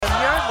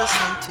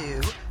listening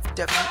to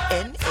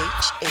WNHHLP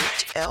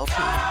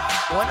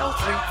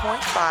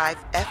 103.5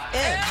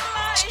 FM,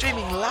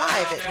 streaming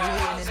live at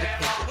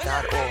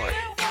newhavenindependent.org.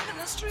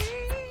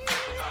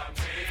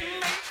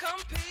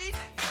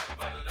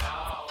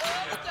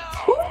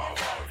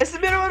 It's the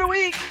middle of the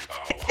week.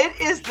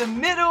 It is the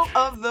middle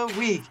of the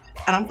week,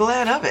 and I'm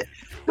glad of it.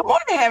 Good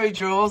morning, Harry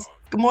Jules.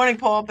 Good morning,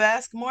 Paul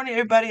Bass. Good morning,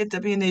 everybody at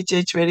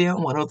WNHH Radio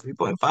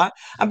 103.5.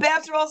 I'm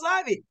Babz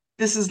Rawls-Ivy.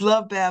 This is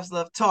LoveBabz,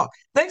 LoveTalk.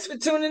 Thanks for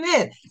tuning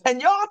in.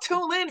 And y'all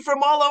tune in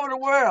from all over the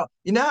world.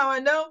 You know how I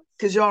know?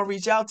 Because y'all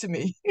reach out to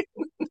me.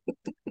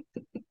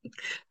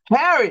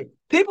 Harry,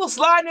 people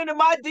sliding into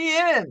my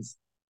DMs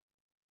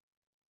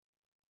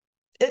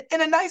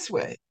in a nice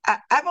way.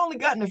 I've only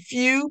gotten a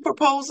few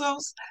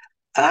proposals.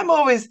 And I'm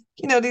always,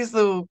 these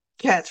little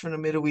cats from the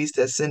Middle East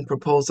that send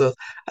proposals.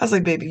 I was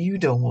like, baby, you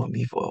don't want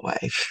me for a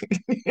wife.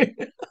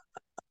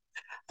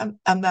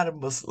 I'm not a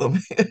Muslim.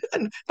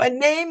 My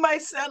name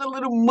might sound a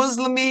little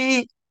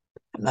Muslim-y.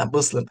 I'm not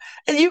Muslim.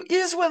 And you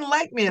just wouldn't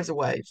like me as a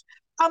wife.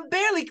 I'm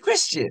barely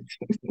Christian.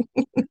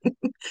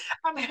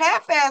 I'm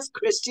half-ass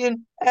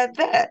Christian at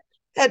that,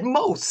 at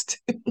most.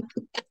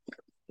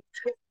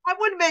 I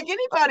wouldn't make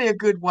anybody a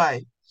good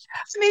wife.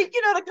 I mean,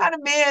 the kind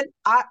of man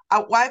a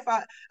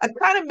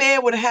kind of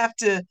man would have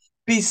to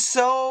be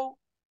so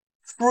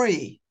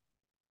free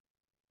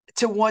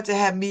to want to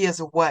have me as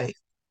a wife.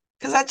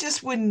 Because I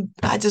just wouldn't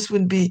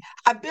be.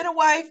 I've been a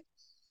wife.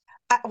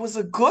 I was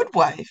a good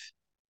wife.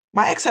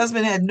 My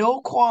ex-husband had no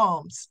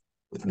qualms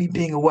with me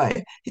being a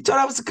wife. He thought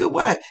I was a good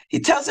wife. He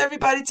tells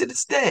everybody to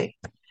this day,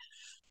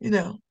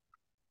 I'm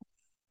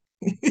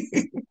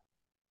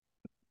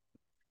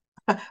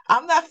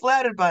not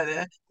flattered by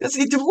that because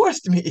he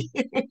divorced me.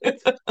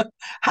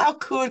 How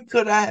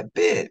could I have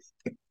been?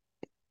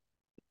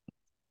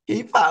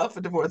 He filed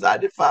for divorce. I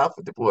did file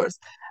for divorce.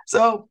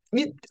 So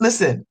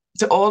listen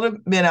to all the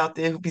men out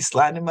there who be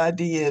sliding in my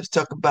DMs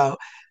talk about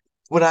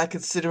what I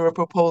consider a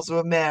proposal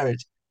of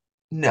marriage.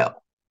 No.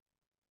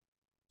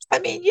 I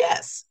mean,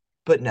 yes,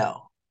 but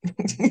no.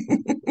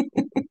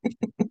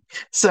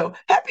 So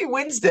happy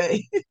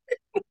Wednesday.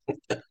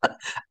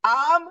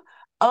 I'm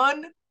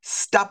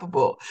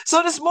unstoppable.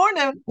 So this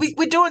morning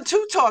we're doing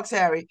two talks,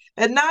 Harry.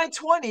 At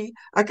 9:20,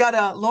 I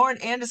got Lauren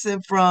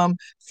Anderson from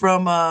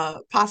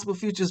Possible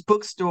Futures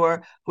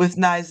Bookstore with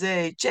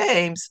Nizay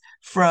James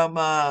from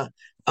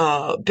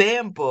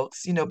BAM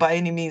Books, By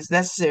Any Means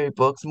Necessary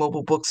Books,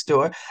 mobile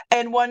bookstore,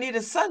 and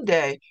Juanita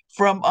Sunday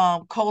from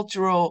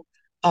Cultural,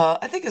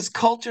 I think it's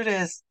Cultured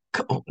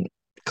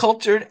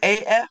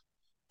AF,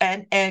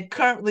 and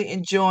currently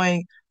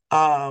enjoying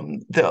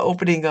the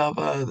opening of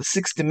the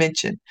Sixth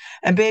Dimension.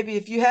 And baby,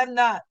 if you've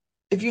not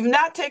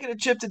taken a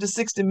trip to the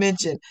Sixth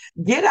Dimension,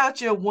 get out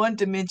your one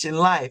dimension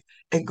life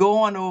and go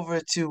on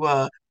over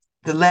to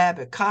the lab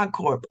at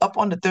Concord up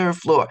on the third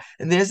floor.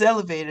 And there's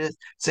elevators,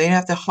 so you don't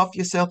have to huff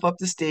yourself up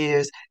the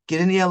stairs,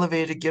 get in the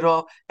elevator, get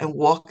off, and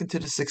walk into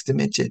the Sixth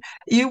Dimension.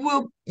 You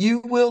will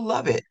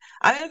love it.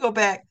 I'm gonna go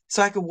back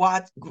so I can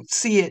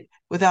see it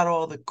without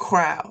all the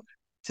crowd.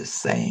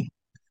 Just saying.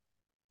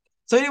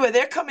 So anyway,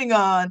 they're coming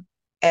on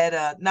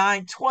at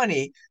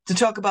 9:20 to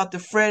talk about the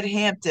Fred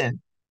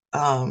Hampton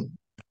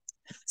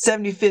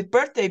 75th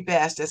birthday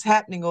bash that's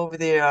happening over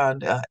there on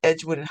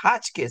Edgewood and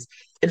Hotchkiss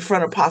in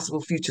front of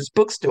Possible Futures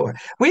Bookstore.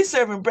 We're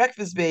serving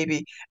breakfast,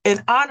 baby,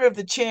 in honor of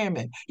the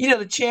chairman.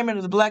 The chairman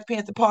of the Black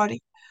Panther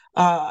Party.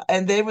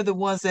 And they were the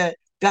ones that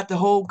got the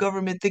whole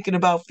government thinking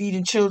about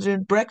feeding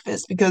children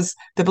breakfast because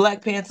the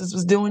Black Panthers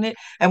was doing it.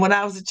 And when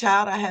I was a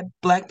child, I had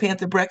Black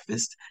Panther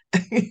breakfast. I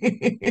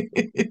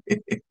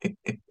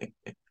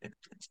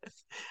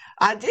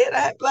did. I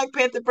had Black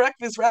Panther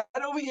breakfast right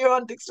over here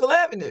on Dixville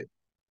Avenue.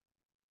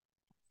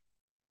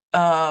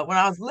 When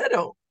I was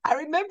little, I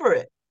remember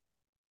it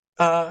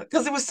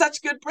because it was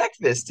such good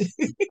breakfast.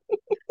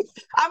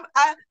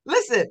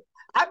 Listen,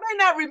 I may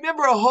not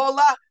remember a whole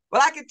lot,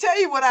 but I can tell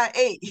you what I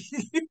ate.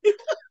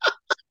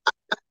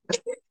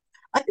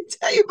 I can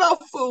tell you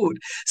about food.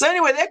 So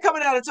anyway, they're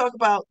coming out to talk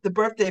about the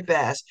birthday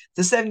bash,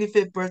 the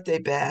 75th birthday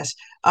bash,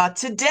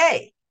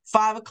 today,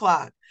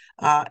 5:00.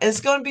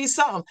 It's going to be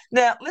something.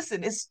 Now,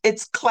 listen,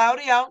 it's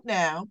cloudy out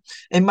now.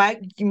 You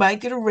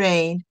might get a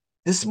rain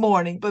this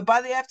morning, but by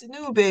the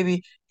afternoon,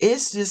 baby,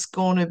 it's just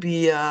going to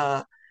be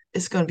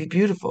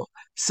beautiful.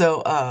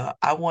 So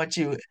I want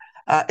you.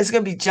 It's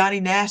going to be Johnny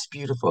Nash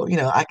beautiful.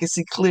 I can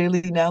see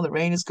clearly now the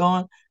rain is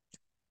gone.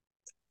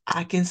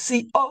 I can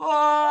see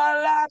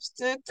all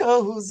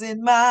obstacles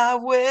in my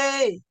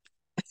way.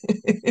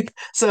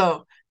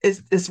 So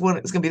it's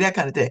going to be that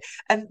kind of day.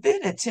 And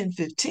then at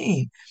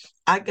 10:15,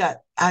 I got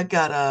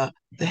the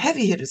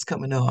heavy hitters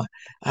coming on.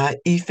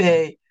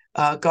 Ife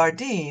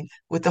Gardine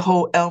with the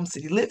whole Elm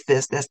City Lit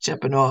Fest that's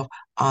jumping off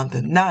on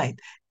the 9th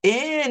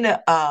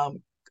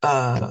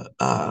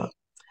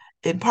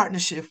in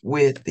partnership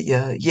with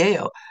the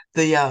Yale,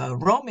 the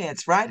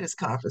Romance Writers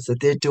Conference that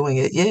they're doing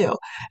at Yale.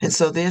 And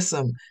so there's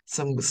some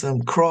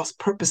cross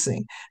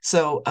purposing.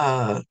 So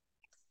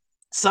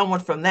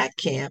someone from that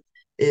camp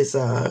is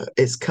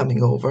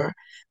coming over.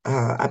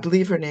 I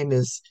believe her name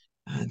is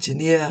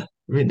Jania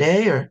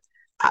Renee, or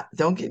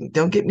don't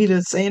get me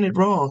to saying it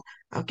wrong.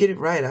 I'll get it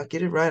right. I'll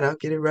get it right. I'll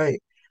get it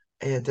right.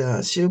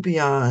 And she'll be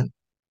on.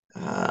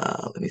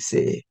 Let me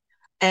see.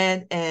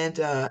 And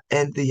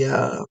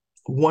the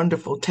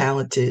wonderful,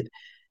 talented,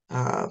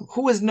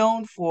 who is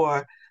known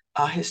for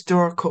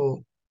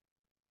historical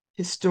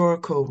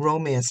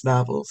romance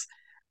novels,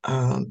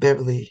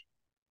 Beverly.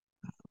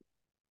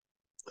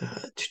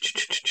 Uh,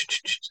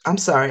 I'm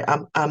sorry.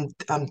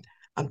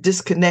 I'm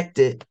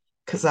disconnected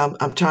because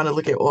I'm trying to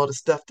look at all the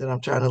stuff that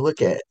I'm trying to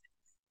look at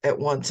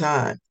one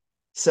time.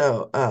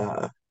 So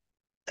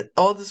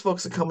all these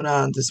folks are coming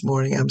on this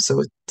morning. I'm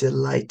so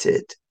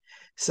delighted.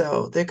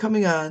 So they're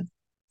coming on,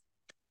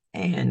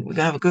 and we're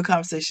gonna have a good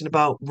conversation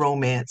about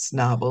romance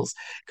novels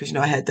because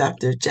I had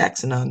Dr.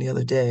 Jackson on the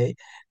other day,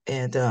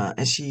 and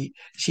she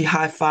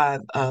high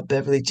fived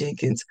Beverly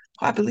Jenkins,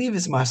 who I believe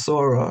is my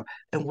soror,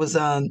 and was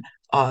on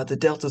the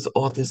Delta's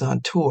Authors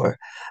on Tour.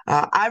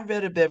 I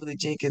read a Beverly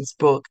Jenkins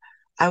book.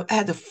 I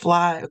had to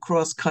fly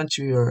across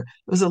country, or it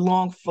was a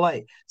long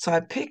flight, so I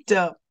picked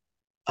up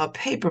a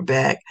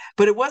paperback,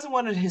 but it wasn't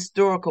one of the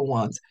historical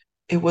ones.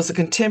 It was a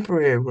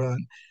contemporary run.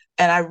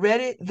 And I read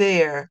it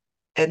there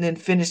and then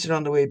finished it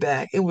on the way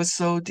back. It was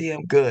so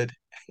damn good.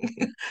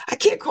 I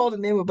can't call the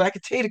name of it, but I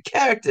can tell you the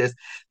characters.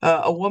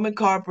 A woman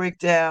car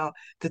breakdown,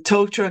 the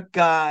tow truck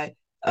guy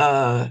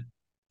uh,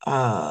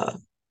 uh,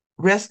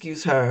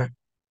 rescues her.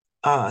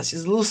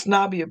 She's a little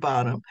snobby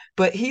about him,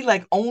 but he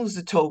like owns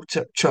the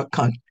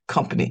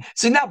company.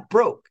 So he's not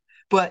broke,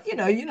 but you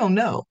don't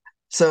know.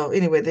 So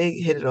anyway, they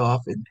hit it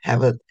off and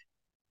have a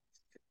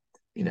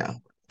you know,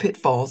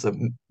 pitfalls of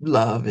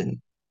love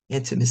and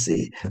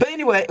intimacy. But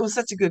anyway, it was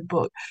such a good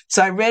book.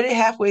 So I read it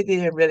halfway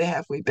there and read it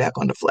halfway back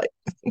on the flight.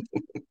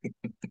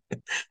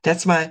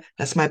 That's my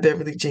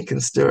Beverly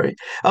Jenkins story.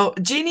 Oh,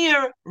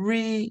 Genia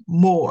Ree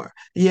Moore,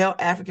 Yale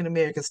African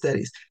American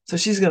Studies. So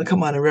she's going to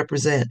come on and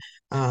represent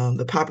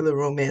the popular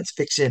romance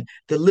fiction,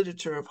 the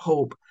literature of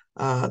hope,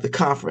 the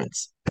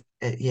conference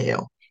at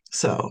Yale.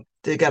 So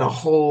they got a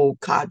whole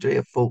cadre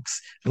of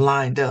folks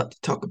lined up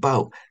to talk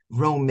about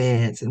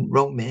romance and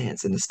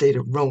the state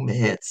of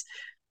romance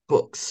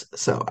books.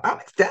 So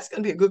that's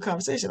going to be a good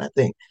conversation, I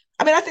think.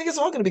 I mean, I think it's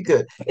all going to be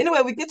good. Anyway,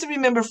 we get to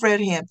remember Fred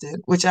Hampton,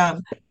 which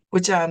I'm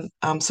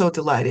so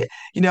delighted.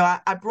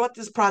 I brought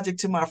this project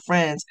to my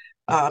friends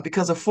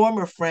because a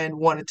former friend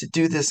wanted to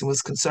do this and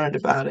was concerned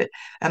about it,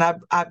 and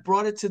I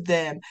brought it to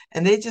them,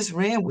 and they just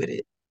ran with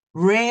it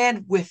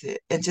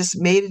and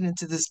just made it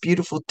into this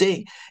beautiful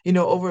thing.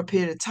 Over a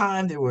period of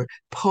time, there were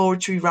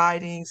poetry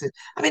writings, and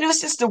I mean, it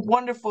was just a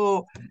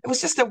wonderful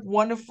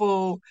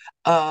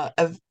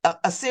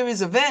a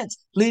series of events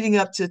leading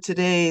up to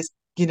today's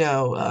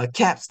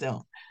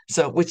capstone,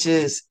 so which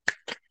is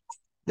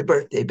the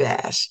birthday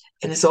bash,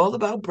 and it's all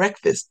about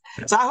breakfast.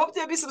 So I hope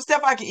there'll be some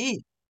stuff I can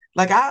eat.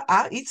 Like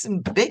I'll eat some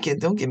bacon,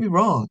 don't get me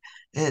wrong,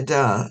 and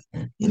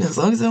as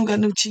long as I don't got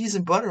no cheese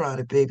and butter on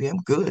it, baby, I'm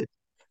good.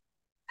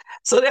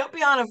 So they'll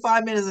be on in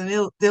 5 minutes, and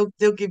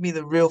they'll give me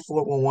the real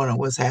 411 on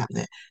what's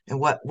happening and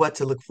what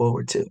to look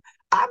forward to.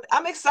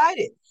 I'm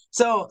excited.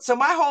 So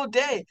my whole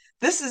day,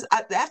 this is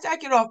after I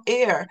get off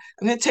air,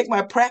 I'm gonna take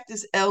my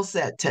practice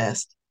LSAT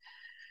test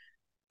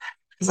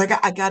because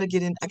I gotta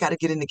get in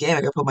the game.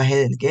 I gotta put my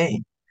head in the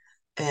game,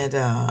 and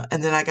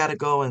then I got to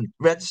go and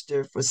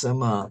register for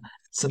some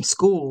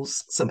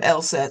schools, some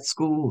LSAT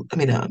school, I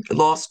mean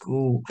law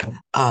school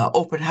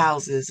open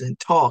houses and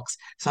talks.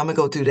 So I'm gonna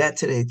go do that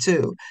today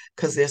too,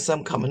 because there's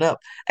some coming up.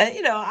 And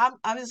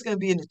I'm just gonna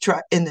be in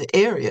the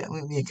area. I'm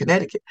gonna be in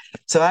Connecticut,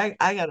 so I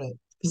gotta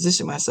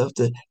position myself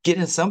to get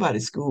in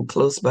somebody's school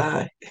close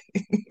by.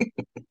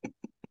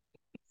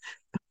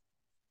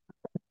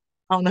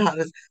 I don't know how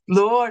this.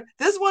 Lord,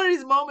 this is one of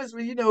these moments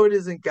where it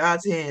is in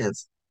God's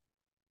hands.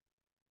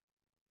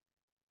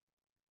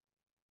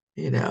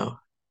 You know.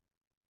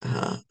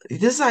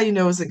 This is how you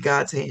know it's in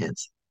God's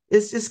hands.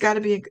 It's got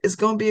to be. It's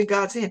going to be in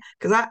God's hand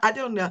because I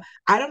don't know.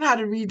 I don't know how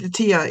to read the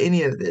tea on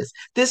any of this.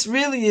 This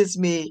really is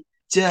me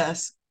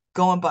just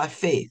going by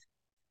faith.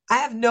 I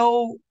have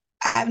no.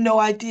 I have no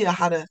idea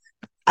how to.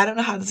 I don't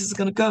know how this is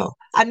going to go.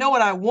 I know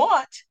what I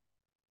want,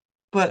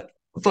 but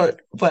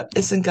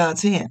it's in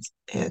God's hands,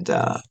 and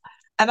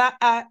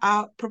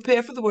I'll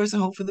prepare for the worst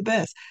and hope for the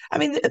best. I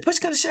mean, push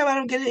comes to shove, I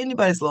don't get in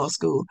anybody's law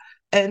school,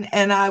 and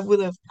I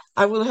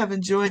will have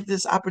enjoyed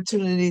this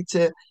opportunity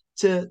to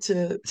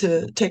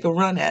take a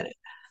run at it,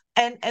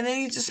 and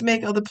then you just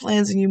make other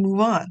plans and you move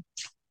on.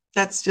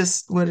 That's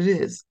just what it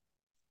is.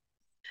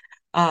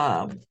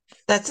 Um,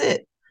 that's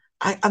it.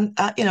 I'm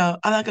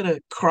not gonna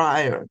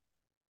cry or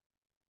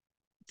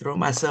throw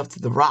myself to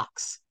the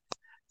rocks.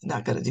 I'm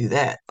not gonna do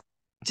that.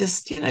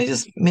 Just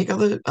make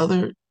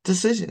other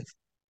decisions.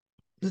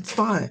 It's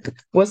fine.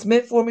 What's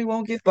meant for me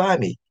won't get by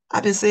me.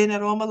 I've been saying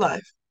that all my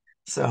life.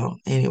 So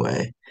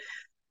anyway,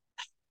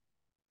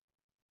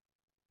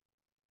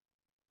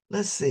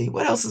 let's see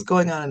what else is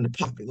going on in the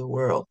popular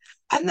world.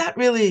 I'm not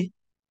really.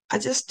 I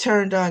just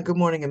turned on Good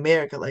Morning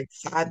America like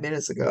 5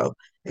 minutes ago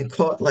and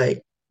caught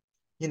I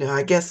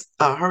guess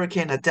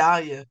Hurricane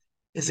Idalia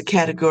is a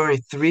Category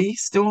 3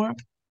 storm.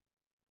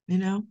 You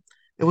know,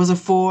 It was a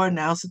four,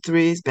 now it's a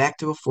three. It's back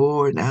to a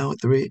four, now a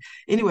three.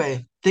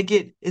 Anyway,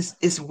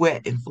 it's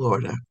wet in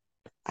Florida.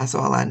 That's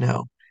all I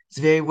know. It's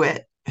very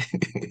wet.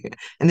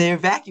 And they're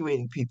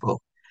evacuating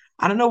people.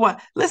 I don't know why.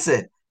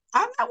 Listen,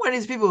 I'm not one of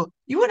these people.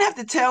 You wouldn't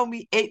have to tell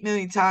me 8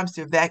 million times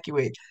to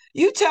evacuate.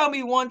 You tell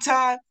me one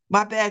time,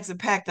 my bags are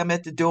packed, I'm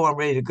at the door, I'm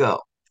ready to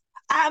go.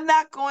 I'm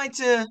not going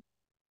to,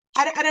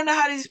 I don't know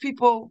how these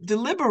people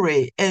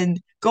deliberate and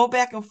go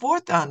back and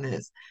forth on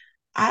this.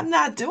 I'm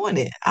not doing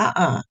it.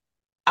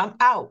 I'm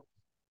out.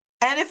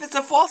 And if it's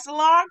a false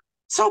alarm,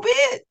 so be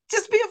it.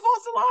 Just be a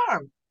false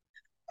alarm.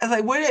 I was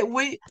like,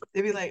 where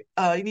they'd be like,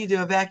 you need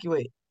to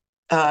evacuate.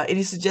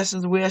 Any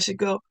suggestions of where I should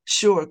go?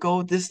 Sure,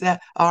 go this,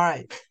 that. All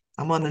right.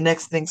 I'm on the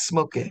next thing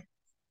smoking.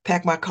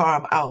 Pack my car,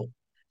 I'm out.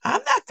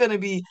 I'm not gonna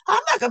be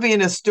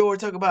in a store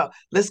talking about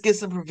let's get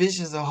some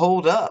provisions and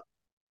hold up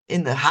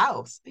in the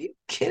house. Are you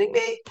kidding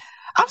me?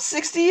 I'm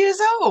 60 years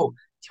old.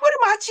 What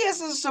are my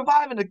chances of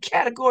surviving a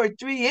category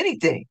three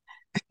anything?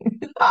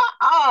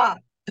 uh-uh.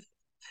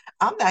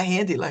 I'm not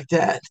handy like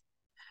that.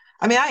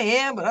 I mean, I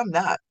am, but I'm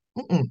not.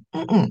 Mm-mm,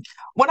 mm-mm.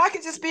 When I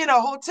could just be in a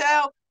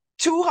hotel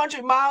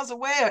 200 miles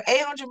away or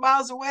 800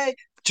 miles away,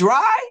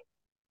 dry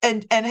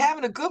and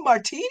having a good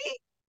martini,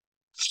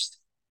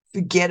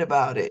 forget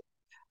about it.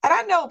 And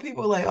I know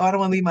people are like, oh, I don't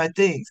want to leave my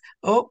things.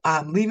 Oh,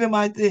 I'm leaving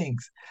my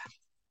things.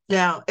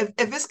 Now, if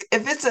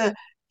it's a,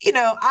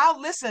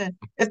 I'll listen.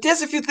 If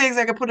there's a few things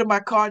I can put in my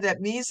car that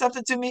means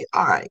something to me,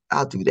 all right,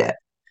 I'll do that.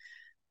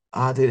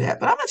 I'll do that.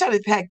 But I'm not trying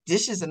to pack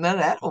dishes and none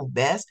of that old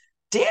mess.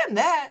 Damn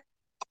that.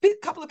 A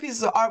couple of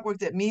pieces of artwork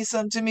that means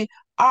something to me.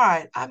 All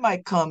right, I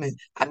might come and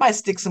I might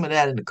stick some of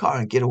that in the car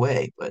and get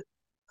away. But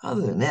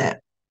other than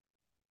that,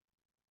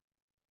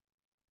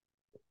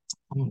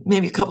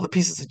 maybe a couple of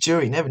pieces of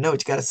jewelry. You never know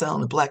what you got to sell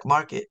on the black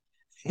market.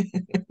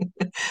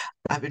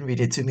 I've been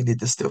reading too many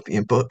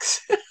dystopian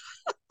books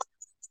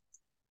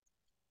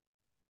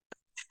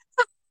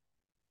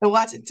and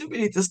watching too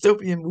many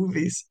dystopian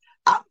movies.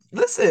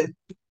 Listen,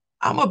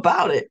 I'm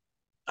about it.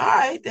 All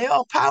right, they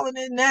all piling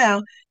in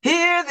now.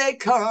 Here they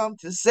come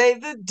to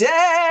save the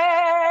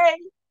day.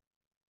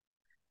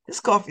 This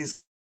coffee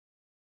is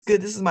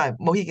good. This is my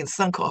Mohegan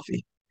Sun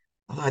coffee.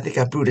 Although I think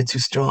I brewed it too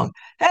strong.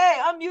 Hey,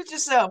 unmute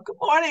yourself. Good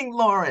morning,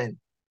 Lauren.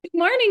 Good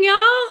morning, y'all.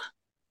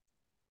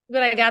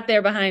 What I got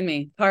there behind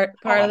me, part of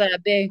Oh, that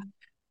big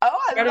I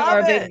part of love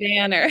our big it.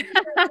 banner.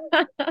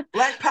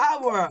 Black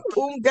Power,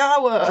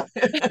 Ungawa.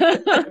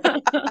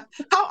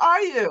 How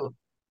are you?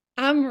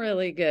 I'm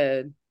really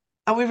good.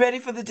 Are we ready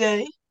for the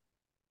day?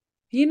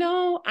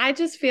 I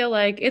just feel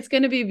like it's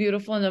going to be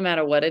beautiful no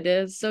matter what it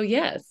is. So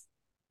yes.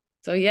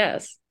 So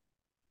yes.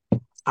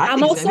 I I'm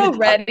think it's gonna also be.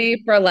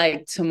 ready for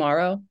like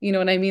tomorrow. You know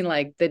what I mean?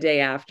 Like the day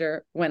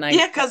after when I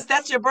Yeah, because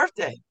that's your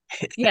birthday.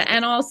 yeah,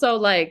 and also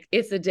like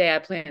it's the day I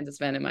plan to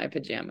spend in my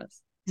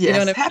pajamas. You know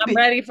what Yes, I mean? I'm happy.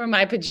 ready for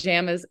my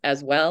pajamas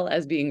as well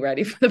as being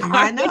ready for the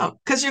I party. know,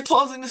 because you're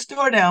closing the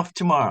store down for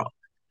tomorrow.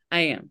 I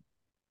am.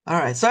 All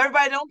right, so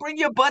everybody don't bring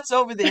your butts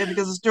over there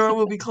because the store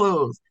will be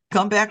closed.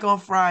 Come back on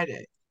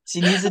Friday.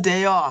 She needs a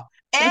day off.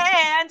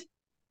 And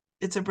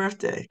it's her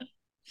birthday.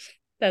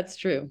 That's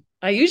true.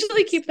 I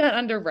usually keep that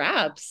under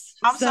wraps.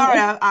 I'm So sorry,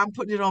 I'm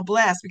putting it on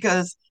blast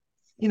because,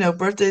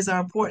 birthdays are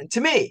important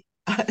to me.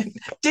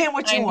 Damn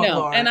what I you want,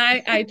 know. And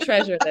Lauren. I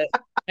treasure that.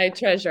 I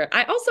treasure.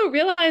 I also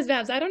realized,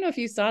 Babz, I don't know if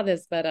you saw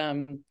this, but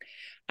I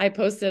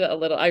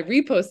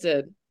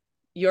reposted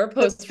your The,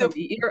 post from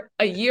the,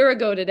 a year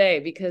ago today,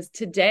 because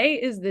today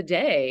is the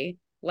day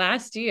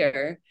last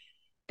year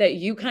that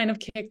you kind of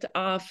kicked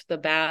off the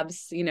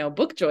Babz,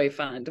 Book Joy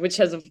Fund, which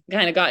has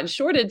kind of gotten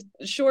shortened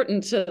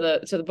to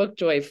the Book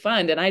Joy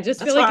Fund. And I just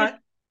that's feel like fine.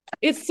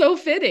 it's so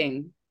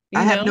fitting,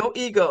 I you have know? no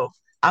ego.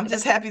 I'm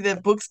just happy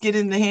that books get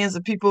in the hands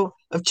of people,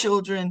 of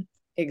children,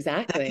 that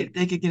Exactly.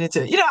 they could get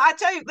into it.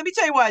 Let me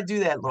tell you why I do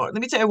that, Lauren.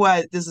 Let me tell you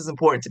why this is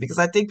important to me, because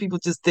I think people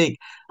just think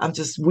I'm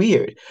just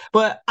weird.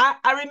 But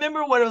I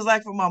remember what it was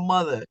like for my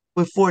mother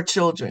with four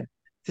children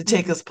to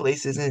take Mhm. us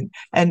places,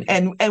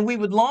 and we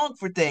would long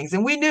for things.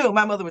 And we knew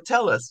my mother would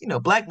tell us,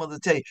 black mother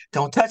would tell you,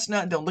 don't touch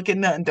nothing, don't look at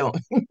nothing, don't.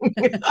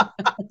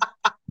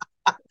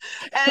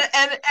 and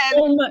and and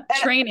Home and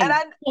training. Home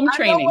I know what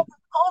training.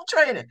 home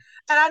training,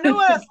 and I know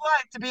what it's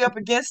like to be up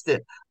against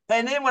it.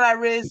 And then when I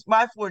raised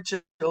my four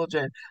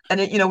children, and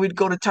then, we'd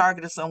go to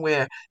Target or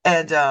somewhere,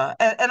 and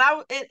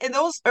I in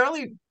those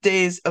early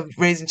days of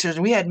raising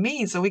children, we had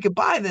means, so we could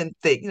buy them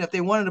things. If they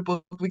wanted a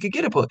book, we could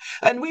get a book,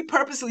 and we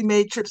purposely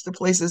made trips to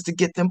places to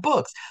get them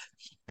books.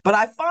 But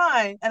I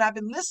find, and I've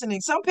been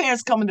listening, some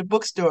parents come in the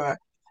bookstore,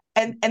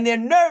 and they're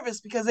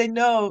nervous because they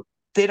know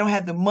they don't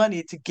have the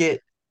money to get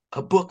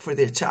a book for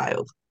their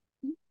child.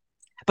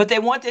 But they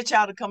want their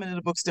child to come into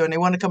the bookstore, and they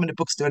want to come in the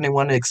bookstore, and they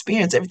want to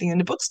experience everything in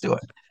the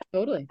bookstore.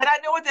 Totally. And I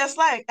know what that's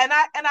like. And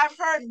I've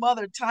heard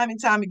mother time and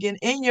time again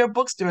in your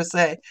bookstore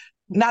say,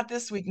 not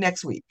this week,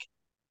 next week.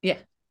 Yeah.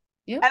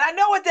 Yep. And I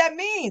know what that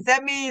means.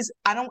 That means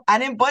I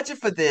didn't budget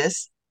for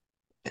this.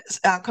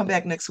 I'll come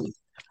back next week.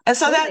 And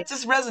so Totally. that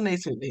just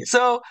resonates with me.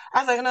 So I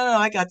was like, no,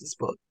 I got this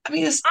book. I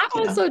mean, it's, I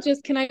also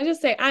just, can I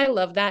just say, I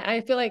love that.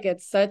 I feel like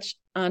it's such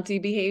auntie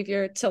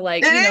behavior to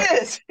like,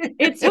 it is.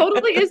 it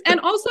totally is.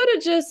 And also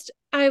to just,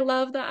 I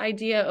love the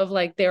idea of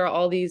like, there are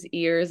all these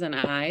ears and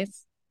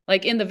eyes,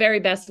 like in the very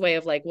best way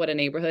of like what a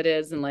neighborhood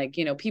is and like,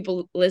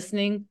 people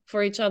listening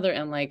for each other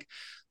and like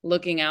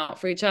looking out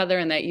for each other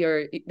and that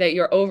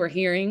you're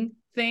overhearing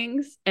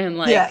things and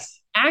like Yes.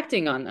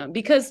 acting on them.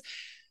 Because,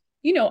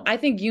 I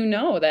think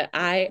that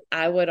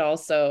I would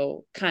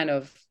also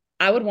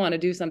I would want to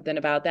do something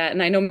about that.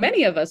 And I know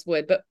many of us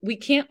would, but we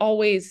can't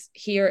always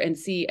hear and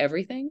see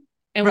everything.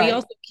 And we Right.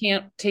 also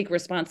can't take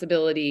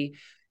responsibility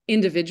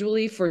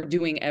individually for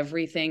doing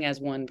everything as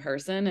one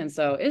person. And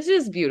so it's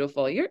just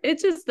beautiful.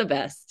 It's just the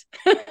best.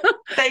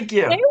 Thank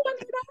you. Hey,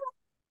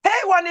 Hey,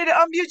 Juanita,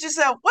 unmute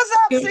yourself. What's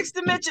up, Good, Sixth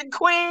Dimension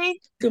Queen?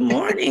 good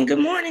morning. Good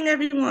morning,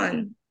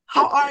 everyone.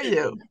 How are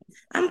you?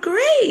 I'm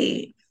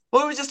great.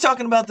 Well, we were just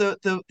talking about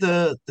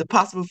the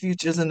possible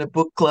futures in the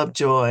book club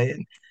joy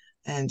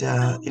and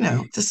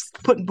just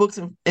putting books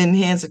in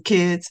hands of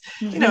kids,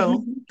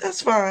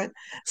 that's fine.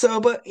 So,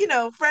 but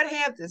Fred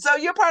Hampton. So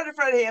you're part of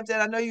Fred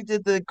Hampton. I know you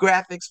did the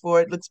graphics for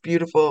it. Looks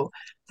beautiful.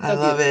 I so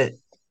love beautiful.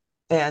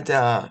 it. And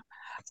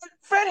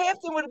Fred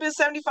Hampton would have been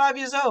 75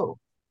 years old,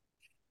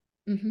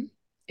 Mm-hmm.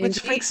 which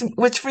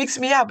Indeed. freaks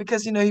me out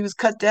because he was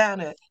cut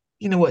down at,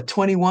 what,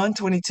 21,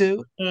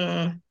 22.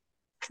 Mm.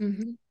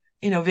 Mm-hmm.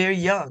 Very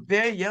young,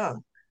 very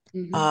young.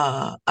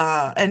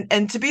 Mm-hmm.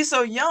 And to be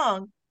so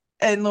young,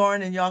 and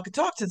Lauren and y'all could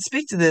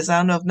speak to this. I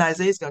don't know if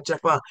Nizé is gonna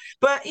jump on,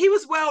 but he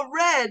was well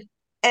read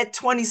at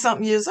 20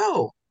 something years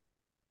old.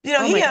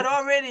 Oh He my had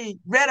God. already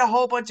read a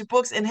whole bunch of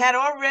books and had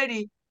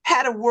already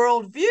had a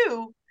world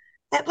view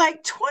at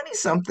like 20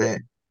 something.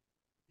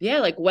 Yeah,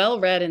 like well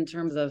read in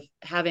terms of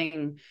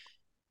having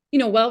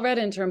well read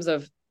in terms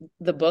of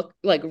the book,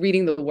 like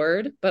reading the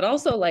word, but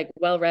also like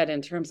well read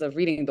in terms of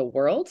reading the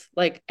world,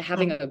 like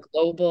having a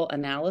global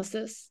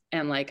analysis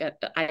and like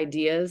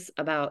ideas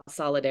about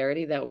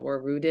solidarity that were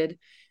rooted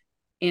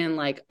in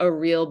like a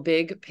real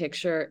big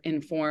picture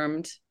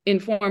informed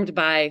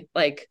by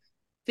like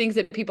things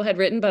that people had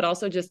written, but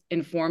also just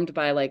informed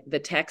by like the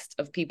text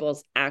of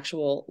people's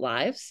actual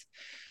lives.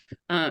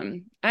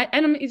 And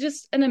I'm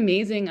just an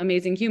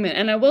amazing human.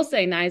 And I will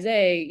say,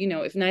 Nizé,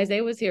 if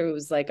Nizé was here, who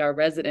was like our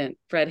resident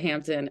Fred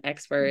Hampton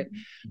expert,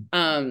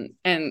 and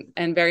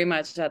very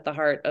much at the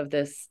heart of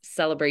this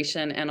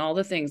celebration and all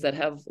the things that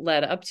have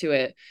led up to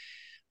it.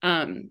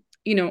 I'm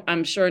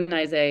sure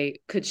Nizé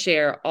could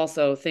share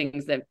also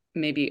things that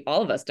maybe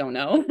all of us don't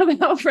know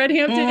about Fred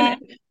Hampton.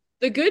 Mm-hmm.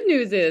 The good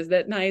news is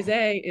that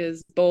Nizé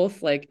is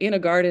both like in a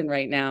garden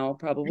right now,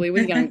 probably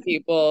with young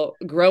people,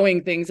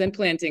 growing things and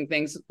planting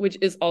things, which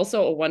is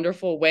also a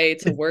wonderful way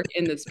to work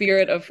in the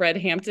spirit of Fred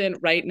Hampton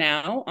right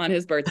now on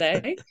his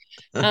birthday.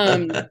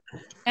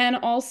 And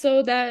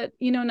also that,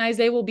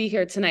 Nizé will be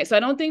here tonight. So I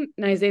don't think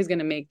Nizé is going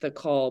to make the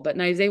call, but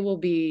Nizé will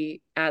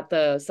be at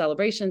the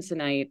celebration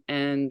tonight.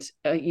 And,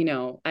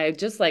 I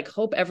just like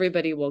hope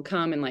everybody will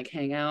come and like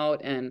hang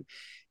out and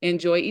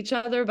enjoy each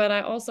other. But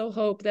I also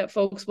hope that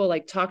folks will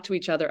like talk to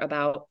each other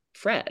about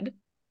Fred,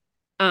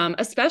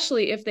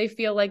 especially if they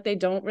feel like they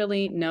don't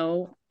really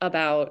know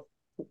about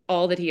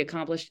all that he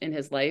accomplished in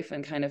his life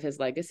and kind of his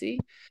legacy.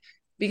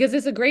 Because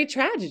it's a great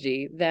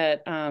tragedy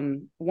that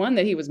one,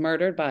 that he was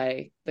murdered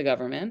by the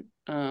government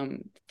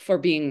for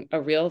being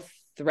a real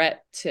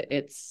threat to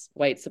its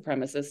white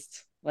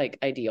supremacist like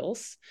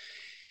ideals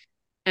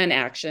and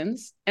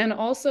actions, and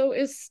also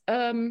it's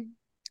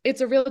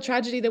a real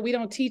tragedy that we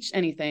don't teach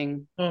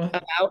anything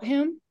about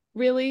him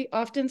really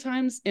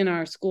oftentimes in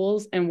our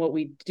schools, and what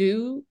we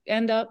do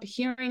end up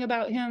hearing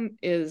about him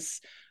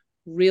is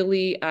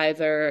really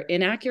either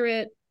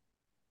inaccurate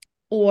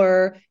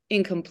or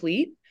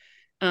incomplete.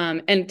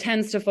 And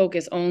tends to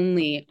focus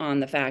only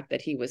on the fact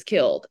that he was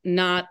killed,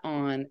 not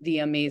on the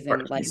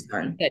amazing life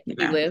that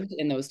he lived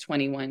in those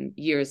 21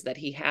 years that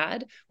he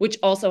had, which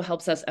also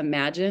helps us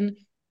imagine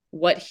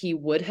what he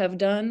would have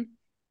done,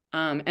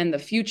 and the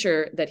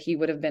future that he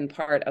would have been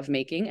part of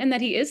making, and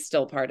that he is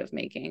still part of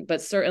making, but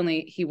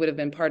certainly he would have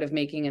been part of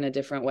making in a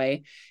different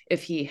way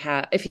if he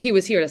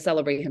was here to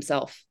celebrate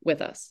himself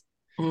with us.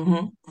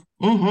 Anything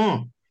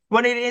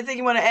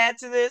you want to add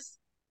to this?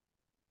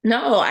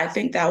 No, I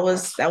think that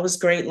was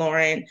great,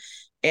 Lauren.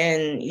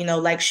 And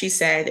like she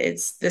said,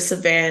 it's this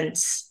event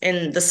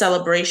and the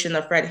celebration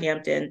of Fred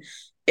Hampton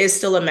is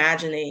still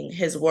imagining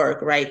his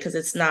work, right? Because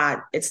it's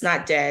not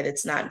dead,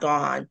 it's not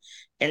gone,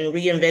 and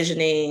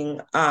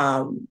re-envisioning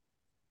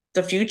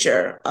the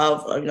future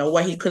of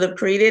what he could have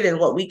created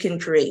and what we can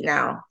create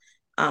now.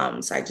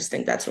 So I just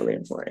think that's really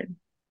important.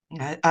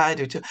 I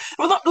do too.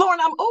 Well, Lauren,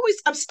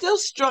 I'm still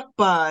struck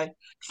by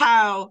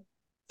how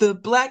the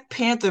Black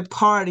Panther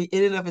Party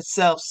in and of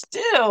itself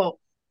still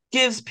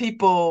gives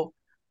people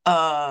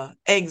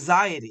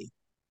anxiety.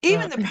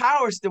 Even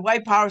the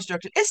white power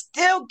structure, it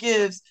still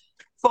gives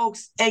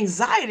folks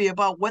anxiety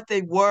about what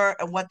they were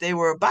and what they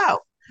were about.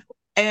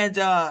 And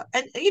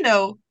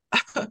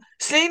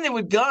seeing them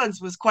with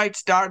guns was quite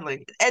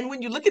startling. And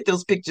when you look at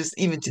those pictures,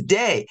 even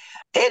today,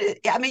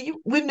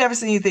 we've never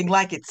seen anything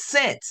like it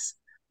since.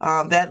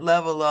 That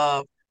level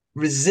of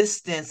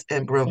resistance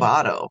and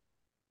bravado,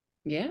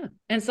 Yeah.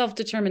 And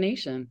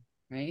self-determination,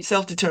 right? Like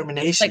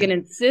self-determination. an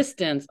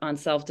insistence on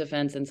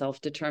self-defense and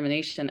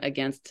self-determination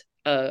against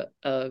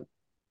an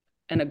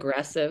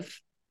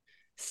aggressive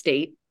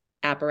state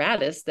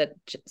apparatus that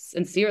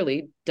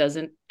sincerely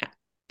doesn't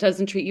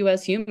treat you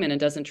as human and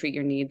doesn't treat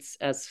your needs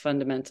as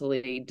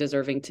fundamentally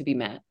deserving to be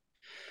met.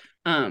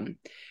 And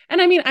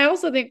I mean, I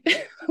also think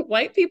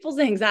white people's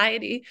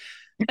anxiety,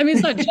 I mean,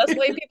 it's not just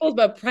white people's,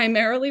 but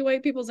primarily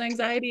white people's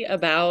anxiety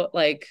about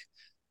like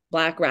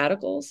Black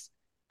radicals.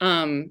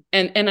 And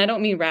I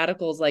don't mean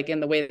radicals like in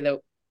the way that,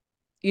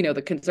 you know,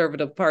 the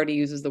conservative party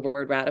uses the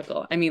word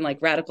radical. I mean,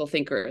 like radical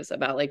thinkers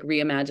about like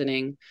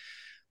reimagining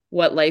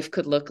what life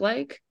could look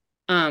like.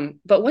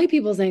 But white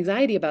people's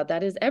anxiety about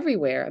that is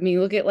everywhere. I mean,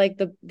 look at like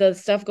the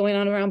stuff going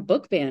on around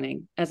book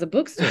banning as a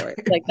bookstore.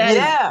 Like that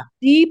Yeah. is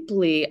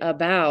deeply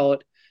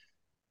about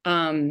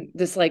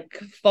this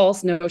like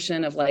false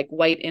notion of like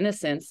white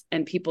innocence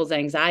and people's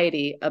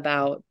anxiety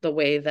about the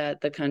way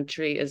that the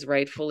country is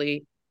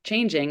rightfully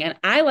changing. And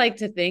I like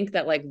to think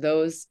that like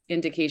those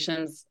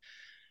indications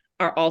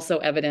are also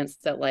evidence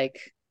that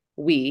like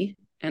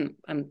and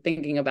I'm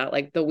thinking about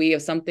like the we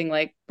of something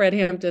like Fred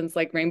Hampton's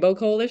like Rainbow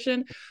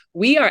Coalition,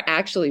 we are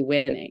actually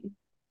winning.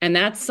 And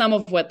that's some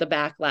of what the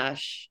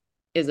backlash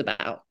is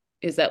about,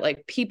 is that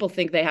like people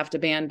think they have to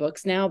ban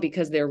books now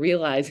because they're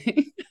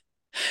realizing,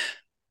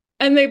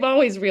 and they've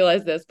always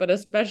realized this, but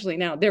especially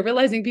now, they're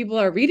realizing people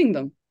are reading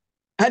them.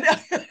 I know.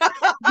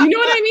 You know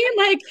what I mean?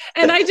 Like,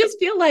 and I just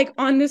feel like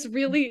on this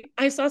really,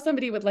 I saw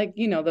somebody with like,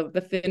 you know,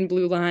 the thin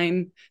blue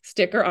line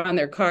sticker on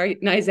their car.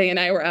 Nizay and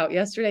I were out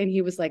yesterday and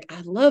he was like,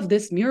 I love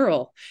this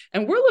mural.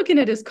 And we're looking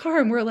at his car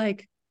and we're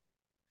like,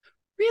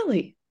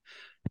 really?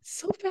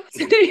 So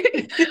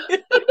fascinating.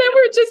 But then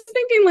we're just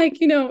thinking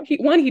like, you know,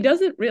 he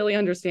doesn't really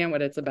understand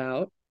what it's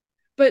about.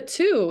 But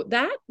two,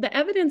 that the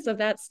evidence of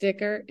that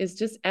sticker is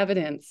just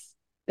evidence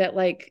that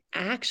like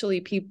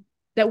actually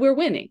that we're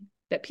winning.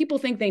 That people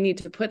think they need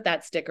to put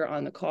that sticker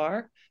on the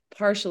car,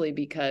 partially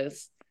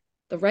because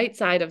the right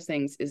side of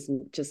things is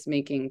just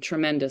making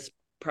tremendous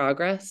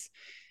progress,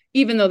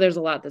 even though there's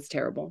a lot that's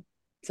terrible.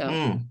 So,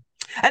 And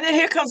then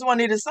here comes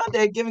Juanita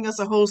Sunday giving us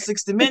a whole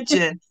sixth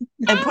dimension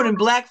and putting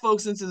Black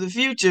folks into the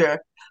future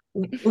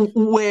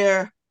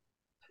where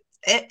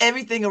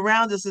everything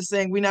around us is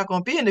saying we're not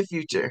going to be in the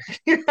future.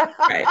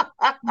 Right.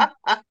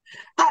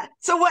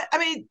 So what, I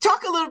mean,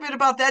 talk a little bit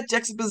about that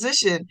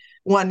juxtaposition,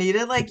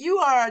 Juanita. Like you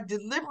are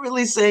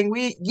deliberately saying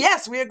we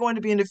are going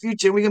to be in the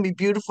future. We're going to be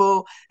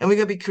beautiful and we're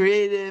going to be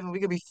creative and we're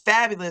going to be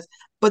fabulous.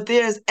 But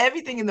there's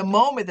everything in the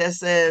moment that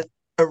says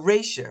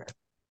erasure.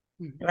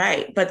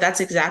 Right. But that's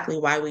exactly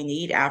why we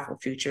need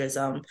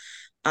Afrofuturism.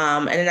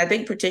 And I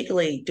think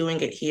particularly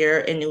doing it here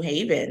in New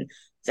Haven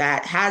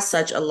that has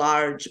such a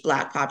large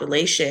Black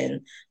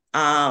population.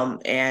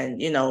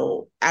 And, you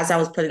know, as I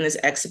was putting this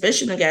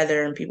exhibition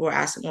together and people were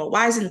asking, well,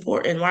 why is it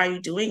important? Why are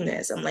you doing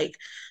this? I'm like,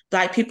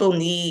 Black people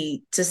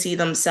need to see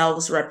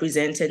themselves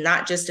represented,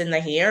 not just in the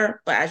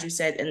here, but as you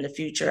said, in the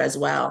future as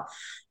well.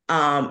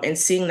 And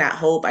seeing that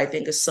hope, I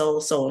think is so,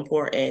 so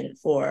important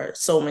for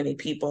so many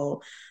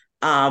people.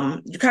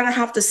 You kind of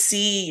have to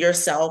see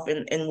yourself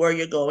and where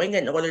you're going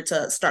in order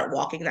to start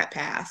walking that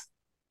path.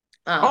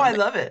 I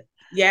love it.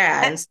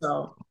 Yeah. And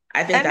so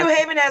I think New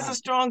Haven has a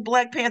strong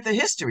Black Panther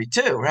history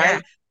too, right? Yeah.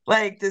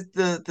 Like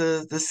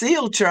the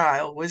SEAL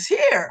trial was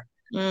here,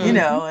 you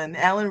know, and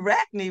Alan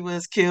Rackney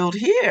was killed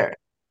here.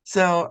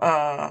 So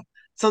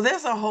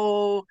there's a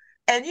whole,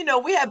 and you know,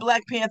 we had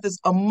Black Panthers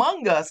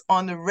among us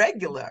on the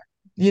regular,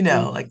 you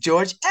know, like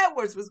George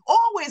Edwards was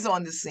always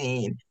on the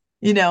scene,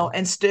 you know,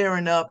 and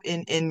stirring up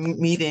in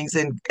meetings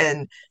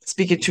and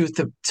speaking truth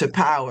to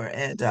power.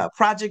 And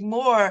Project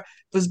More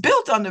was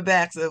built on the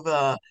backs of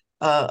a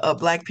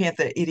Black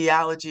Panther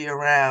ideology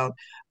around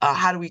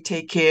how do we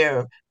take care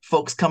of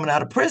folks coming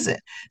out of prison.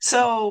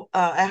 So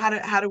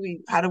how do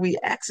we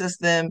access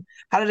them?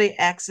 How do they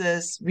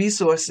access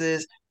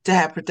resources to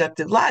have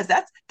productive lives?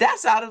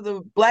 That's out of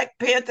the Black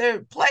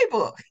Panther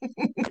playbook.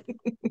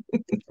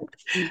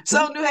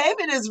 So New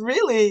Haven is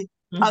really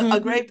a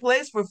great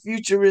place for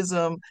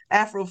futurism,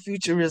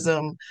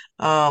 Afrofuturism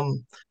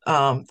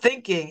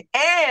thinking,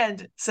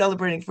 and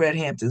celebrating Fred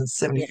Hampton's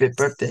 75th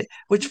birthday,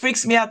 which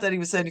freaks me out that he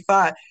was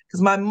 75,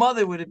 because my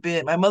mother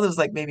was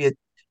like maybe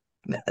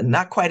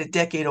not quite a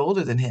decade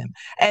older than him.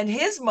 And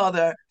his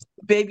mother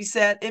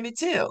babysat Emmett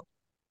Till,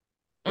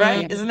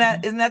 right? Isn't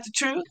that the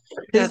truth?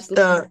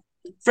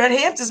 Fred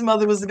Hampton's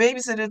mother was the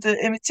babysitter to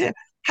Emmett Till.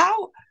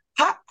 How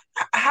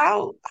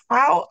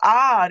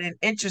odd and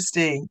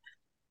interesting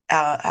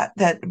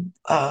that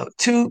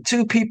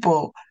two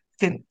people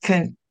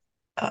can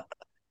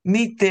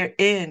meet their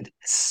end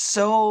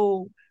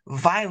so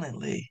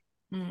violently.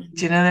 Do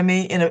you know what I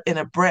mean? In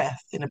a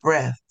breath.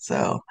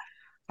 So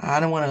I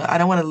don't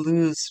want to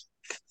lose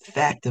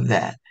fact of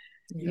that.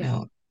 You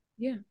know.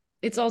 Yeah.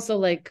 It's also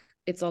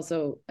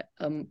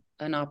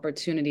an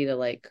opportunity to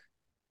like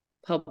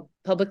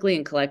publicly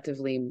and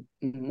collectively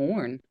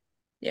mourn.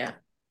 Yeah.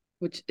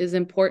 Which is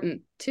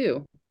important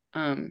too.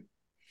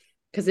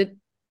 Because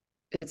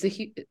it's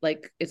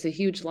a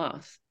huge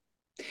loss.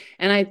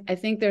 And I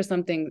think there's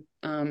something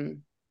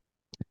kind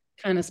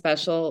of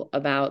special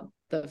about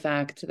the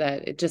fact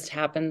that it just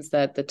happens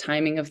that the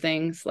timing of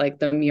things, like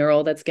the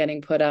mural that's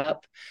getting put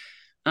up,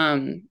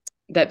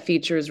 that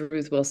features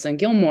Ruth Wilson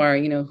Gilmore,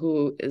 you know,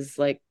 who is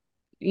like,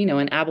 you know,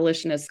 an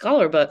abolitionist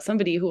scholar, but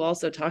somebody who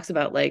also talks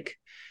about like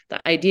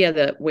the idea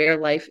that where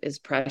life is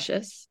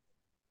precious.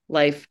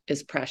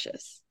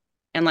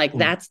 And like,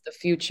 that's the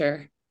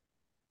future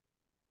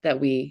that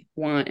we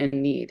want and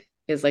need,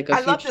 is like a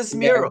I love future this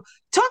where, mural.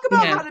 Talk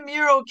about how the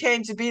mural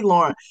came to be,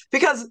 Lauren,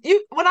 because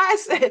when I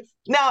said,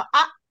 now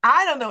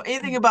I don't know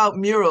anything about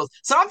murals,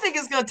 so I'm thinking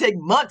it's going to take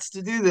months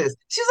to do this.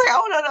 She's like,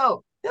 oh,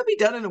 no, they'll be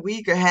done in a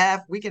week and a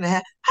half. I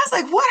was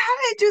like, what? How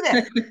did they do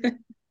that?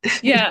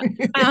 Yeah.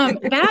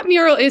 That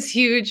mural is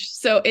huge.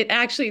 So it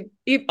actually,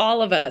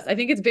 all of us, I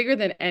think it's bigger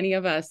than any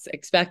of us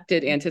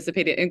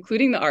anticipated,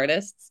 including the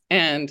artists.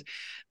 And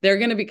they're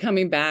going to be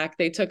coming back.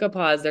 They took a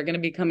pause. They're going to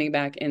be coming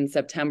back in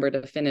September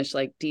to finish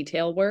like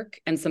detail work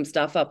and some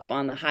stuff up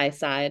on the high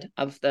side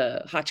of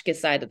the Hotchkiss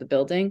side of the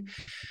building.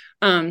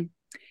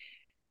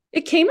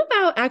 It came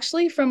about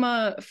actually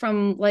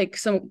from like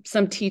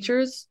some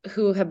teachers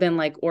who have been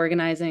like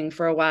organizing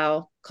for a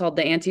while, called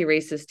the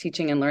Anti-Racist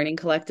Teaching and Learning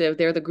Collective.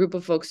 They're the group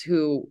of folks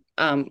who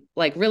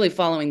like really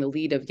following the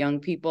lead of young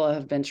people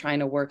have been trying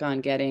to work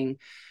on getting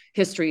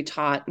history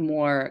taught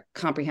more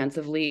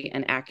comprehensively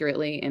and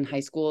accurately in high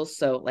schools.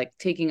 So like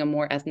taking a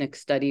more ethnic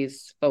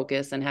studies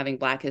focus and having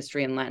Black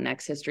history and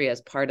Latinx history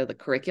as part of the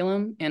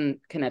curriculum in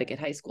Connecticut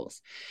high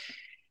schools.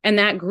 And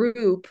that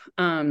group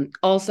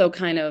also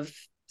kind of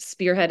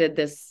spearheaded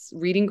this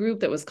reading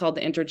group that was called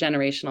the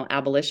Intergenerational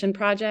Abolition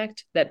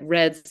Project that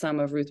read some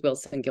of Ruth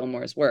Wilson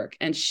Gilmore's work.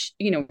 And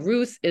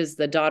Ruth is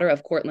the daughter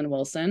of Cortlandt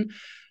Wilson,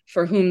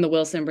 for whom the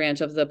Wilson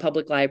branch of the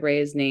public library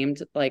is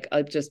named like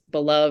a just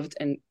beloved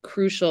and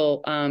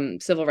crucial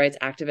civil rights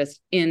activist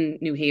in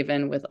New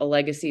Haven with a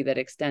legacy that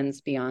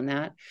extends beyond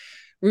that.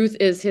 Ruth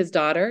is his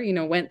daughter,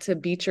 went to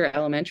Beecher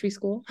Elementary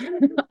School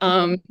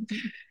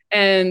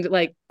and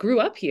like grew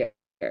up here.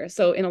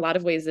 So in a lot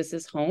of ways, this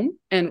is home.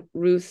 And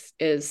Ruth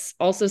is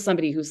also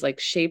somebody who's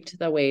like shaped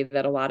the way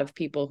that a lot of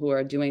people who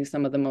are doing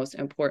some of the most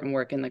important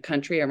work in the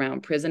country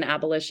around prison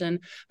abolition,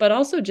 but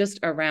also just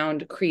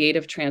around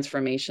creative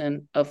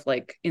transformation of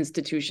like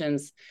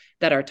institutions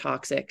that are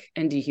toxic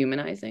and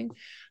dehumanizing.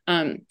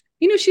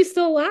 She's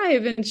still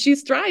alive and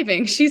she's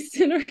thriving. She's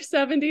in her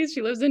 70s.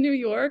 She lives in New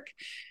York.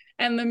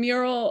 And the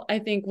mural, I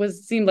think,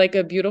 seemed like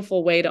a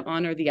beautiful way to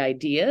honor the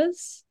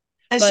ideas.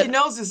 And she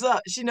knows it's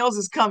up. She knows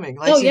it's coming.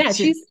 Like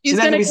she's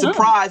not gonna be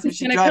surprised when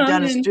she drives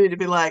down the street and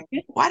be like,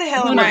 "Why the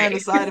hell am I on the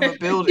side of a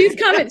building?"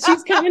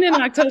 She's coming in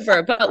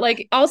October, but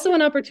like also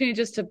an opportunity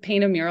just to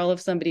paint a mural of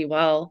somebody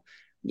to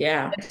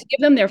give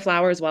them their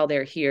flowers while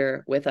they're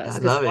here with us. I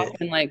love it.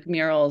 Often, like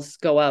murals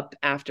go up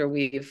after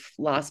we've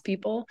lost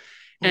people,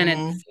 and it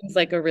seems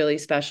like a really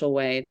special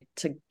way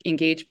to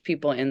engage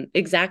people in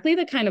exactly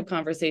the kind of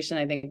conversation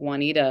I think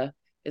Juanita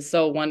is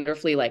so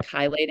wonderfully like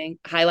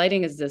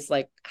highlighting is this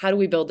like, how do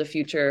we build a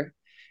future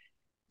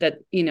that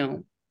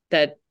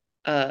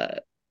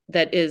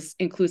that is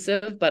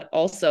inclusive, but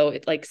also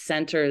it like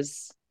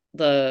centers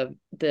the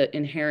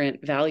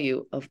inherent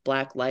value of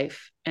Black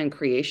life and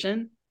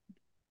creation.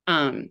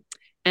 And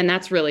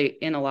that's really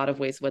in a lot of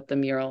ways what the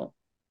mural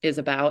is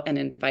about, and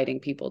inviting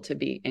people to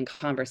be in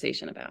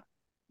conversation about.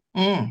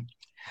 And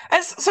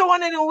so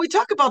when we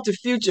talk about the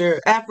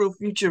future,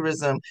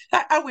 Afrofuturism,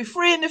 are we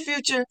free in the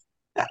future?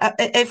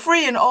 And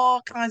free in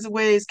all kinds of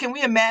ways. Can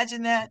we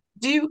imagine that?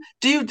 Do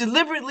you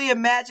deliberately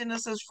imagine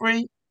us as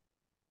free?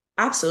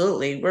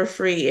 Absolutely. We're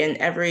free in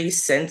every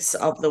sense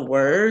of the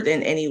word,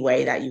 in any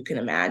way that you can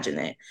imagine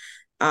it.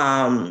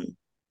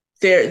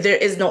 There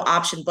is no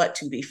option but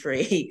to be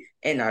free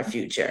in our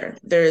future.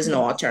 There is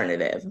no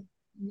alternative.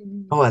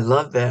 Oh, I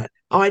love that.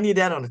 Oh, I need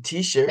that on a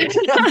t-shirt.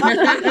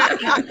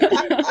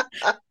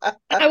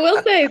 I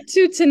will say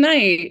too,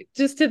 tonight,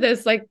 just to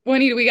this, like,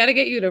 Juanita, we got to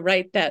get you to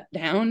write that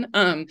down.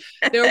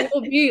 There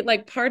will be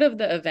like part of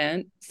the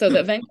event. So the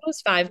event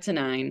goes 5 to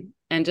 9.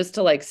 And just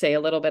to like say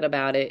a little bit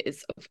about it,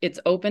 it's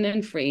open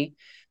and free.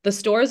 The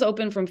store is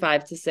open from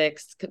 5 to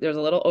 6. There's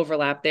a little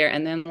overlap there.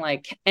 And then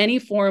like any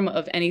form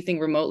of anything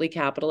remotely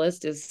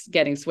capitalist is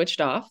getting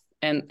switched off.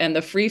 And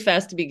the free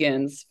fest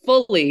begins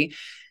fully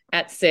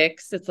at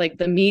 6. It's like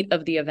the meat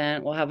of the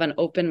event. We'll have an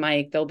open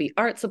mic. There'll be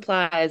art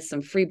supplies,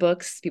 some free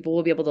books. People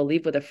will be able to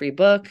leave with a free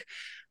book.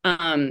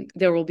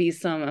 There will be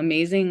some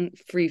amazing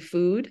free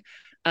food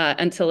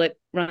until it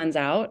runs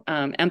out.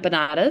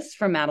 Empanadas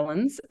from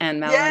Madeline's and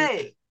Madeline.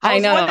 Yay! I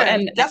know.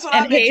 And that's what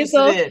I'm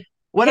interested in.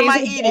 What am I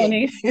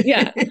eating?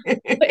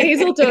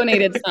 Hazel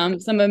donated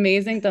some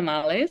amazing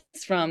tamales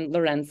from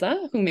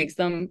Lorenza, who makes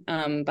them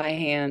by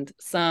hand.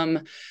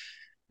 Some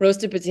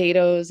roasted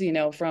potatoes,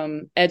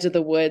 from Edge of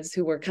the Woods,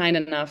 who were kind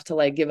enough to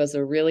like give us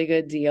a really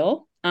good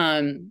deal.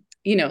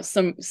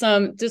 some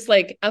just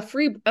like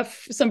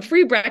some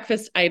free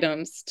breakfast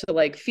items to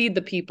like feed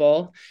the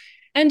people,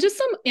 and just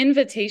some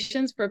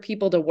invitations for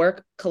people to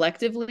work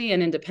collectively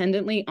and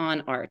independently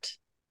on art.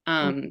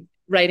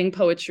 Writing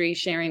poetry,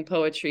 sharing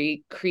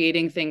poetry,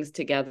 creating things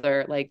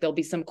together. Like there'll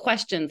be some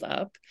questions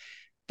up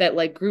that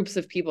like groups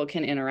of people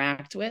can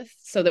interact with,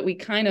 so that we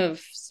kind of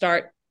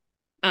start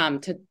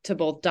to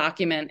both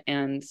document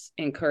and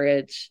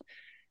encourage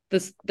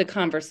the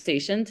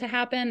conversation to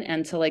happen,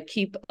 and to like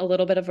keep a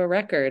little bit of a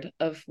record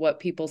of what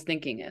people's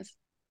thinking is.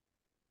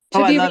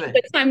 Should be a really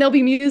good time. There'll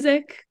be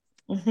music.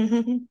 What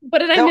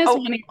did I miss,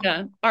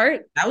 Monica?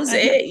 Art? That was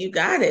it. You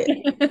got it.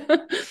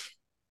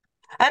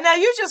 And now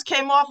you just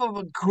came off of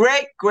a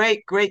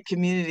great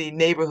community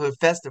neighborhood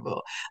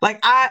festival.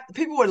 Like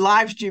people were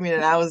live streaming,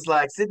 and I was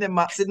like sitting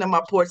on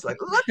my porch, like,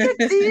 look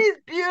at these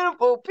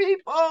beautiful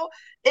people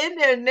in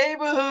their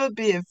neighborhood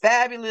being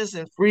fabulous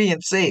and free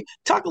and safe.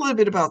 Talk a little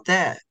bit about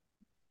that.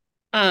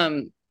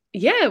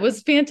 Yeah, it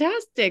was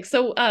fantastic.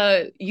 So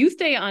Youth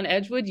Day on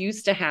Edgewood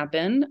used to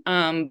happen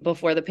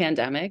before the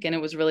pandemic, and it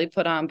was really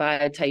put on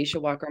by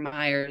Taisha Walker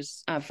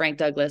Myers, Frank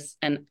Douglas,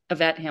 and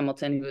Yvette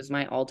Hamilton, who was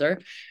my alder.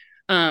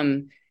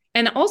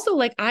 And also,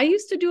 like, I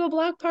used to do a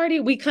block party.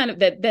 We kind of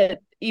that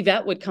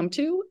Yvette would come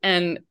to,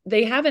 and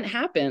they haven't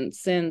happened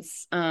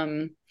since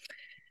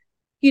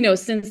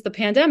since the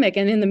pandemic.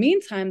 And in the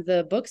meantime,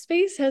 the book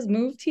space has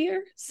moved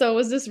here. So it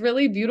was this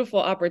really beautiful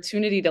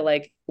opportunity to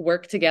like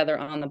work together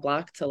on the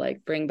block to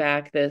like bring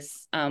back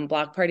this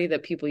block party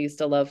that people used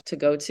to love to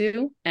go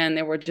to. And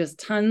there were just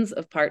tons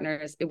of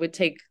partners. It would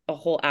take a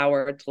whole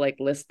hour to like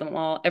list them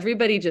all.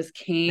 Everybody just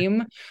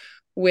came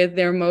with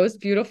their most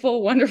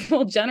beautiful,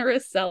 wonderful,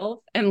 generous self,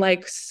 and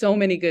like so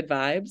many good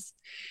vibes.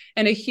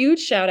 And a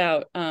huge shout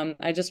out,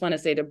 I just want to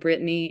say, to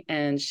Brittany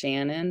and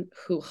Shannon,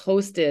 who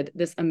hosted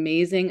this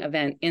amazing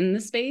event in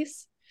the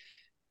space,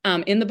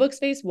 in the book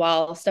space,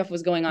 while stuff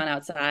was going on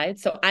outside.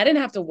 So I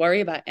didn't have to worry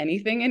about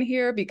anything in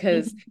here,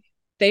 because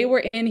they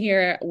were in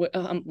here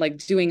like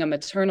doing a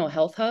maternal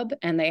health hub,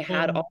 and they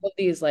had all of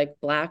these like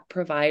Black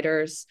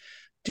providers,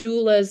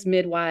 doulas,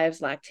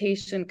 midwives,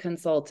 lactation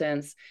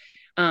consultants,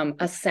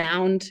 a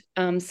sound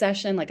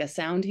session, like a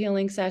sound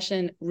healing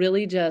session,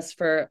 really just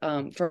for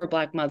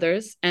Black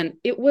mothers. And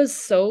it was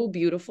so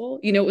beautiful.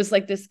 It was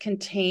like this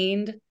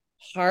contained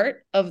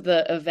heart of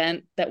the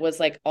event that was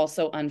like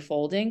also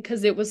unfolding,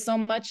 because it was so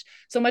much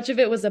of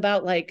it was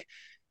about life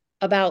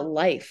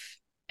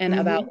and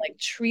about like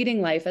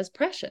treating life as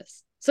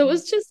precious. So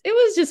it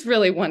was just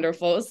really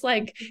wonderful. It's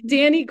like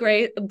Danny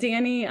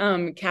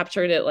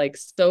captured it like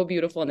so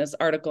beautiful in this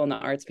article in the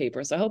arts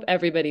paper. So I hope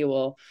everybody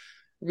will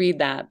read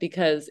that,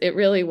 because it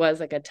really was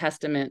like a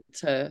testament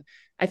to,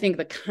 I think,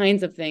 the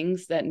kinds of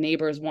things that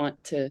neighbors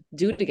want to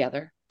do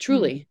together,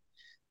 truly.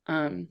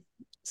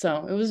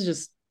 So it was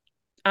just,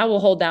 I will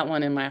hold that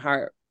one in my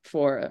heart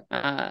for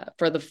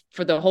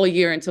the whole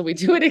year until we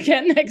do it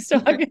again next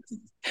August.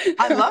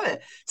 I love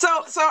it.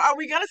 So are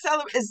we going to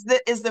celebrate?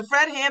 Is the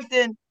Fred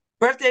Hampton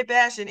birthday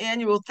bash an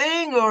annual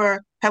thing,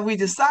 or have we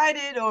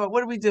decided, or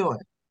what are we doing?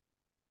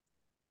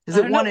 Is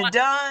it one and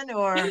done,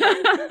 or?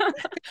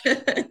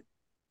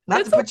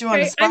 Not to put you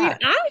on the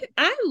spot.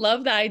 I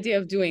love the idea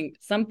of doing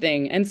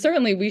something, and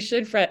certainly we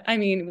should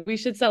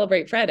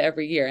celebrate Fred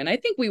every year, and I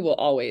think we will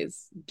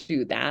always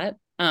do that.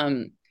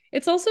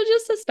 It's also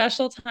just a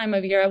special time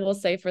of year, I will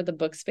say, for the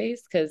book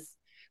space, because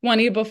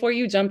Juanita, before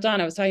you jumped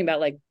on, I was talking about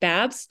like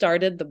Babz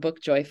started the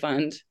Book Joy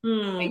Fund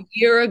a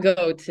year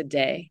ago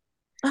today.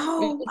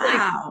 Oh,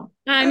 wow.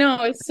 Like, I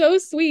know, it's so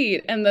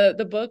sweet. And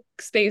the book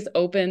space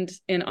opened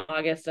in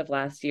August of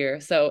last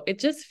year. So it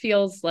just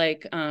feels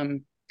like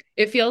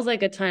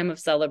a time of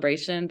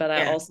celebration, but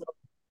I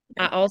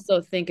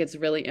also think it's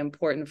really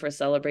important for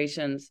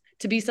celebrations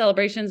to be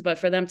celebrations, but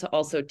for them to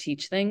also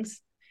teach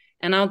things.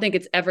 And I don't think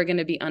it's ever going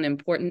to be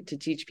unimportant to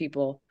teach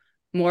people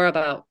more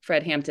about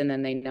Fred Hampton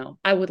than they know.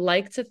 I would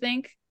like to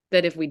think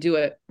that if we do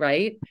it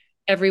right,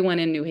 everyone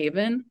in New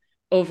Haven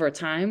over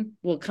time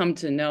will come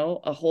to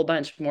know a whole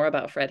bunch more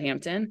about Fred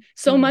Hampton,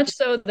 so much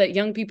so that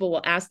young people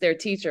will ask their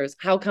teachers,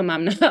 how come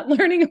I'm not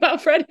learning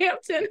about Fred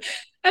Hampton?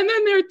 And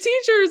then their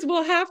teachers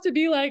will have to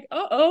be like,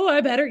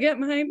 I better get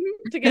mine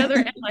together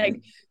and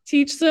like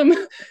teach some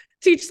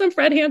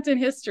Fred Hampton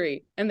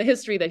history, and the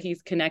history that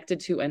he's connected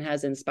to and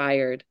has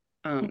inspired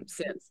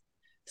since.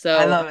 So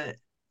I love it.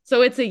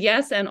 So it's a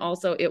yes, and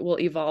also it will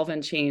evolve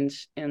and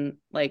change. And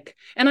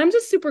I'm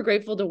just super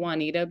grateful to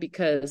Juanita,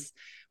 because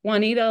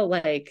Juanita,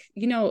 like,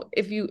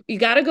 if you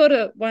got to go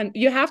to one,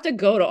 you have to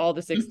go to all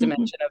the Sixth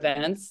Dimension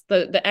events.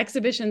 The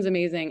exhibition's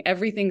amazing.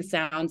 Everything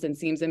sounds and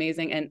seems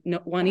amazing. And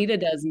Juanita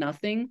does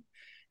nothing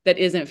that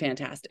isn't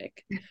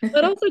fantastic.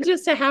 But also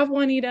just to have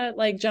Juanita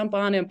like jump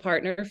on and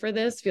partner for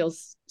this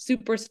feels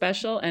super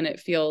special. And it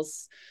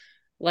feels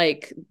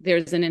like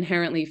there's an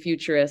inherently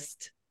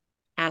futurist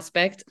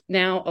aspect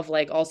now of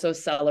like also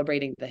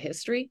celebrating the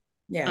history.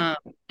 Yeah.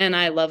 And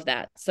I love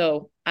that.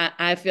 So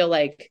I feel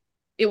like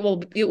it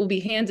will be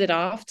handed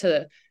off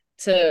to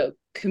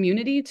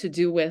community to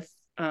do with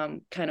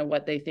kind of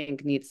what they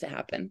think needs to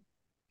happen.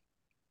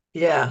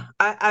 Yeah,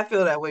 I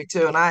feel that way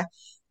too, and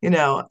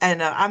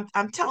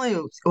I'm telling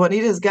you,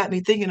 Juanita's got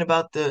me thinking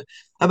about the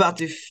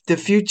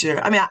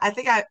future. I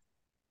think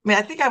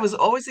I was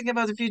always thinking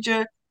about the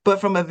future,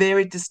 but from a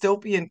very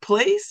dystopian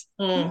place.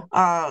 Mm.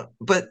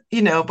 But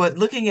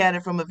looking at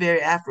it from a very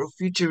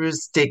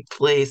Afrofuturistic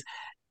place,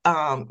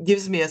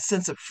 gives me a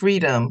sense of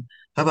freedom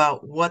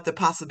about what the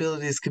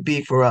possibilities could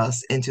be for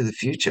us into the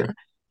future.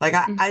 Like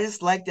I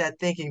just like that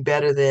thinking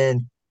better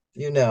than,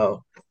 you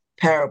know,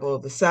 Parable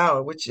of the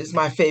Sower, which is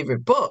my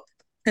favorite book.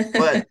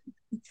 But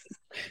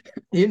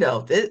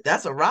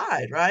that's a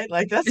ride, right?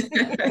 Like that's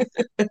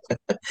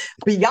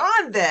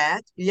beyond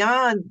that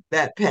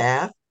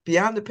path,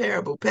 beyond the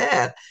parable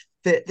path,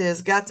 that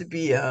there's got to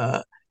be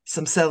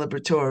some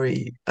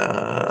celebratory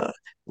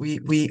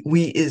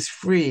we is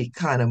free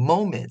kind of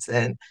moments,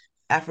 and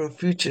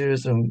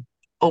Afrofuturism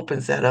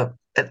opens that up,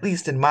 at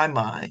least in my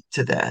mind,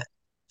 to that.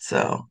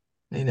 So,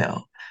 you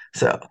know,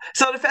 so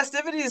the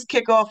festivities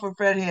kick off for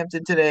Fred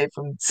Hampton today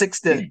from 6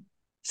 to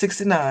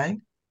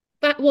 9,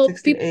 But well,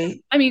 6 to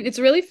 8. I mean, it's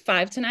really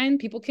 5 to 9.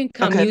 People can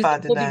come. Okay, Music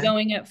five to will be nine.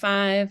 going at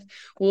 5.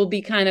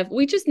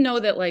 We just know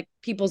that like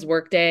people's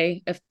work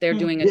day, if they're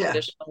doing a Yeah.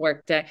 traditional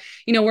work day,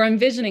 we're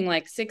envisioning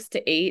like 6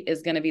 to 8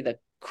 is going to be the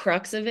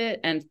crux of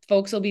it. And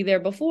folks will be there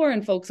before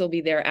and folks will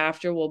be there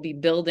after. We'll be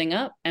building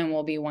up and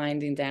we'll be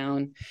winding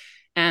down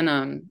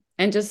and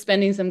just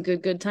spending some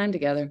good time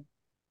together.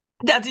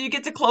 Now, do you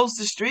get to close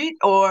the street,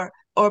 or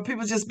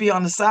people just be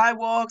on the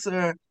sidewalks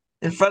or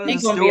in front of They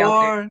the gonna be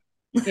out there.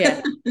 store?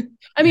 Yeah.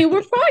 I mean,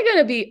 we're probably going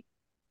to be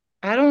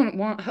I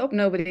don't hope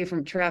nobody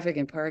from traffic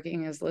and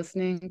parking is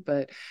listening,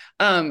 but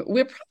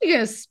we're probably going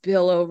to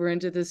spill over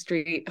into the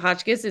street.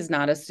 Hotchkiss is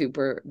not a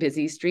super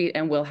busy street,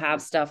 and we'll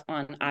have stuff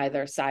on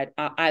either side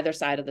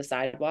of the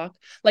sidewalk.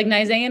 Like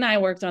Nize and I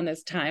worked on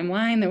this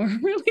timeline that we're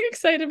really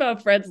excited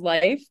about Fred's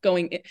life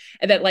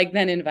that like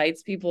then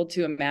invites people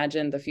to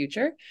imagine the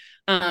future.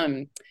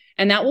 And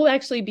that will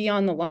actually be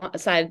on the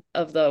side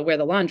of where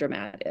the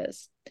laundromat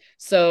is.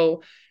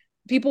 So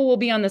people will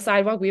be on the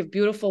sidewalk. We have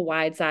beautiful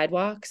wide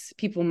sidewalks.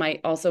 People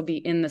might also be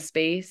in the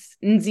space.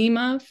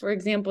 Nzima, for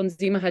example,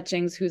 Nzima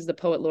Hutchings, who's the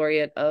poet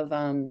laureate of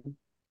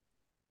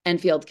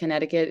Enfield,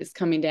 Connecticut, is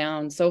coming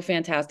down. So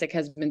fantastic,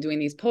 has been doing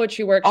these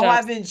poetry workshops. Oh,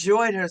 I've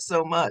enjoyed her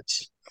so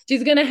much.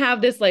 She's going to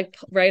have this like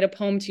write a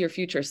poem to your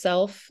future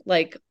self,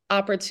 like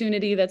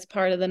opportunity that's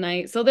part of the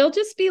night. So there'll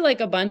just be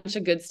like a bunch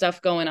of good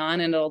stuff going on,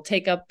 and it'll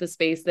take up the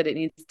space that it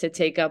needs to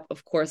take up,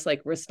 of course,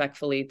 like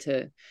respectfully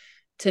to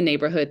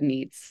neighborhood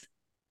needs.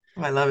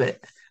 I love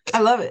it.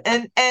 I love it.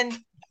 And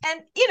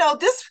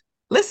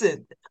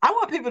listen, I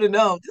want people to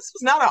know this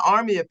was not an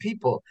army of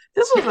people.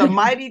 This was a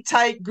mighty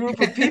tight group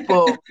of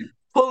people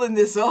pulling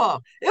this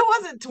off. It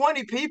wasn't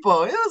 20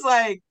 people. It was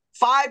like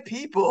 5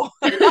 people.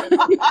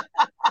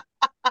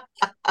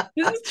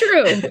 This is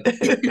true.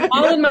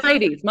 Small and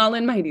mighty, small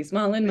and mighty,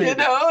 small and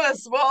mighty.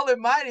 Small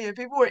and mighty, and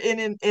people were in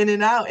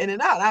and out, in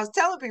and out. I was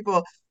telling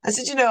people, I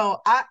said,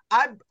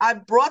 I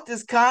brought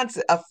this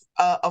concept.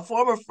 A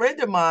former friend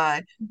of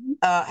mine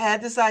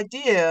had this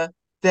idea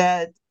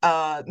that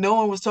no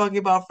one was talking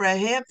about Fred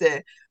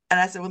Hampton, and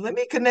I said, well, let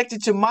me connect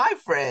it to my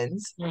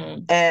friends,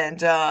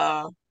 and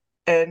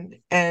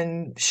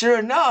sure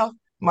enough,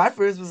 my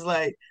friends was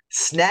like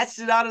snatched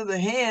it out of the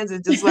hands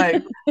and just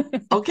like,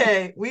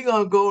 okay, we're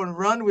gonna go and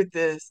run with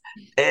this,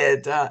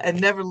 and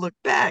never look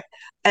back,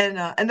 and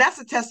that's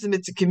a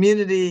testament to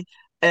community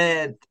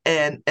and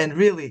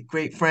really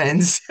great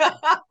friends.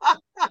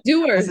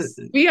 Doers.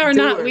 We are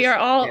doers.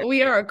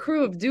 We are a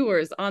crew of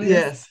doers on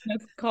this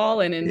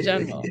call and in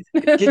general.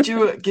 Get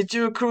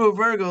you a crew of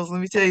Virgos.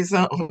 Let me tell you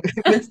something.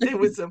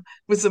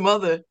 with some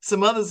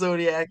other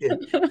zodiac,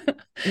 and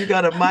you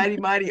got a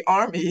mighty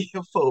army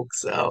of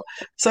folks. So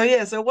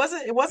it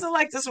wasn't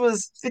like this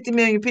was 50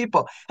 million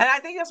people. And I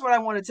think that's what I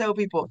want to tell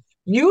people.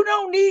 You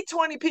don't need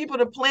 20 people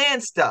to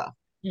plan stuff.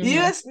 Mm-hmm. You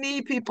just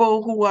need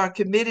people who are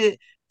committed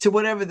to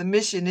whatever the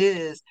mission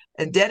is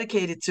and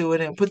dedicated to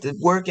it and put the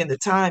work and the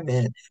time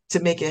in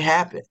to make it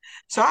happen.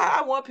 So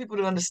I want people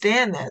to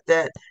understand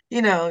that,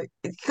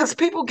 because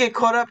people get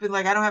caught up in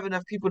like, I don't have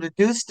enough people to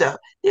do stuff.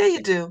 Yeah,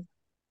 you do.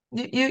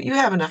 You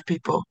have enough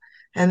people,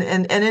 and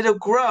it'll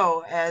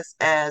grow as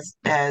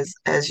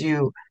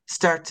you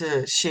start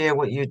to share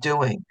what you're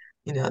doing.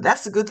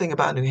 That's the good thing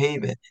about New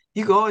Haven.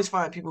 You can always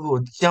find people who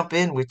will jump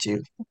in with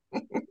you.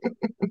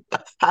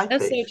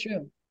 That's so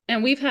true.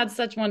 And we've had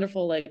such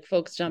wonderful like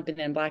folks jumping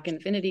in. Black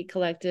Infinity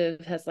Collective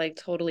has like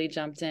totally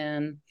jumped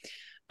in.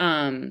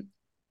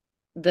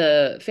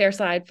 The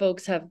Fairside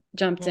folks have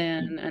jumped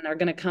in and are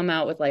going to come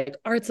out with like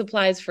art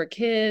supplies for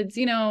kids,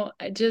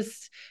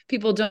 just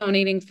people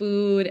donating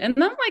food. And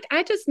I'm like,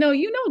 I just know,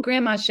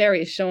 Grandma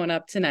Sherry is showing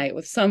up tonight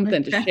with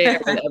something to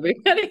share with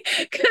everybody,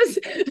 because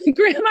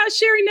Grandma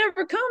Sherry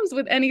never comes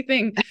with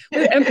anything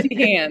with empty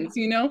hands,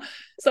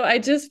 So I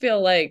just feel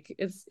like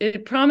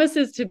it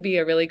promises to be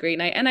a really great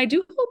night. And I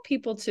do hope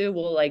people too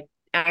will like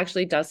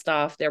actually dust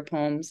off their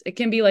poems. It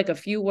can be like a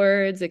few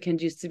words, it can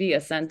just be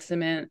a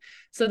sentiment,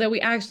 so that we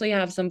actually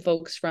have some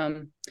folks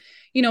from,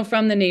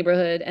 from the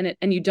neighborhood.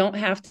 And you don't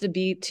have to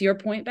be, to your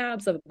point,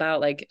 Babz,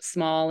 about like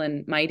small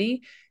and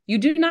mighty. You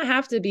do not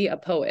have to be a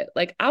poet.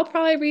 Like, I'll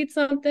probably read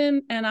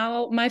something and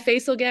my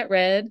face will get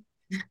red,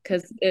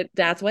 because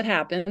that's what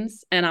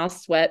happens, and I'll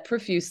sweat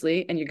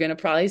profusely, and you're going to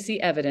probably see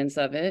evidence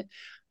of it.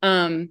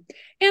 And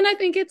I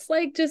think it's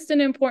like just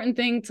an important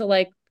thing to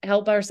like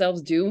help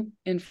ourselves do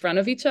in front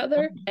of each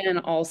other, and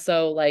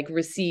also like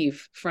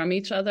receive from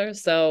each other.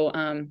 So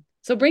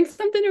bring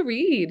something to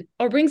read,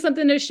 or bring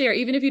something to share,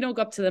 even if you don't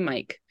go up to the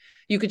mic.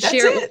 You could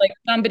share it with like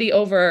somebody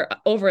over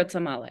a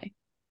tamale.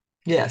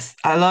 Yes,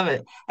 I love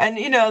it. And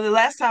the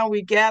last time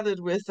we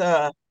gathered with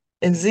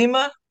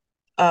Enzima,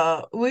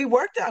 we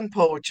worked on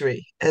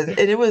poetry, and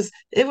it was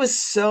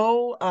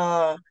so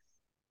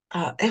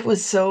it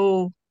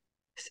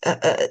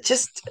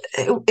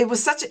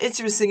was such an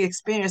interesting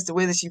experience, the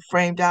way that she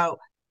framed out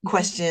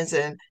questions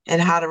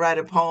and how to write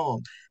a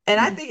poem.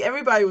 And I think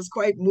everybody was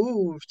quite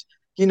moved,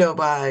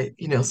 by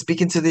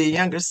speaking to the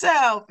younger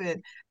self.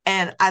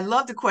 And I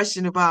love the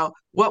question about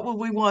what would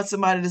we want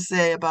somebody to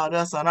say about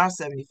us on our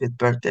 75th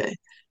birthday.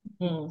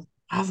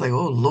 I was like,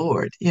 oh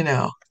Lord,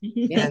 Yeah.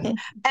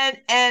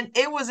 and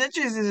it was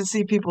interesting to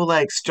see people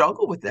like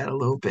struggle with that a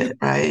little bit,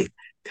 right?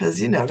 Because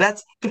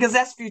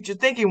that's future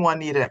thinking,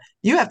 Juanita.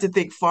 You have to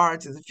think far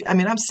into the future. I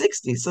mean, I'm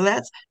 60, so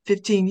that's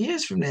 15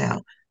 years from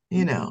now.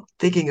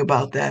 Thinking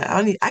about that,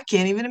 I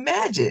can't even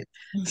imagine.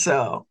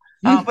 So,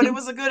 but it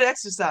was a good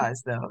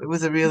exercise, though. It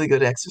was a really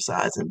good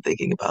exercise in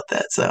thinking about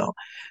that.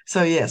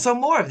 So yeah, so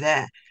more of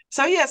that.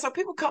 So yeah, so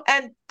people come,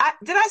 and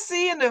did I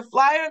see in the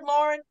flyer,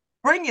 Lauren,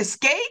 bring your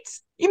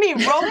skates? You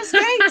mean roller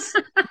skates?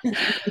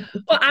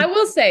 Well, I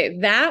will say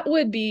that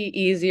would be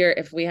easier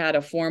if we had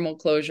a formal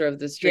closure of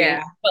the street.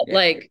 Yeah.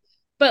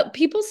 But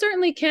people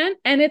certainly can.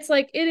 And it's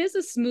like, it is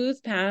a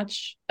smooth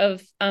patch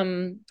of,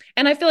 and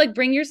I feel like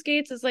bring your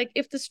skates is like,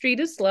 if the street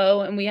is slow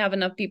and we have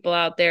enough people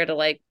out there to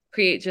like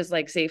create just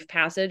like safe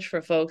passage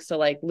for folks to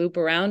like loop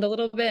around a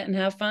little bit and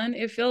have fun,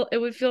 it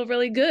would feel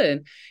really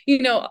good.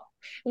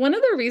 One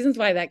of the reasons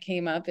why that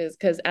came up is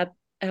because at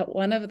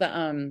one of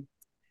the,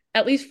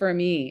 at least for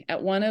me,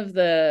 at one of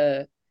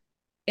the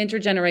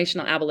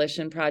Intergenerational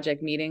Abolition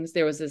Project meetings,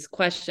 there was this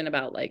question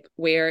about like,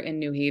 where in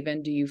New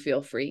Haven do you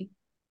feel free?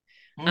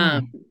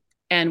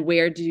 And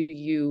where do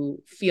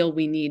you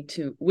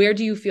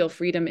feel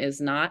freedom is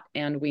not,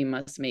 and we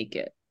must make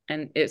it?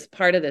 And it's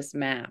part of this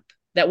map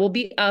that will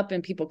be up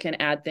and people can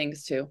add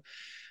things to.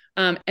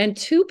 And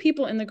two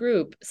people in the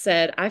group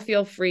said, I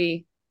feel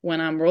free when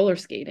I'm roller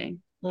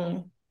skating.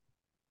 And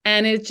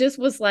it just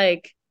was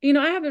like,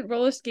 I haven't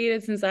roller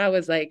skated since I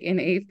was like in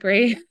 8th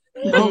grade.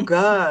 Oh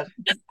God.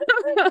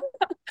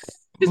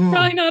 It's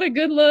probably not a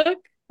good look,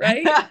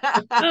 right?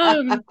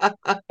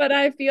 But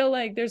I feel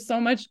like there's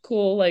so much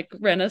cool like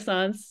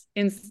renaissance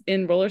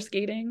in roller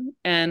skating,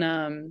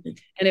 and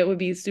it would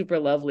be super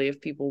lovely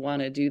if people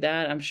want to do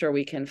that. I'm sure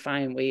we can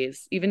find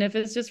ways, even if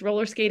it's just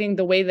roller skating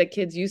the way that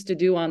kids used to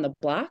do on the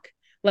block,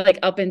 like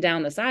up and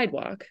down the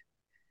sidewalk,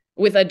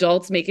 with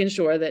adults making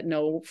sure that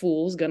no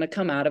fool's gonna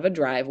come out of a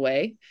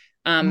driveway,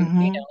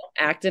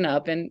 acting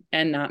up and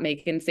not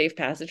making safe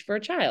passage for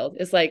a child.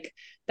 It's like,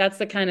 that's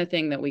the kind of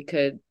thing that we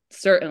could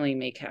certainly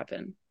make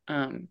happen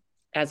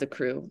as a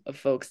crew of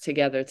folks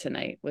together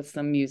tonight, with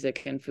some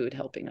music and food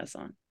helping us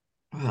on.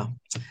 Well,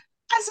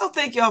 I so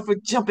thank y'all for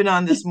jumping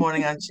on this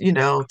morning on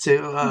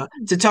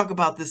to talk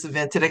about this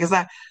event today,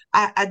 because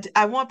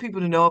I want people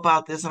to know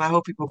about this, and I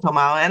hope people come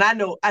out, and I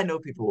know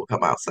people will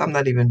come out, so I'm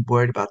not even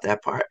worried about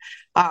that part.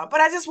 But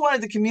I just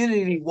wanted the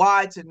community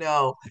wide to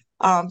know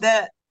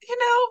that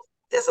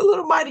there's a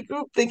little mighty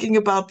group thinking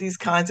about these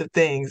kinds of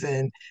things,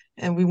 and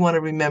we want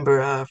to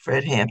remember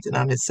Fred Hampton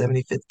on his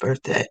 75th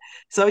birthday.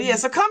 So yeah,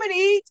 so come and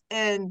eat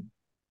and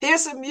hear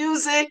some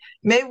music.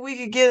 Maybe we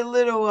could get a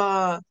little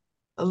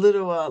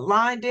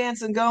line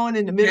dancing going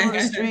in the middle of the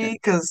street,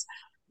 because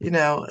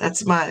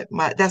that's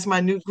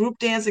my new group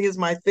dancing is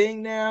my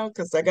thing now,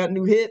 because I got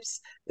new hips,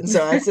 and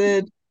so I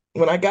said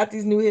when I got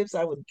these new hips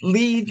I would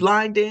lead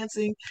line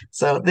dancing.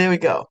 So there we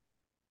go.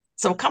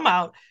 So come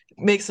out,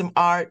 make some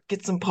art,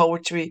 get some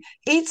poetry,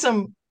 eat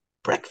some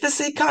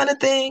breakfasty kind of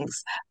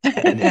things,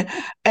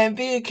 and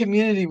be in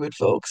community with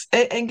folks,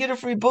 and get a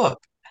free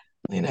book.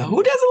 Who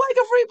doesn't like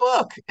a free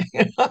book?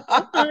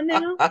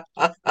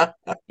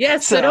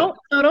 Yes, so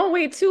don't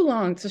wait too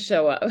long to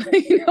show up,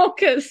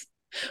 because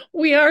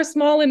we are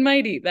small and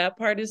mighty. That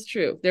part is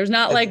true. There's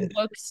not like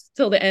books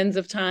till the ends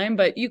of time,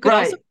 but you could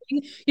also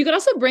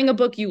bring a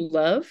book you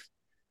love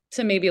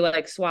to maybe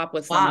like swap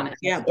with someone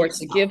else, or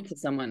to give to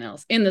someone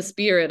else, in the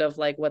spirit of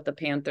like what the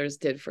Panthers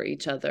did for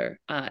each other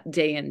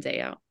day in,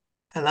 day out.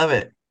 I love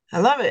it.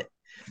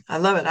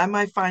 I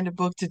might find a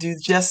book to do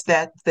just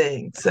that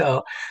thing.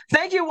 So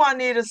thank you,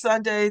 Juanita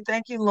Sunday.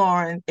 Thank you,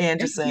 Lauren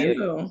Anderson. Thank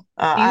you.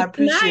 I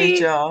appreciate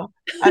y'all.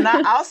 And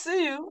I'll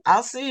see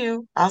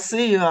you.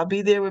 I'll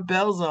be there with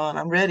bells on.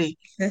 I'm ready.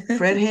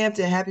 Fred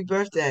Hampton, happy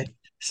birthday.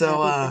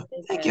 So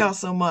thank y'all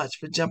so much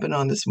for jumping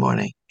on this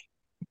morning.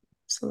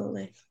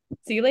 Absolutely.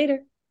 See you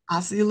later.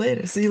 I'll see you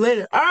later. See you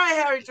later. All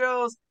right, Harry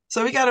Jones.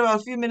 So we got about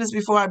a few minutes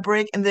before I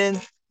break, and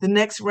then the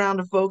next round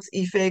of folks,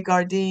 Ife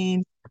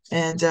Gardine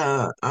and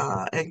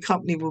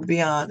company will be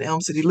on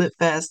Elm City Lit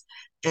Fest,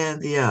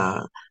 and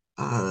the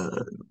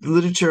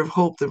Literature of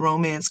Hope, the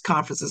romance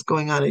conference is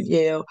going on at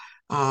Yale.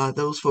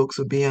 Those folks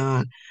will be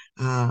on.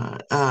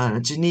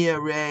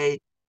 Jania Ray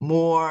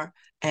Moore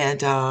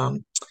and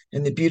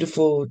the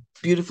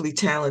beautifully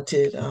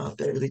talented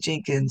Beverly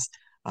Jenkins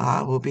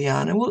will be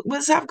on, and we'll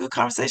just have a good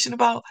conversation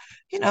about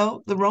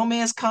the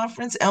romance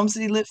conference, Elm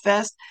City Lit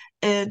Fest,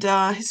 and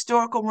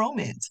historical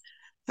romance.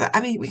 I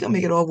mean, we're gonna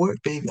make it all work,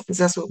 baby, because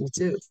that's what we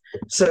do.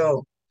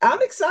 So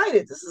I'm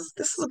excited. This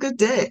is a good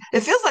day.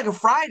 It feels like a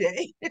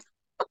Friday.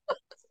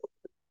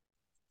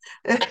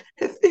 It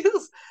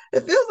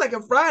feels like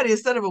a Friday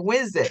instead of a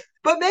Wednesday.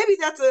 But maybe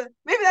that's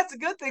a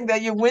good thing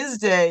that your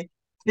Wednesday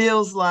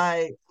feels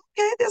like,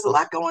 okay, there's a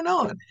lot going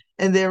on,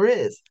 and there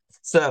is.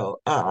 So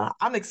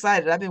I'm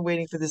excited. I've been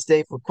waiting for this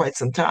day for quite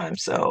some time.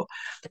 So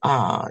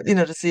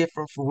to see it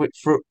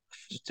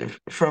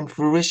from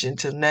fruition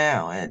to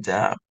now, and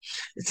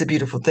it's a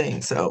beautiful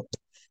thing. So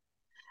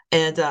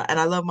and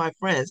I love my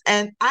friends,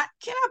 and I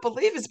cannot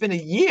believe it's been a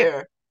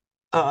year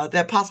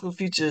that Possible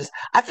Futures.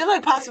 I feel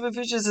like Possible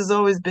Futures has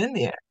always been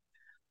there.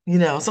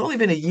 It's only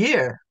been a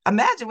year.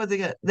 Imagine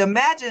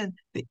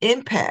the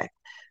impact,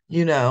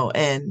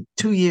 in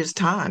 2 years'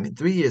 time, in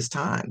 3 years'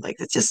 time. Like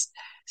it just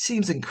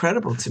seems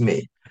incredible to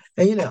me.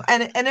 And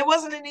it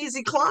wasn't an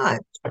easy climb.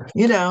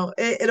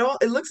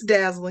 It looks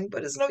dazzling,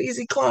 but it's no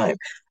easy climb.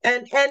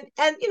 And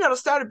to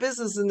start a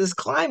business in this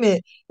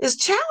climate is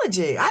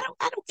challenging. I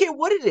don't care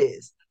what it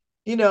is,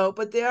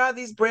 but there are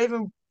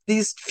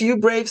these few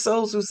brave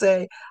souls who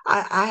say,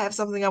 I have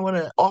something I want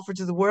to offer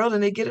to the world,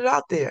 and they get it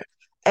out there,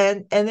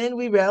 and then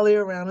we rally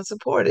around and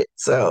support it.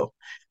 So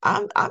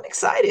I'm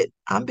excited.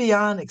 I'm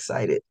beyond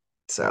excited.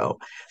 So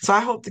I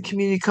hope the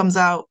community comes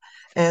out,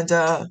 and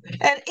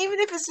even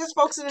if it's just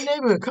folks in the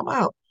neighborhood, come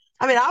out.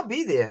 I mean, I'll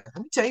be there.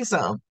 Let me tell you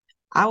something.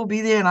 I will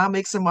be there, and I'll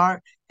make some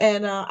art.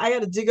 And I got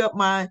to dig up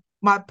my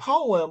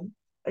poem.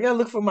 I got to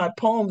look for my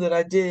poem that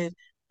I did.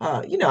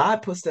 I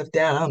put stuff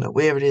down. I don't know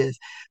where it is,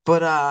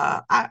 but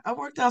I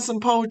worked on some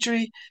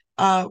poetry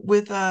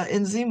with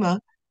Enzima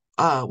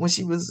when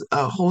she was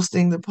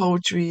hosting the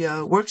poetry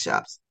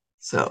workshops.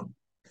 So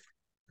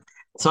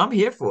I'm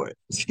here for it.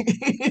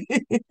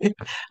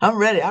 I'm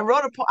ready. I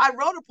wrote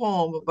a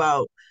poem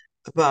about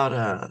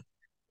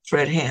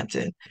Fred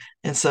Hampton,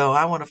 and so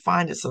I want to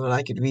find it so that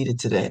I could read it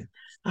today.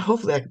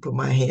 Hopefully, I can put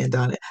my hand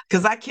on it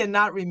because I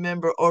cannot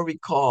remember or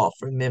recall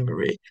from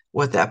memory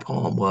what that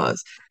poem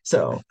was.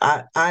 So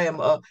I am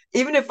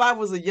even if I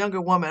was a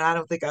younger woman, I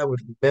don't think I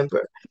would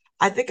remember.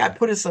 I think I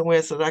put it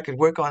somewhere so that I could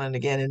work on it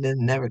again, and then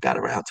never got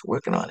around to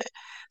working on it.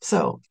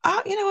 So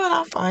you know what?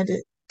 I'll find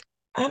it.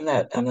 I'm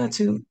not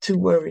too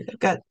worried. I've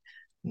got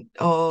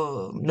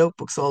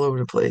notebooks all over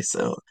the place,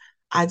 so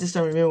I just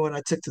don't remember when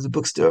I took to the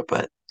bookstore,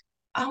 but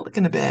I'll look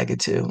in the bag or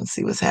two and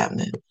see what's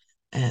happening.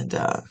 And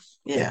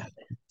yeah,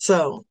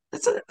 so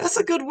that's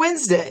a good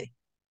Wednesday.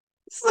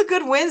 This is a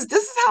good Wednesday.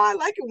 This is how I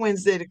like a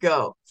Wednesday to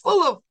go.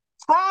 Full of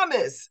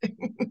promise, full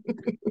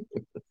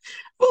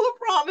of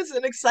promise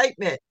and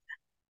excitement,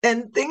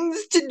 and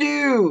things to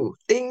do,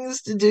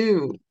 things to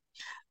do.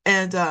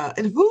 And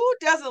who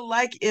doesn't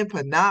like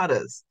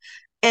empanadas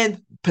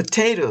and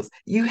potatoes?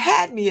 You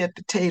had me at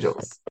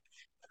potatoes.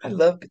 I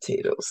love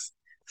potatoes.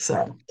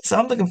 So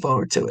I'm looking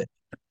forward to it.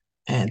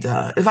 And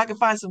if I could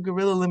find some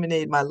gorilla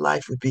lemonade, my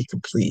life would be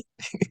complete.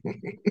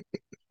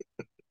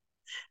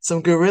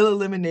 Some gorilla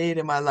lemonade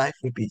and my life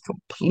would be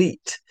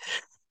complete.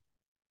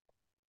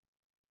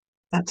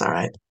 That's all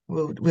right.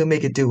 We'll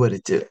make it do what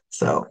it do.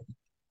 So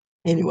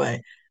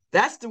anyway,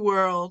 that's the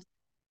world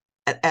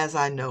as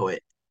I know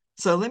it.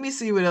 So let me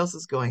see what else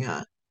is going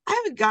on.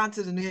 I haven't gone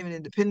to the New Haven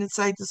Independent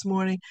site this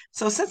morning.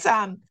 So since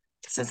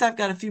I've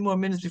got a few more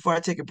minutes before I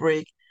take a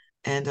break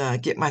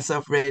and get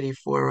myself ready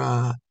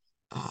for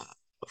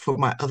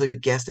my other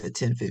guest at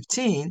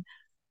 10:15,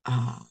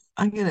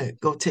 I'm gonna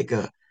go take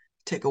a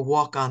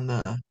walk on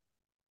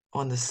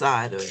the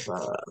side of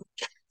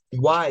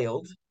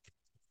Wild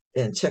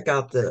and check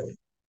out the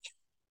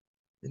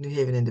New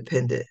Haven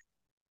Independent.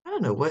 I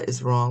don't know what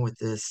is wrong with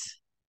this.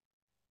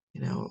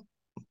 You know,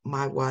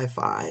 my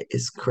Wi-Fi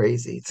is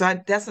crazy. So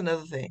that's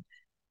another thing.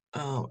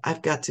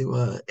 I've got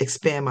to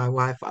expand my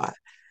Wi-Fi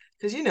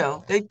because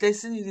they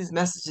send you these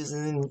messages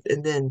and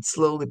then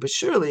slowly but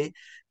surely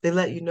they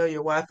let you know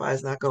your Wi-Fi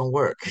is not going to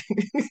work.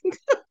 I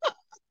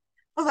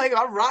was like,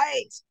 all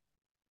right,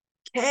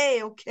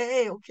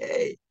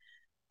 okay.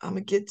 I'm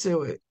gonna get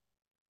to it.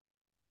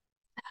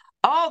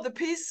 Oh, the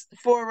piece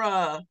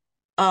for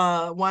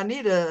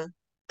Juanita,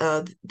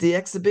 the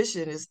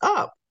exhibition is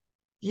up.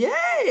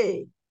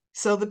 Yay!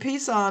 So the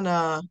piece on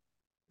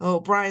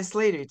Brian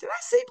Slater. Did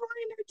I say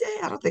Brian that day?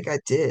 I don't think I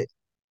did.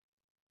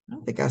 I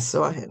don't think I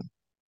saw him.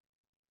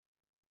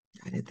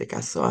 I didn't think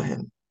I saw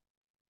him.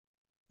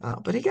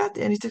 But he got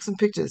there and he took some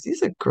pictures.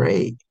 These are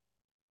great.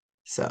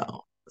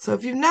 So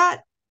if you've not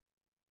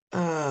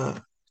uh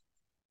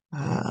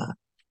uh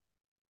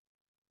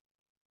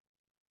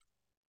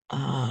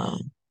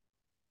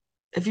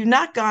If you've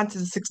not gone to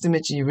the Sixth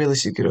Dimension, you really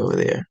should get over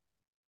there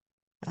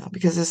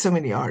because there's so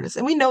many artists.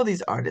 And we know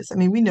these artists. I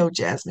mean, we know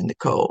Jasmine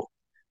Nicole,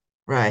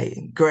 right?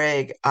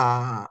 Greg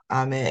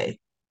Ame.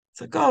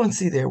 So go and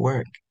see their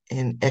work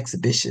in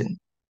exhibition.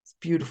 It's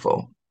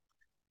beautiful.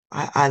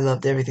 I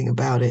loved everything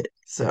about it.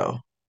 So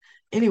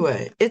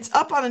anyway, it's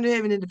up on the New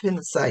Haven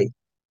Independent site.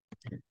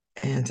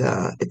 And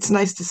it's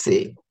nice to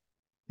see,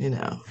 you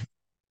know,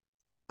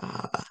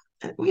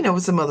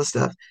 with some other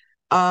stuff.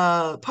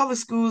 Public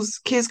schools,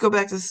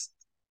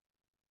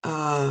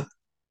 uh,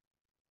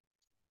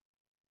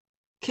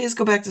 kids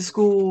go back to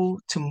school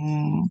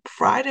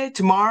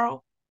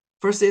tomorrow.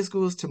 First day of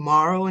school is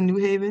tomorrow in New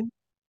Haven.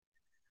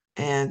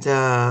 And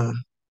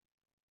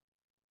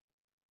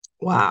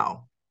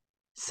wow.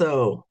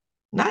 So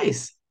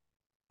nice.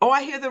 Oh,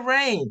 I hear the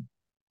rain.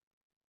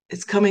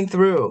 It's coming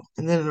through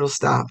and then it'll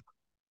stop.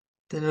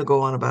 Then it'll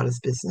go on about its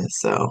business.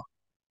 So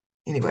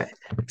anyway.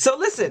 So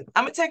listen,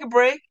 I'm gonna take a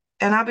break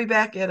and I'll be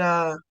back at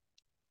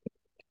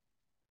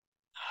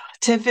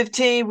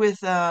 10:15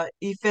 with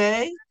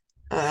Ife,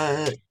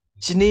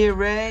 Jania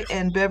Ray,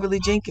 and Beverly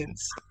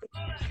Jenkins.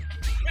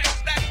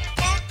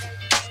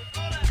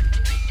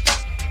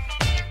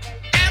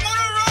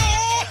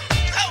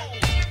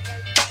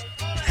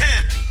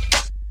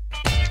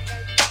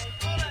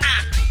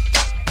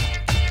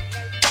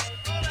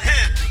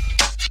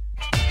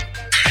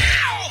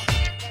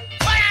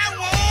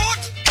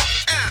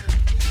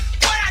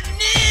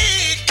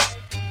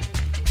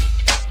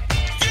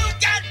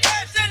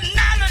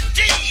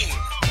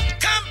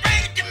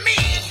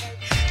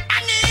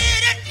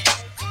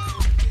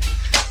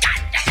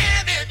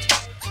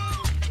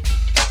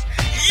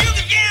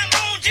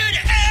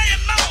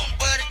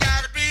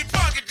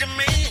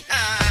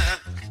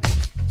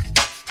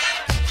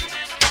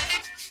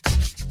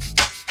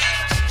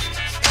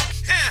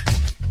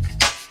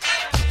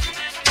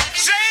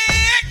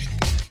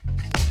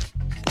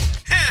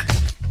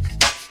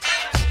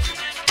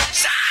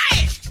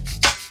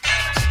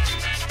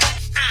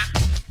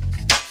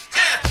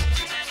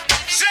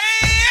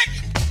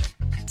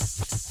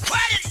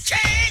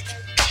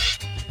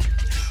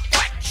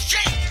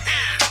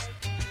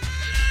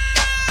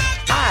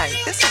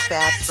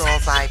 Babz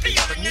Rawls-Ivy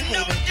from New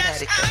Haven,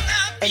 Connecticut,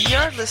 and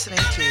you're listening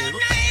to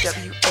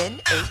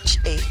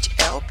WNHHLP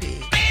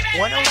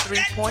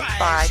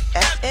 103.5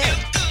 FM,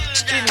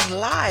 streaming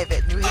live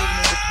at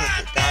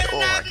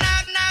newhavenindependent.org.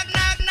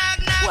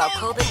 While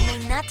COVID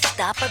may not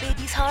stop a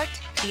baby's heart,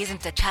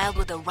 isn't a child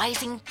with a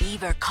rising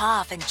fever,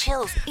 cough, and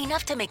chills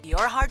enough to make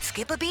your heart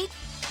skip a beat?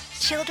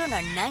 Children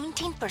are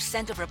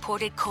 19% of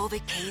reported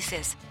COVID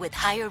cases, with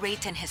higher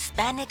rates in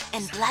Hispanic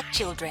and Black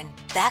children.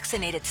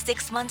 Vaccinated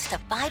 6 months to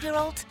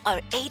 5-year-olds are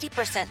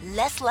 80%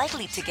 less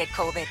likely to get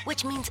COVID,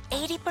 which means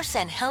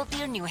 80%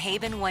 healthier New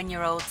Haven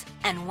 1-year-olds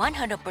and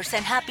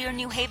 100% happier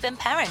New Haven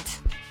parents.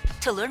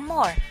 To learn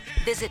more,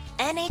 visit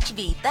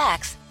nhvvax.org.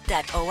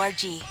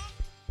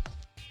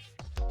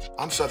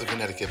 I'm Southern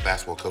Connecticut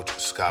basketball coach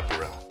Scott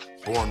Burrell,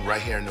 born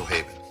right here in New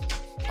Haven.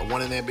 I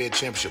won an NBA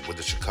championship with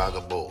the Chicago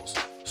Bulls.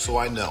 So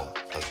I know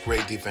a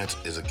great defense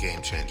is a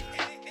game changer.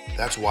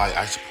 That's why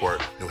I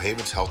support New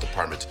Haven's Health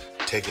Department's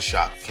Take a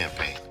Shot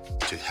campaign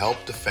to help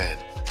defend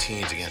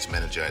teens against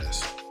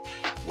meningitis.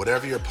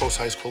 Whatever your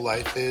post-high school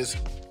life is,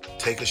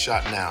 take a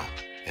shot now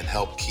and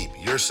help keep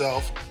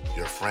yourself,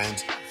 your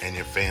friends, and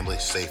your family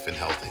safe and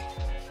healthy.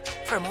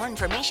 For more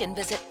information,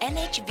 visit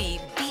nhvvax.org.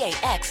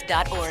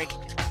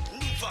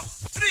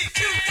 3,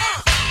 2,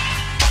 1.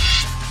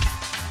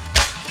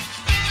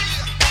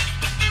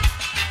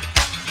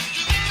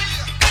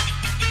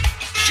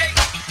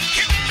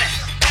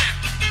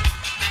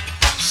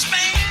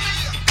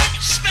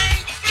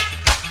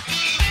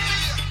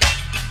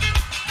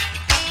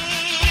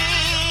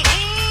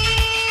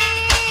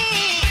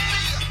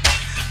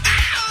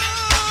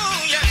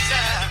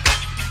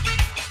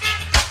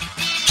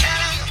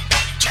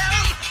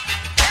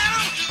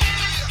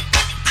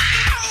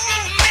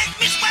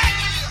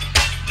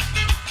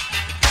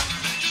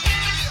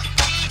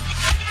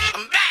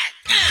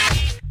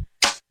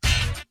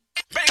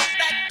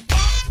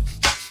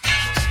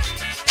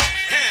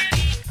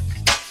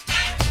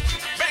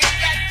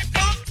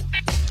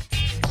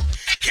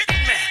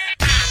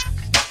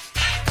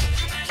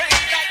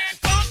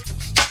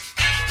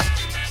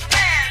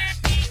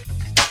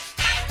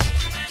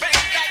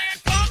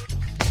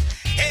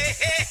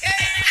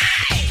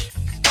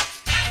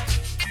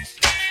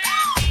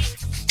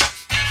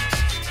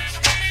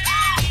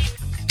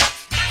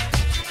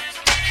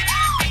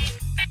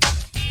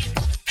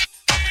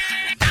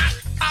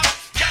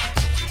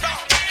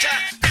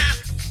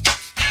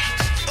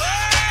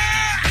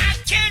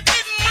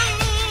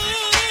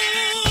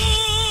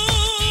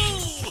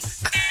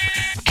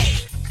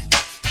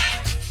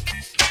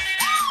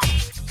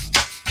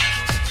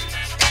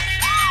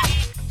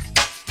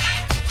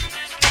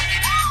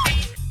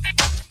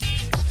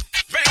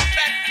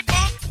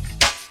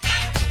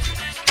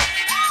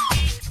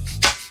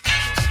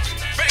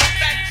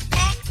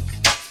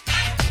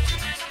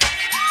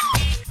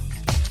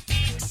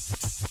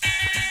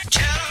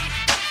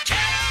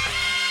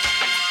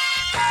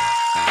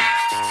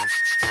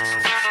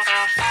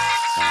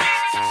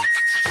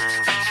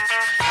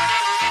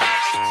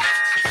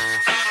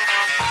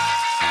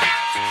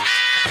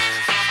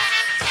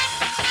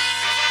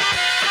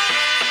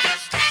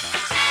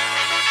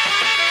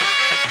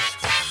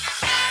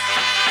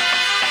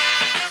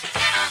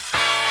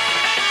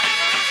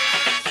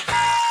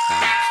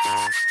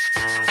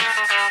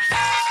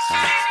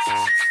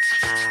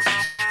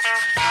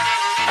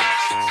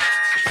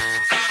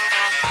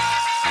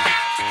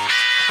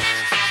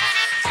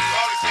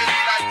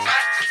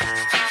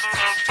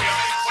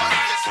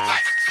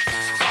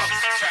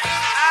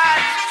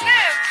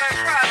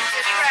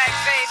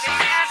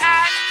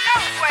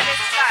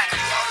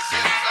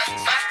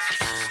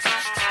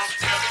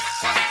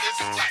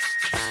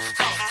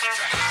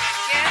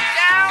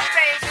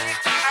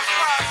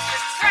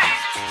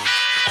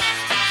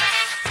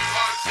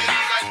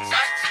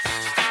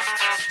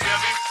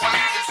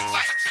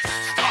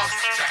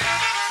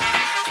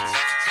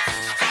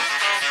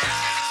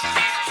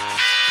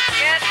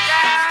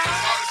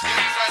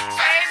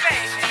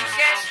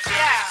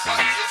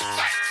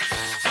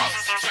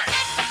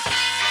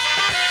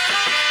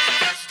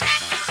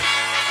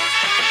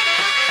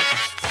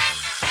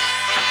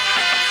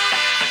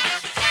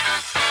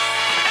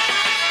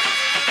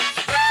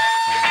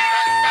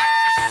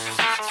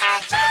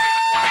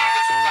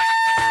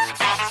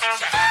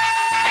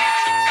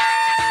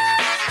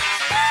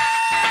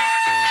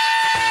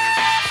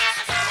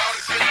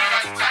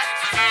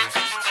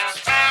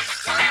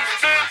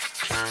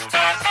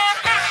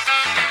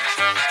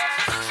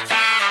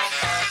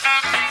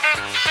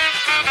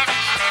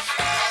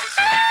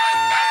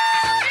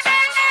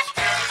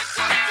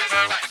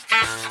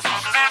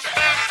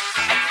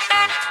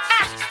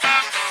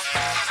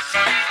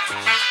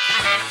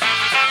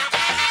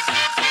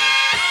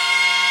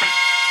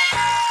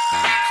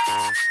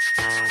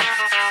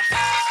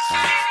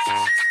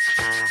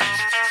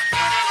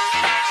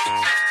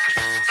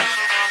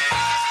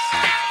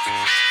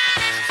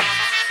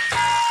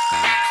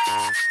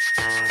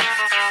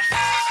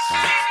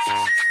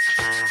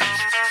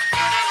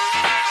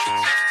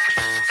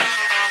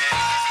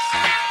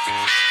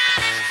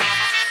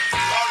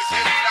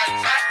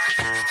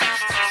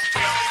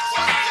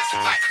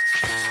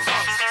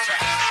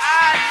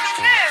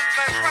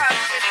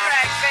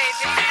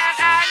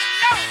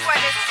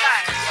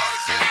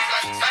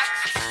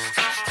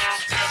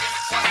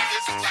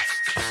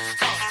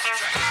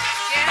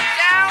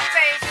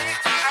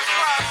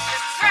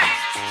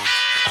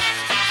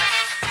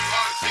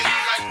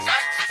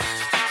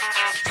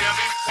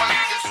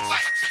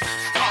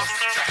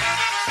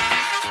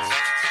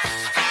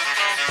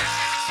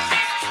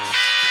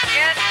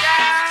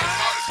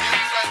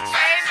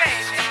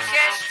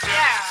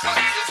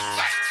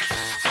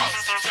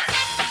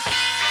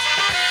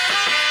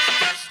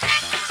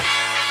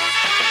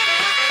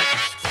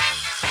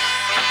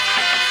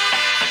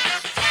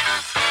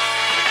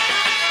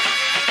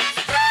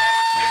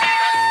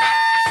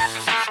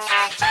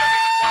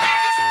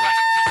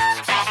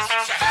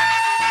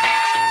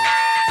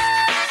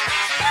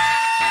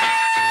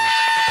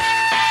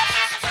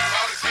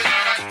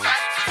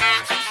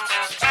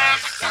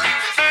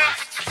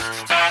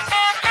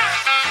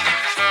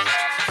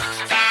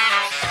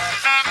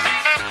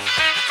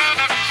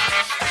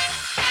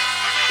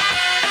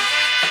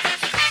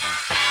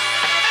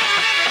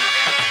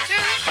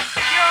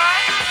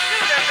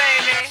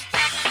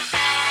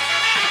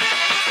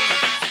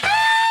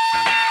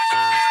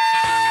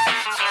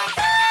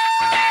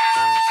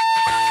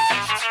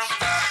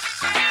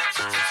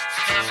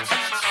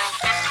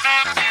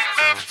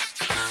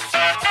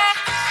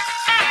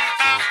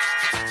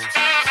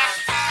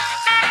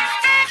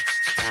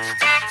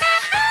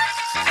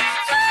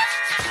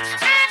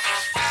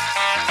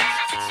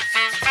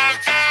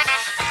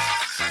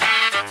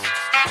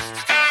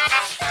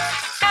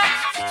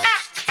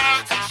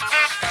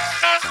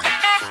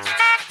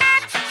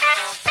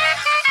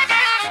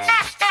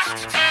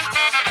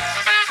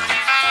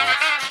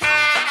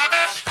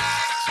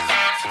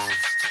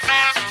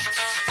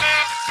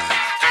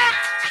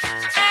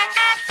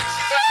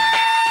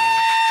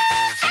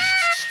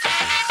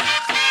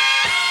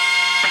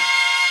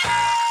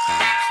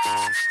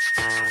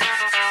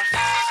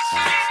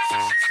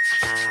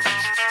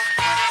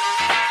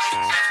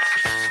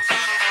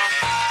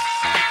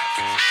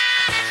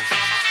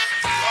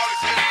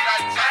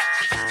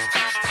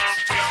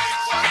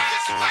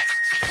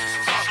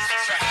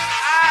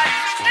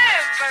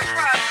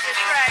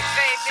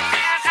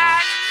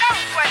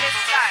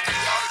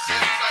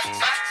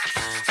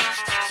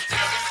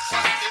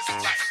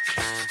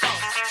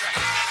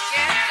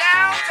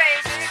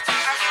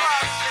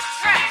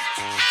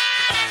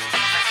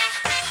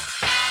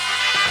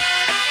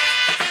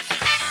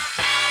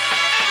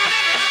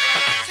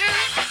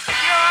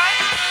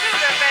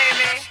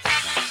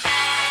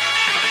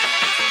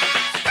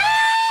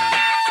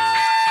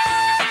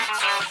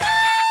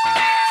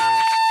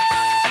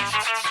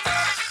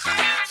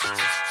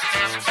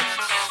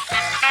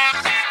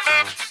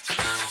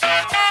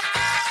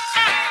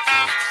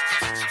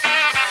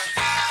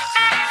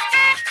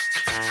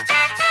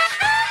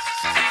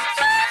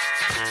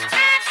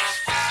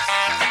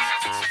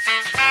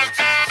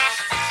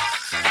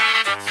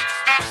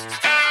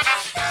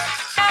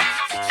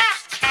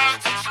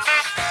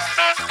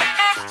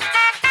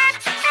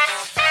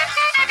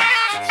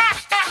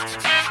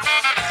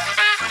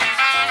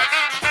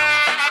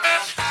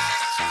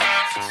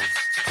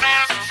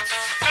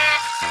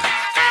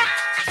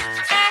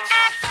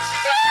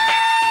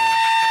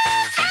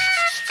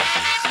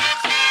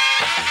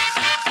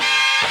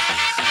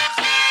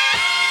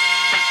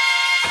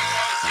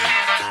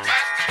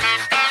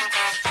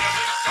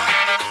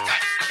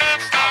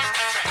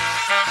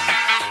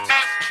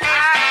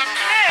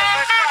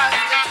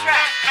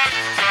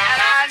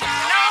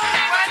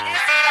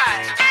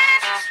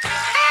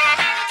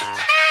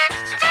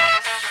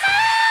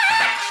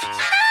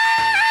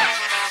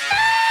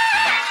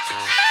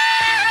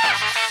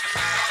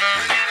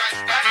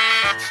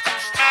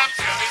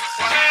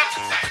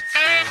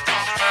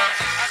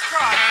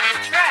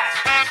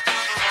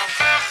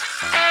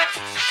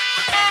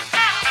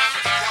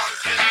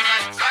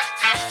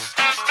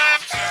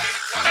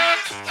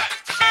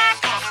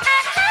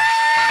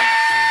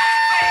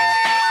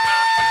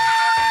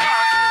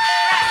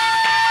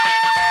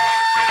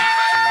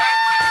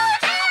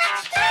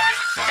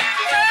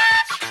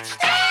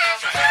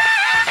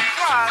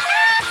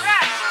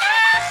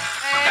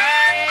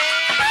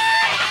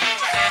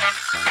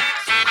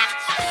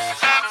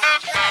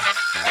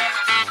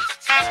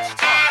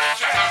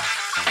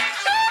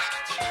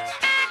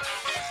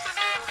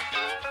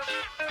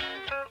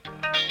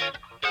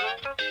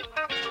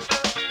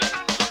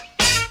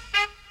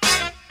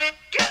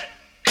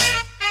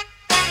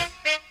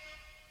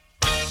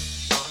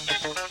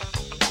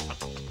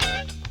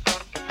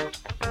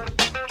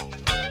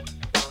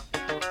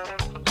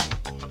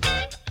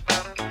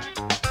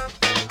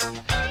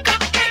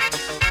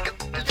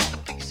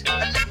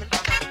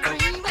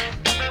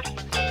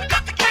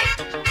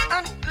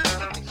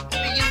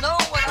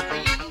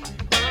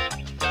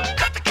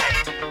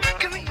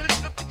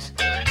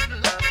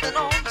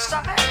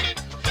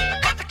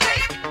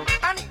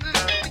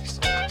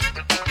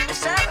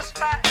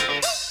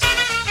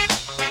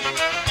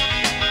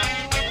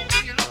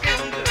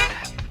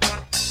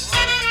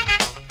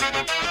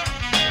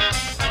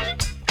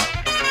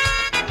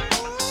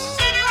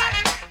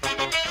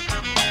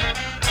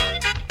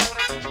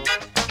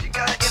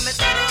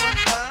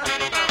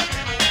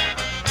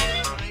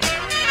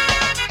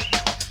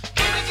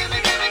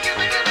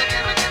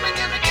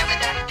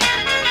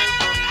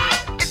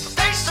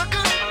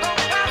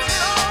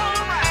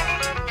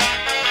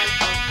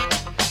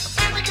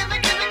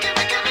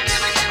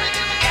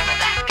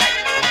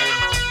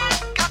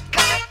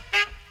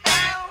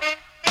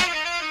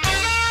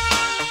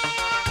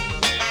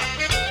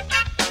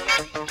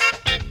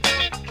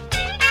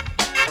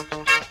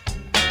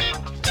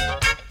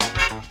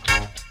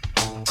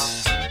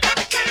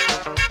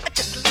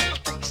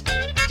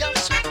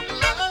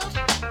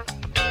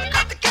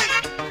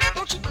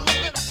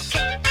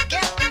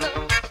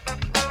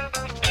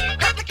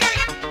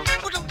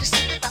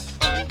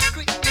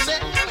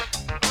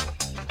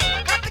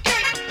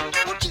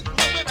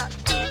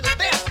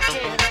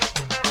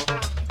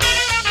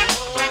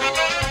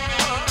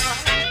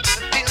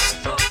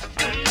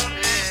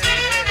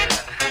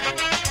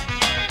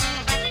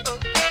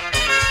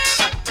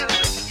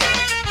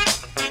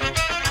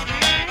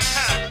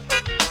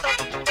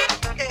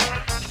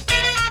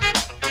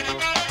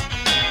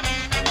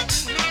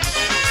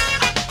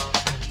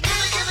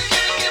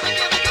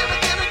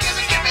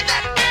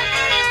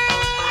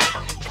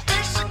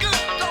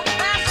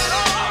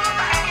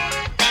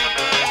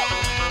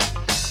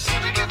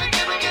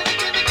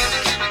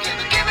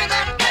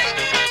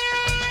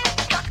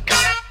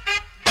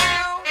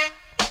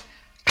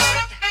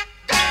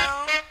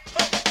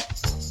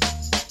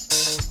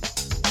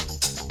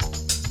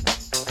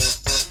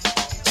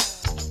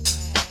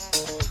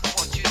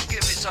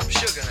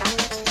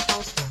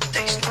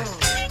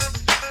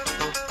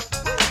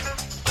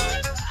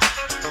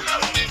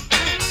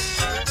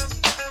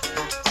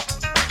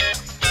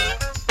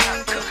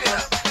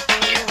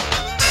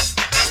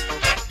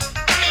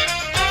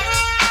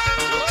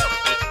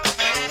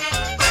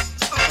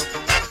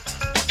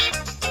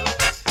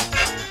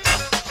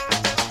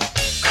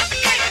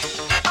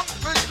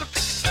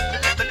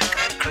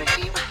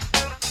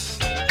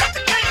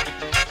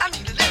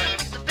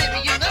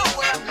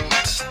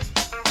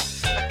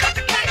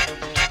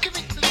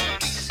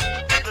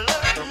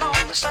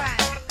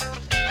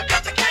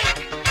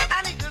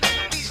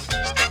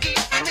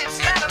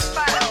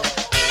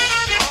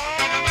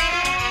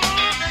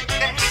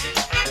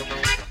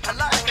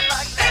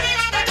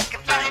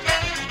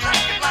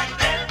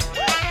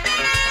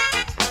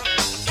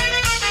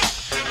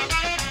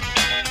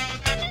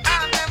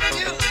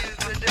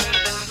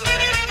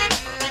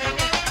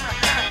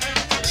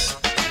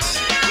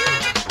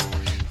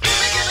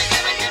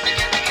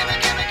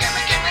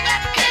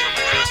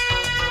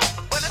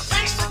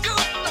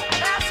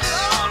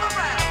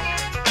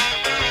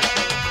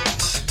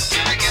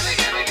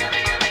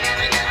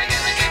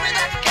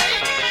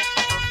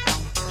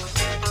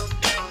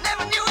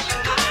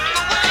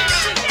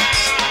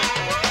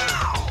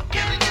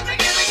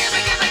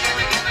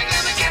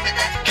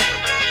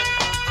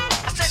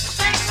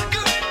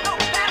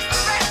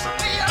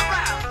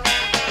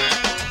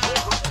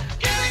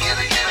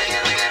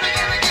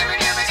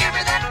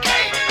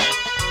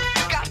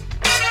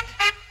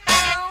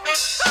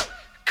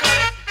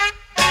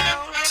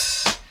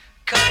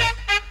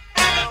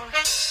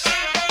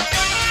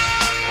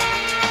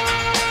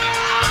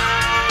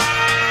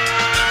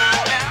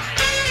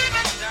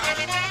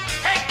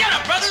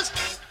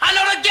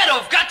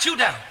 knocked you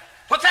down.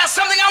 But there's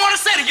something I want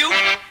to say to you.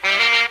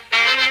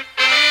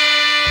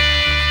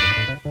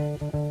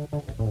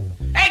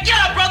 Hey,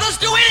 get up, brothers.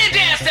 Do any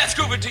dance that's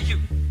groovy to you.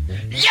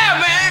 Yeah,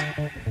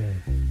 man.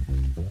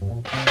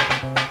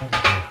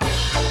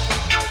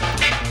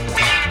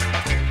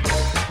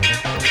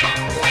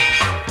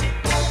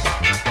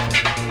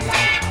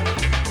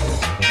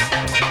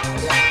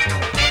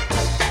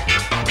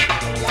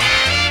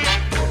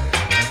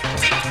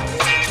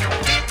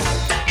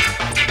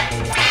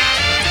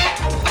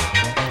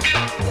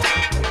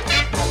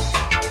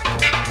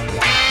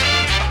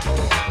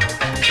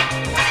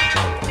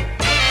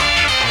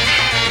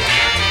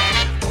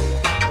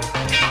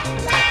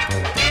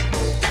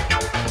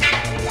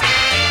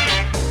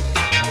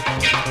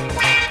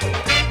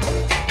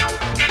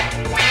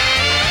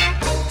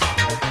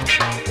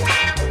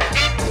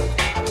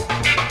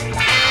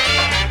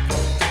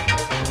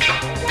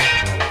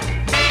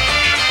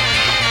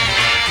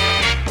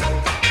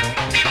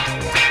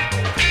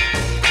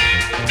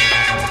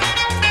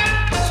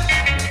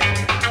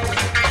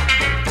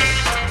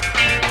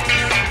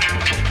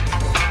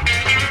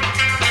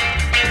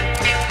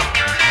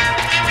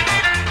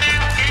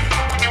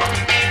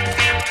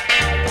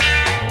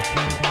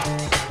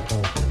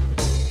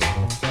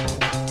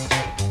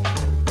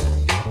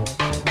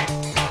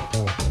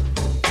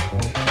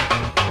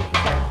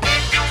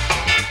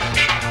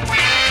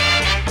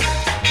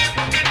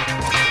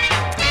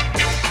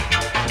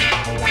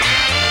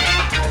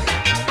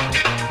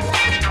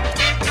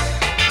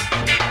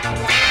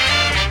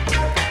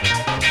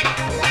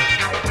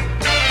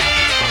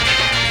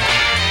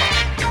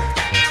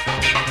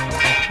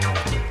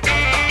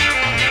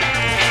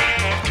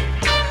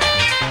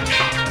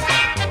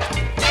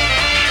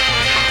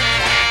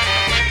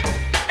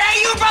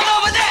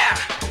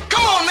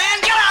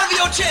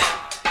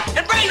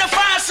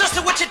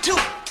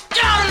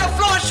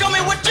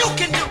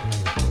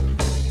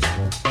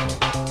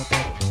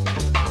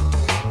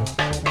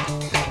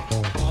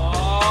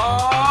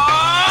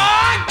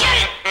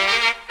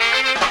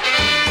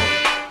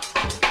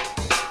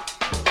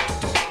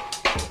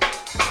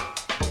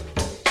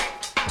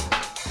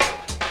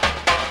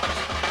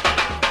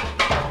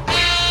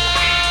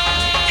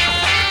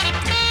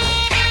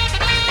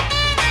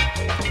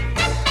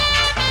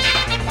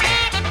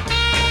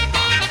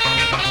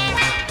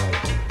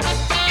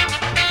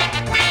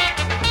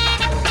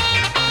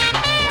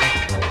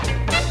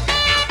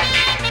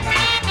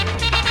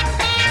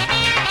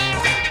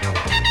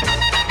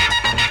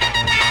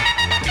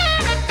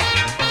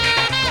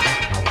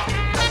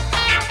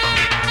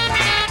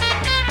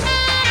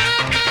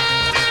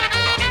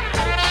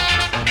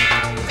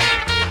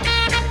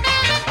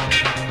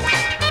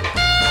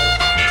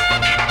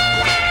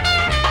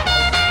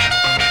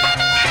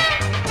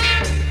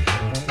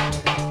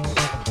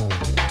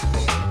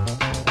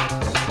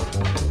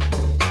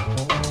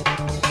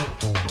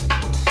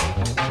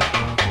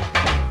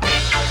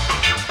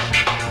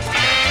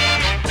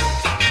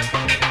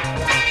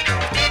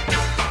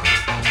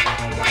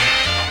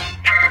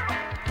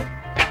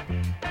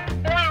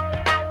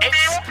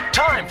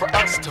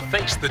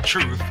 face the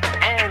truth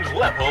and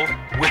level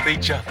with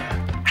each other.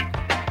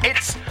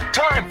 It's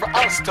time for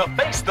us to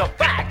face the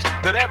fact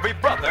that every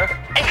brother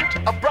ain't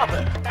a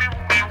brother.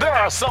 There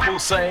are some who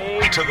say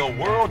to the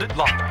world at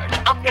large,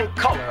 I'm no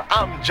color,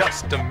 I'm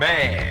just a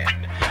man.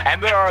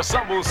 And there are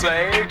some who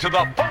say to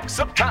the folks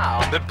of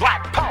town that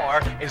black power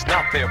is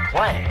not their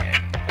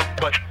plan.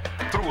 But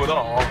through it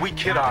all, we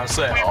kid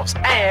ourselves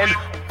and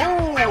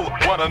fool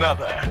one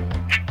another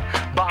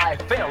by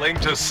failing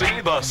to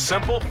see the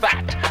simple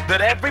fact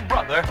that every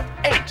brother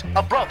ain't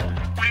a brother.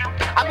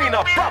 I mean,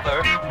 a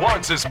brother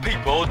wants his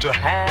people to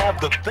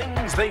have the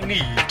things they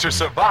need to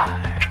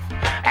survive.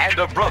 And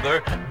a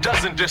brother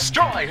doesn't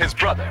destroy his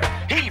brother,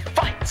 he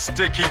fights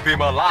to keep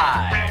him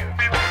alive.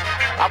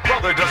 A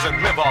brother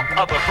doesn't live off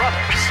other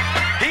brothers,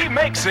 he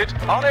makes it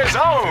on his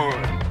own.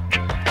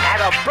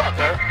 And a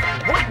brother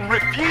wouldn't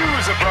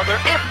refuse a brother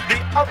if the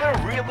other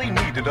really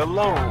needed a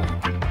loan.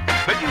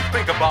 Then you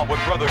think about what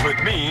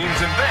brotherhood means,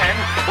 and then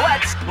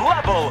let's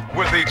level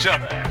with each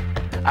other.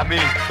 I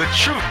mean, the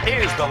truth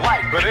is the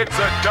light, but it's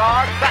a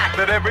dark fact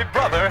that every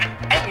brother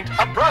ain't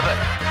a brother.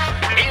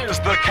 Is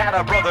the cat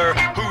a brother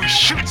who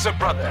shoots a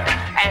brother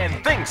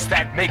and thinks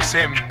that makes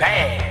him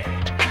bad?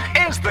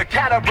 Is the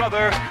cat a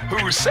brother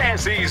who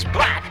says he's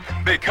black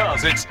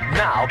because it's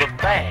now the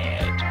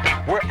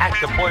fad? We're at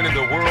the point in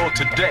the world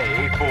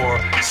today for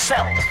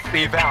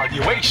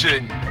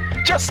self-evaluation,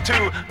 just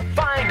to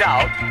find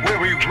out where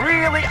we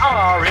really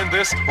are in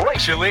this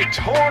racially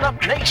torn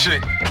up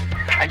nation.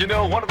 And you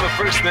know, one of the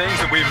first things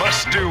that we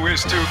must do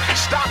is to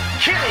stop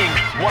killing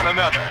one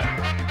another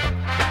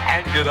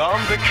and get on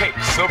the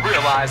case of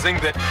realizing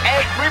that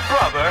every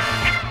brother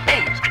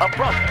ain't a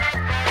brother.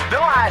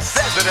 Though I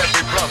said that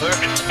every brother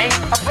ain't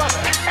a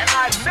brother, and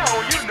I know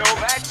you know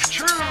that's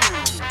true.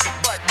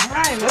 But all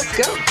right, let's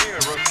go.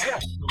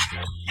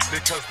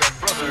 Because that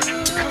brother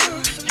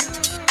could be you.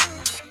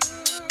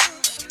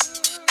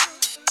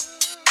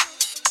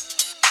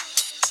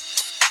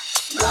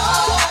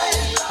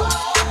 Rise,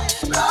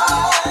 rise,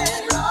 rise.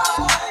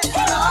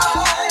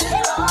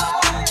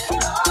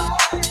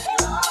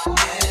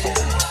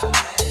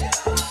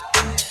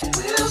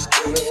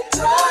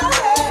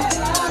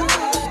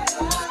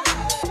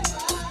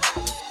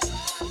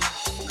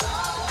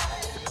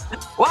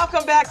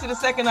 Welcome back to the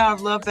second hour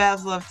of Love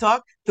Babz Love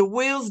Talk. The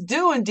wheels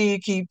do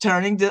indeed keep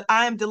turning.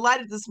 I am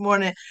delighted this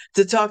morning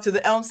to talk to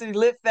the Elm City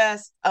Lit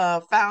Fest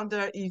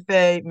founder,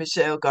 Ife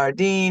Michelle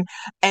Gardine.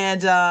 And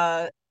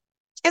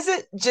is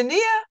it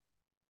Jania?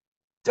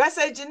 Do I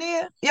say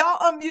Jania? Y'all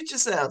unmute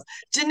yourselves.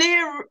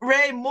 Jania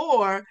Ray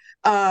Moore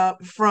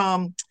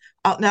from...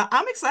 now,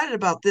 I'm excited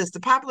about this. The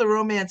Popular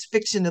Romance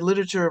Fiction and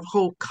Literature of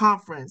Hope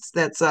Conference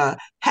that's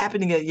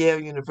happening at Yale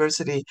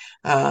University.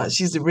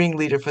 She's the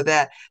ringleader for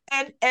that.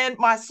 And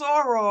my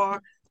soror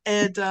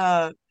and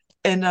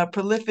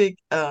prolific,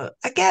 I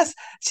guess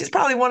she's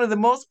probably one of the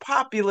most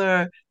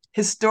popular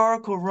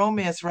historical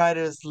romance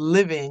writers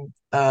living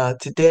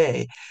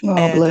today. Oh,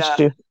 and, bless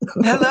you.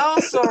 Hello,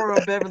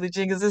 soror Beverly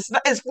Jenkins. It's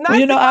nice Well,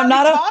 to I'm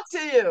not talk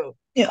to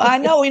you. I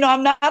know,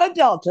 I'm not a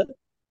Delta.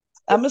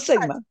 I'm a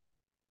Sigma.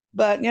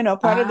 But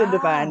part of the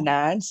Divine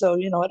Nine, so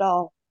it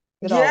all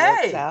works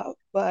out.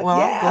 But well,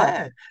 yeah, I'm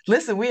glad.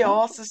 Listen, we are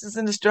all sisters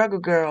in the struggle,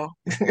 girl.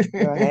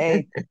 Girl,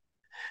 hey,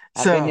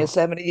 I've been here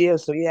 70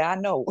 years, so yeah, I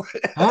know.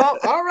 Oh,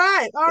 all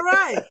right.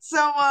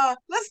 So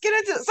let's get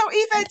into it. So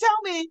Ife,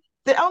 tell me,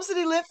 the Elm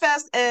City Lit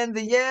Fest and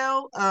the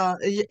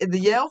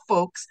Yale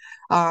folks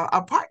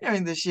are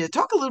partnering this year.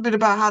 Talk a little bit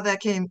about how that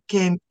came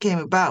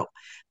about,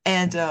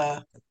 and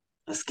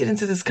let's get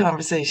into this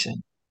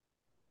conversation.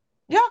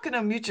 Y'all can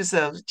unmute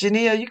yourselves.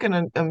 Jania, you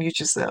can unmute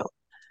yourself.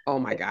 Oh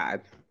my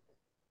God.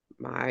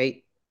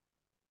 I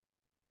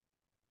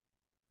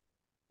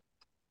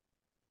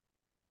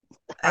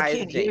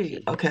can't hear you.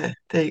 Okay,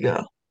 there you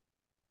go.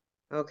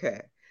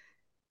 Okay.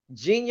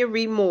 Genia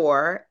Ree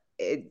Moore,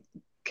 it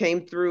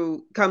comes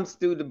through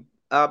the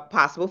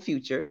Possible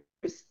Futures.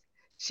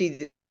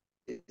 She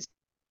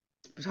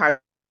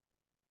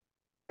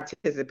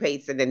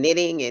participates in the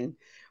knitting and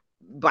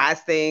buys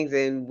things,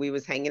 and we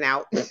was hanging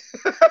out.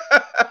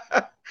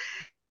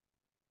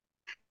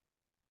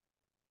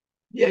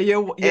 Yeah,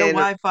 your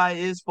Wi-Fi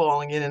is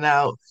falling in and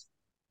out.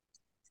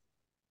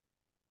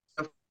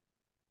 Of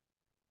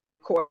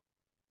course,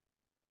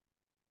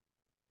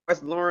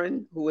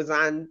 Lauren, who was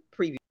on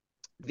preview,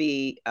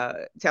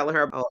 telling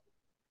her, "Oh,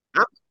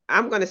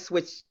 I'm going to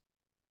switch."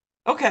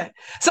 Okay,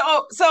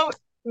 so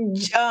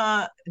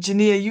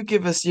Jania, you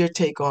give us your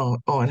take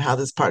on how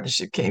this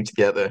partnership came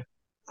together.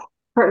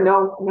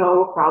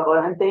 No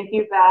problem, and thank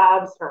you,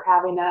 Babz, for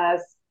having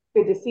us.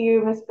 Good to see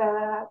you, Miss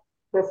Babz.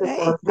 This is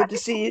so good to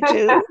see you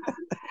too.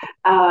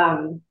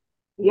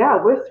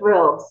 Yeah, we're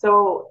thrilled.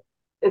 So,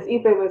 as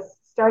Ife was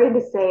starting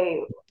to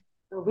say,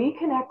 we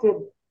connected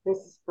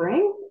this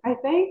spring, I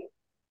think,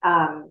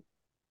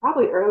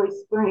 probably early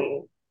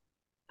spring.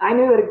 I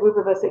knew that a group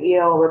of us at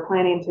Yale were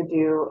planning to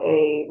do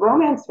a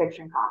romance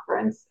fiction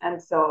conference,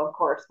 and so, of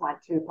course,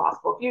 went to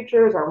Possible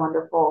Futures, our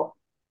wonderful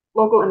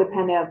local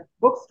independent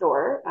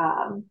bookstore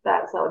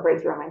that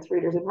celebrates romance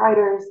readers and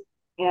writers.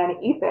 And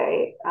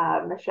Ife,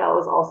 Michelle,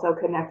 is also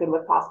connected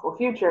with Possible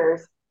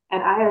Futures.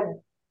 And I had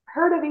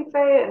heard of Ife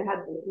and had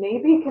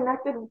maybe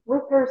connected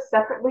with her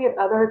separately at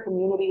other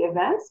community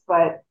events,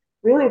 but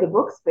really the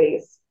book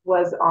space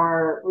was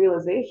our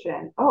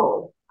realization,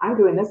 oh, I'm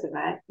doing this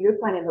event, you're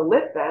planning the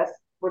Lit Fest,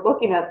 we're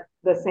looking at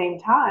the same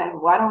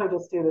time, why don't we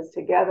just do this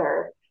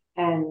together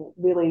and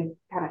really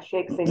kind of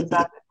shake things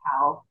up at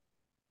how,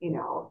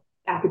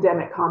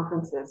 academic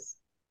conferences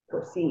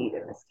proceed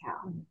in this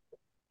town.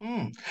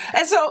 And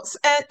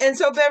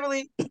so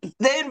Beverly,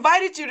 they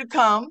invited you to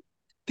come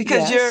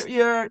because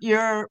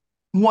you're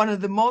one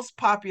of the most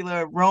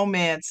popular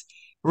romance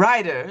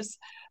writers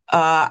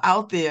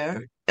out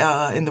there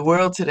in the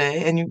world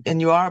today,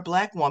 and you are a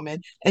Black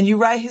woman, and you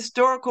write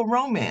historical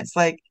romance.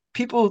 Like,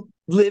 people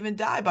live and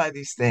die by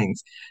these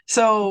things.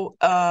 So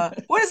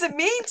what does it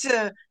mean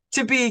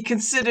to be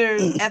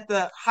considered at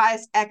the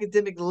highest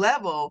academic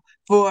level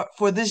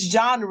for this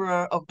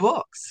genre of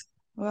books?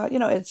 Well,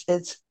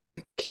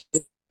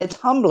 it's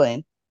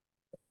humbling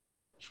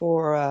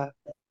for a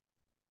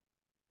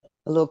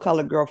little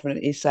colored girl from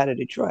the east side of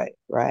Detroit,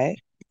 right?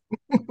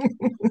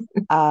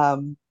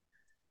 And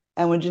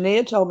when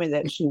Jania told me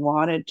that she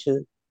wanted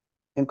to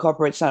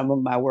incorporate some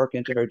of my work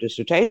into her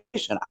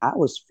dissertation, I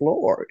was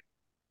floored.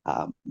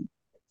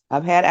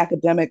 I've had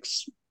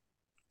academics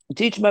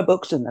teach my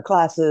books in their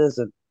classes,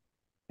 and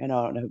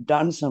have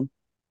done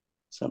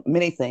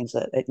many things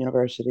at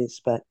universities,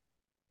 but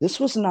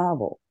this was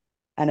novel,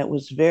 and it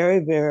was very,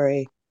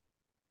 very.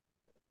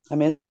 I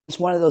mean, it's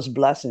one of those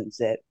blessings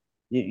that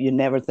you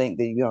never think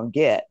that you're going to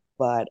get,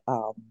 but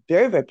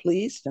very, very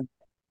pleased and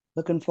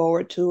looking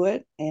forward to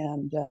it,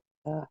 and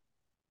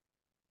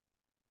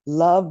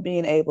love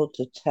being able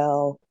to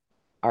tell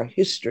our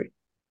history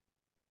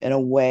in a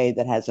way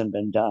that hasn't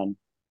been done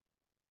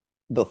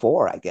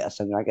before, I guess.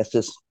 I mean, I guess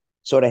this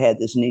sort of had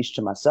this niche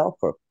to myself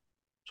for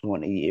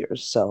 20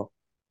 years. So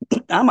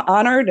I'm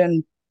honored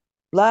and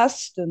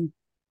blessed and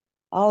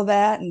all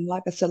that. And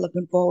like I said,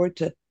 looking forward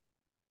to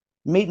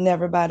meeting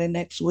everybody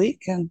next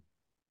week and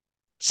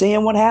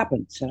seeing what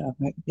happens.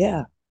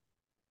 Yeah.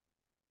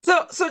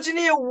 So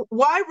Jania,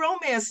 why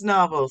romance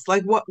novels?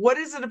 Like, what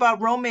is it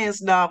about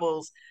romance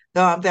novels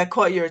that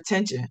caught your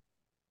attention?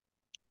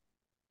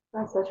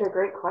 That's such a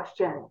great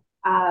question.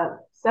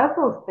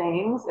 Several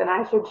things, and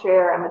I should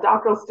share, I'm a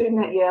doctoral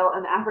student at Yale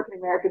in the African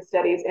American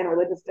Studies and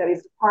Religious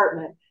Studies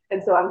department.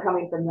 And so I'm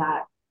coming from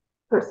that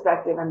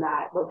perspective and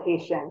that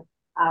location.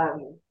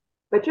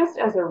 But just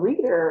as a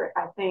reader,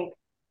 I think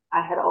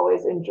I had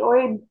always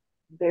enjoyed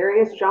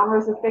various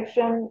genres of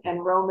fiction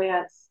and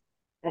romance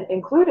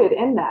included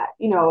in that,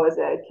 as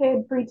a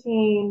kid,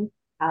 preteen,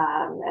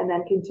 and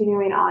then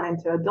continuing on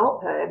into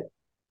adulthood.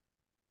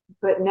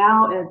 But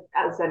now,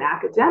 as an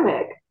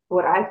academic,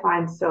 what I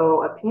find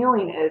so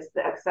appealing is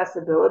the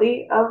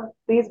accessibility of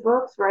these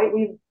books, right?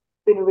 We've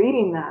been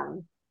reading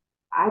them,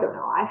 I don't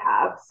know, I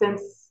have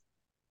since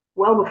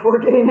well before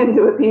getting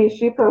into a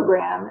PhD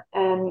program,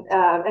 and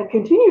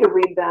continue to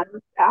read them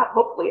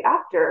hopefully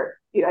after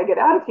I get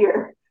out of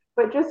here.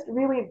 But just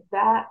really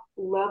that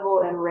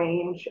level and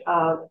range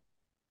of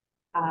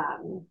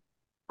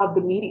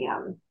the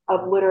medium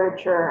of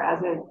literature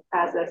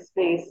as a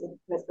space,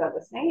 as Beth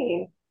was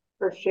saying,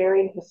 for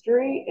sharing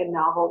history in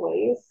novel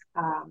ways.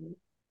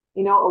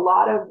 A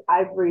lot of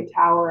ivory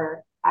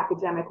tower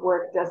academic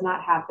work does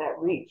not have that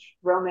reach.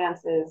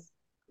 Romance is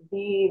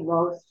the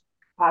most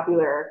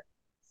popular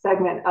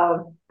segment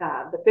of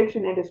the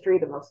fiction industry,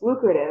 the most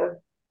lucrative.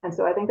 And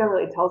so I think that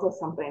really tells us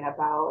something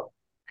about,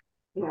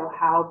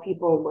 how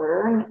people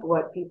learn,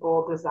 what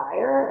people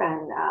desire,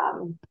 and,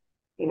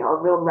 a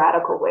real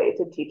radical way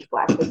to teach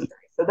Black history.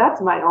 So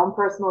that's my own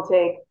personal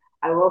take.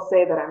 I will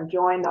say that I'm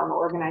joined on the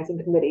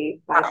organizing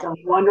committee by some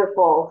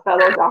wonderful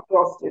fellow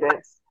doctoral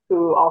students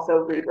who also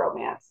read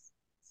romance.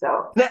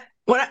 So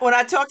when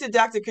I talked to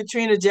Dr.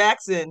 Katrina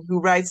Jackson, who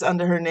writes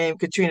under her name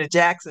Katrina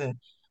Jackson,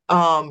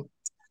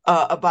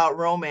 about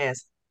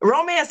romance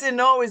didn't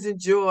always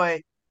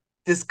enjoy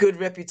this good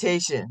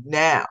reputation.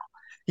 Now,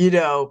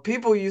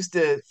 people used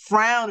to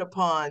frown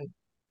upon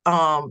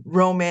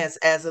romance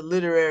as a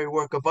literary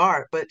work of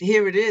art, but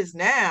here it is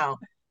now,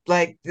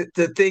 like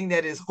the thing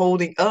that is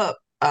holding up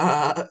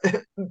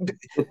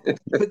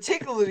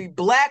particularly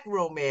Black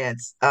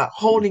romance,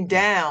 holding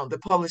down the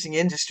publishing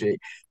industry.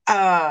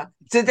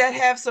 Did that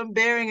have some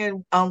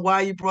bearing on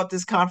why you brought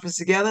this conference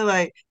together?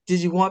 Like, did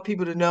you want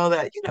people to know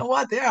that,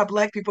 what, there are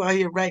Black people out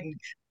here writing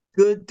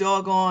good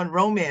doggone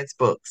romance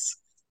books?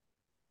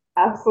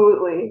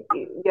 Absolutely.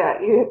 Yeah,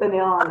 you hit the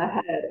nail on the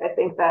head. I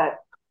think that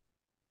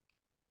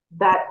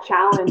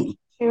challenge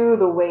to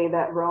the way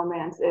that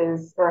romance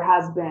is or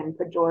has been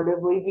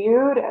pejoratively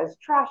viewed as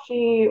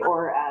trashy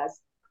or as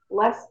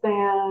less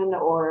than,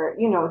 or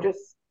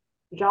just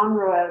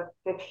genre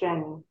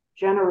fiction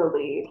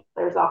generally,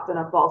 there's often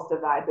a false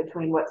divide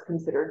between what's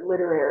considered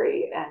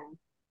literary and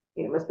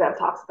Ms. Bev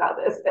talks about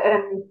this,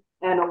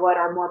 and what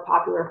are more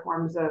popular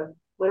forms of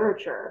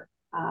literature.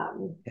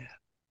 Yeah.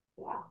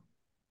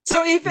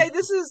 So Ife,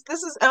 this is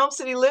Elm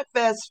City Lit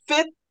Fest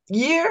fifth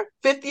year,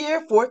 fifth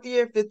year.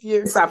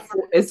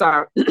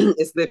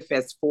 It's Lit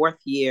Fest fourth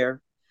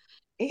year,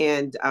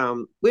 and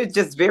we're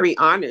just very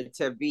honored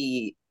to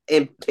be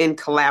in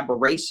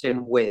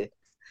collaboration with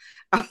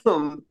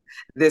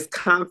this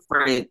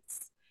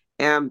conference,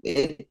 and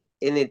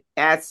it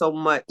adds so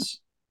much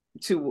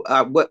to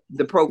what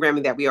the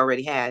programming that we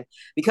already had,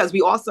 because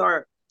we also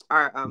are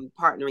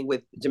partnering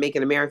with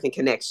Jamaican American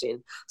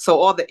Connection. So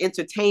all the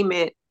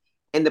entertainment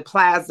and the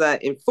plaza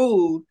and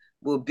food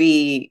will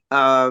be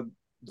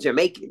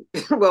Jamaican,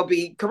 will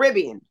be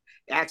Caribbean,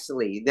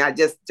 actually, not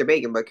just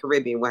Jamaican, but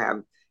Caribbean. We'll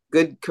have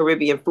good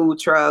Caribbean food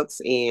trucks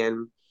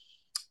and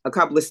a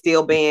couple of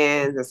steel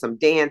bands and some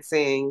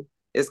dancing.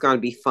 It's going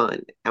to be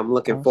fun. I'm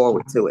looking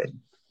forward to it.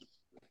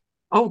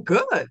 Oh,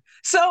 good.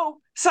 So,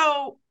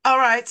 all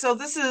right. So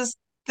this is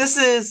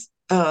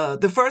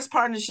the first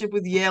partnership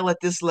with Yale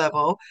at this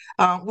level.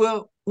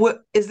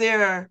 Is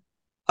there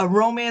a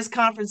romance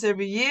conference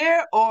every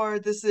year, or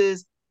this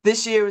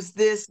year is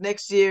this,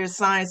 next year is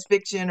science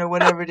fiction, or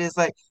whatever it is?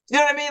 Like, you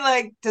know what I mean?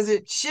 Like, does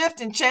it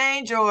shift and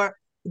change, or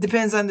it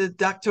depends on the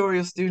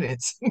doctoral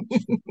students?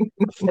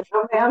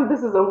 No, ma'am, this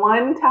is a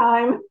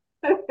one-time,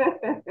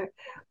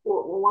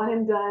 one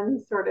and done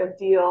sort of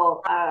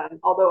deal.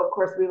 Although, of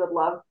course,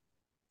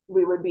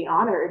 we would be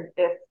honored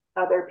if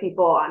other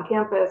people on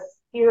campus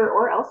here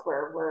or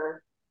elsewhere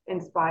were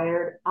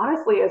inspired,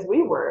 honestly, as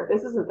we were.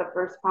 This isn't the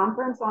first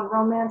conference on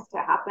romance to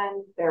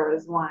happen. There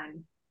was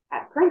one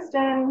at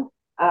Princeton,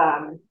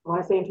 I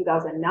want to say in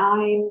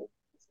 2009,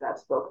 Steph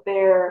spoke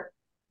there.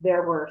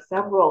 There were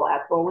several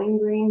at Bowling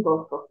Green,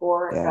 both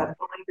before at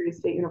Bowling Green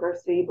State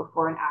University,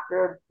 before and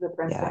after the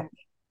Princeton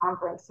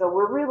conference. So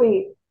we're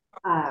really,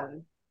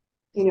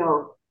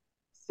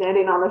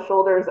 standing on the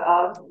shoulders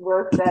of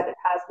work that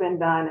has been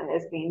done and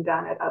is being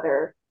done at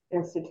other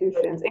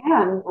institutions.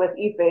 And with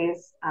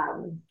Ife's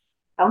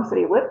Elm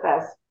City Lit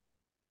Fest,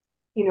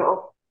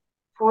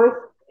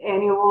 fourth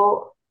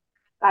annual,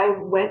 I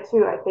went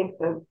to, I think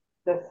the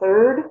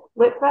third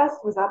Lit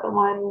Fest, was that the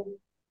one?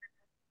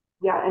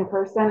 Yeah, in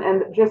person.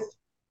 And just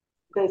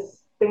the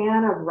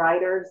span of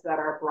writers that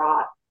are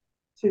brought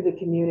to the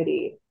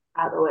community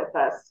at the Lit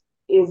Fest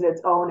is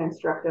its own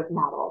instructive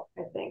model,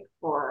 I think,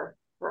 for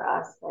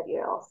us at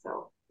Yale.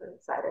 So we're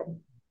excited.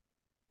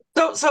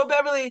 So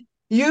Beverly,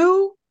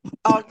 you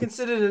are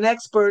considered an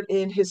expert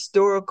in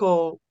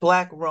historical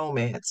Black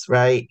romance,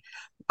 right?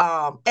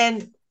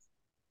 And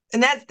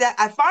that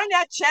I find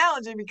that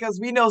challenging because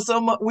we know so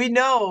much. We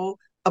know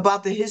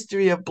about the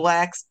history of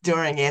Blacks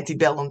during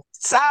antebellum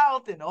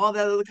South and all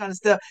that other kind of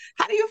stuff.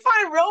 How do you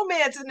find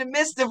romance in the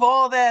midst of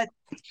all that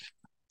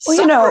Well,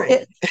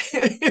 suffering?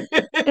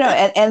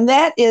 And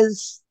that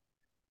is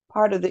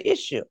part of the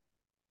issue,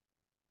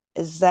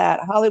 is that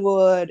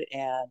Hollywood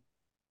and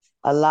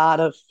a lot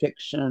of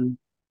fiction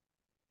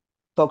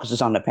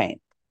focuses on the pain.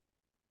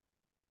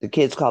 The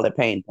kids call it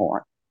pain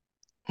porn.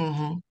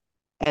 Mm-hmm.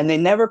 And they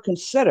never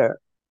consider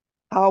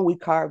how we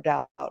carved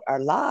out our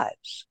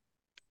lives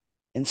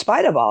in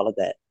spite of all of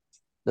that,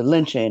 the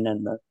lynching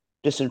and the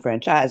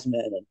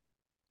disenfranchisement and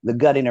the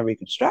gutting of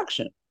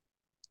Reconstruction.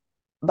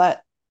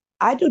 But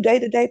I do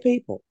day-to-day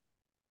people.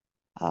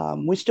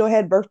 We still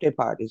had birthday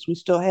parties. We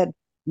still had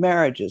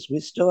marriages. We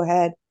still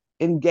had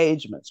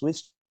engagements. We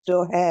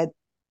still had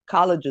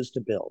colleges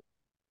to build.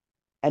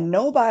 And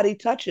nobody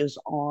touches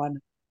on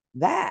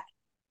that.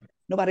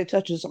 Nobody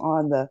touches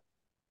on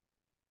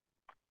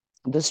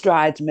the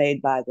strides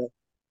made by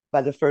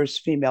the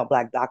first female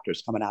Black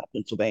doctors coming out of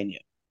Pennsylvania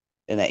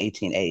in the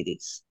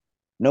 1880s.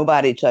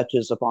 Nobody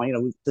touches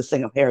upon, this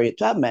thing of Harriet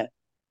Tubman.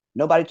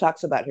 Nobody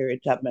talks about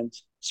Harriet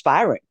Tubman's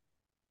spying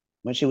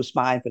when she was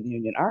spying for the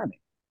Union Army.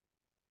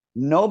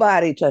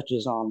 Nobody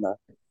touches on the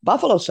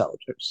Buffalo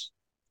Soldiers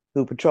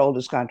who patrolled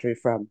this country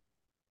from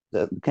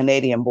the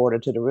Canadian border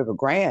to the Rio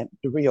Grande,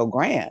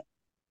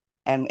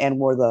 and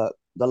were the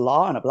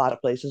law in a lot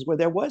of places where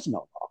there was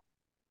no law.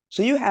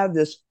 So you have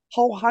this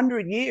whole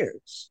 100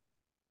 years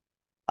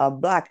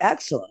of Black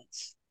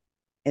excellence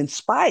in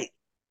spite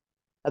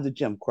of the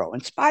Jim Crow,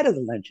 in spite of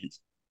the lynchings.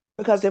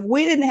 Because if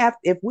we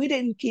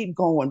didn't keep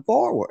going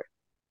forward,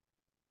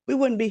 we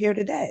wouldn't be here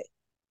today.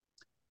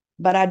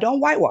 But I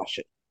don't whitewash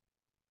it.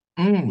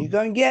 You're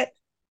going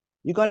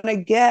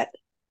to get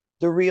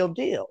the real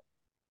deal,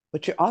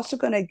 but you're also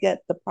going to get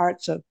the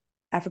parts of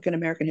African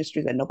American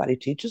history that nobody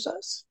teaches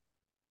us.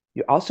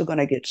 You're also going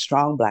to get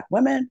strong Black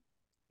women.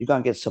 You're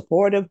going to get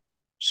supportive,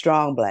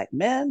 strong Black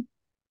men.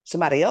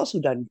 Somebody else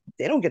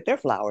they don't get their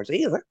flowers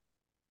either.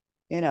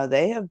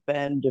 They have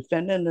been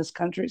defending this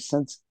country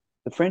since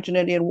the French and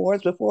Indian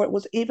Wars, before it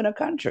was even a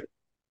country.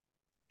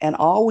 And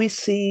all we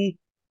see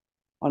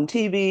on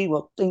TV,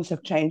 well, things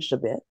have changed a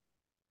bit,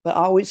 but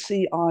all we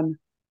see on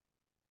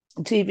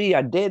TV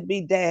are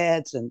deadbeat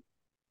dads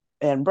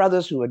and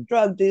brothers who are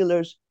drug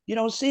dealers. You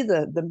don't see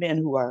the men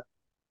who are,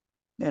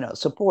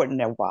 supporting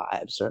their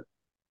wives or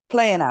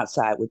playing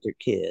outside with their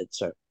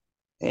kids or,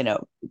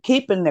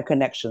 keeping their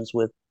connections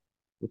with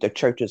their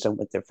churches and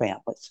with their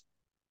families.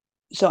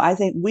 So I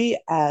think we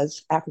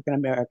as African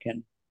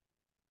American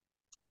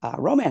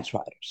romance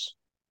writers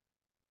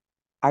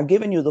are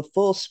giving you the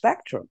full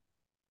spectrum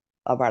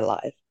of our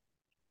life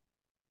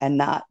and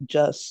not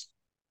just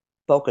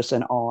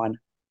focusing on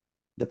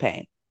the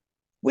pain.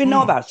 We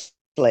know about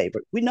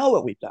slavery. We know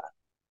what we've done.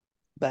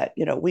 But,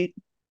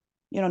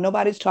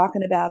 nobody's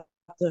talking about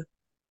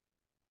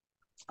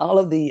all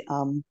of the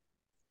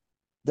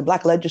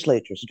Black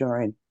legislatures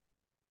during,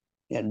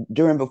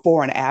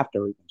 before and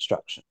after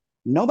Reconstruction.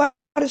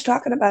 Nobody's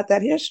talking about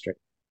that history.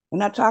 We're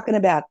not talking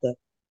about the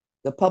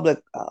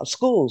public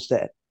schools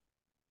that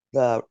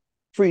the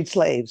freed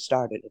slaves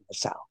started in the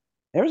South.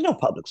 There was no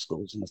public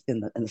schools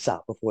in the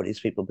South before these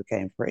people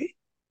became free.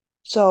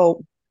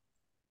 So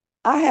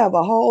I have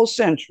a whole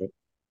century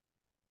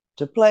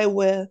to play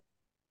with,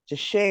 to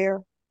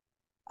share.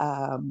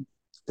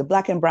 The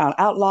Black and Brown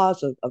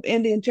outlaws of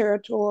Indian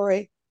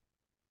Territory.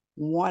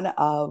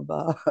 I'll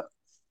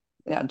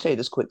tell you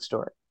this quick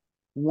story.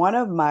 One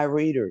of my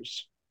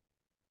readers,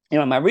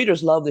 my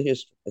readers love the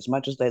history as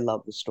much as they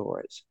love the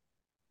stories.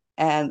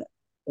 And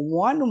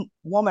one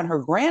woman, her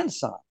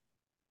grandson,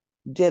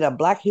 did a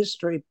Black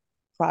history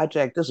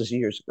project. This is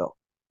years ago.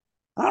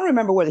 I don't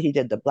remember whether he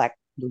did the Black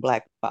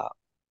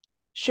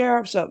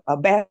sheriffs of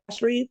Bass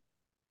Reef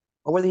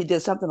or whether he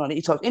did something on the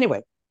East Coast.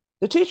 Anyway,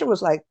 the teacher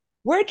was like,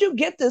 "Where'd you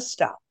get this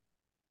stuff?"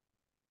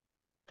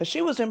 Because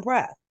she was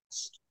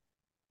impressed.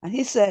 And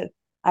he said,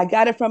 "I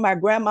got it from my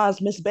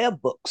grandma's Miss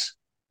Bev books."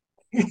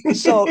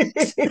 So,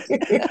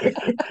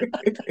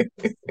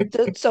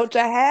 so to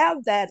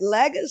have that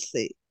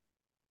legacy,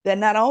 that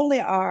not only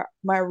are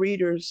my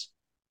readers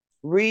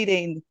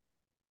reading,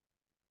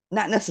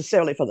 not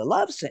necessarily for the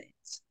love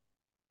scenes,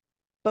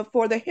 but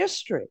for the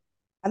history,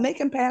 and they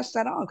can pass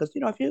that on. Because,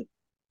 if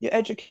you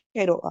educate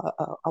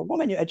a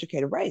woman, you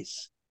educate a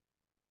race.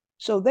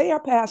 So they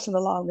are passing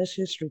along this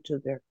history to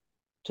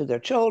their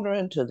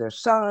children, to their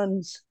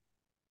sons.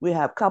 We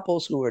have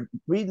couples who are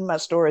reading my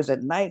stories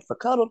at night for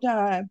cuddle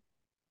time.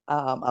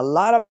 A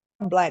lot of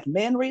Black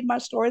men read my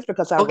stories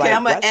because I write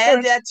I'm gonna Westerns.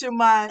 add that to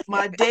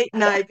my date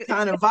night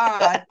kind of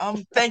vibe.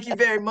 Thank you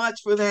very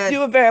much for that.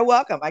 You are very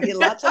welcome. I get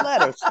lots of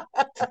letters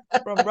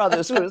from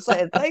brothers who are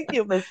saying, "Thank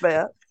you, Miss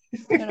Beth."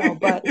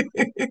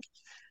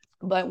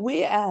 But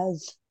we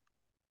as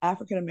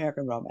African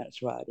American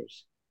romance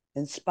writers,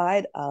 in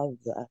spite of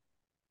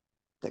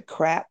the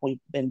crap we've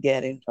been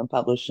getting from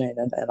publishing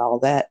and all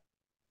that,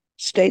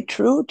 stay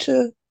true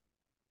to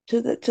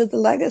the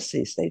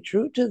legacy, stay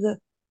true to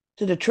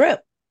the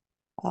trip.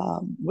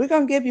 We're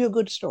gonna give you a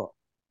good story.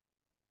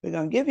 We're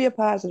gonna give you a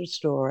positive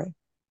story.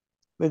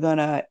 We're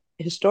gonna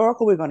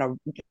historical. We're gonna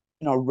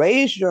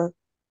raise your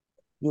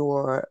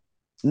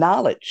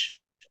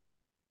knowledge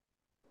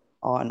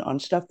on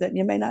stuff that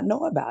you may not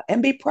know about,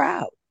 and be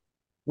proud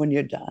when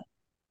you're done.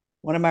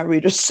 One of my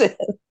readers said,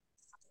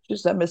 she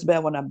said, Miss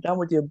Bell, when I'm done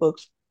with your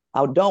books,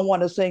 I don't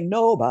want to sing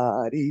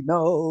 "Nobody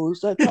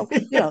Knows."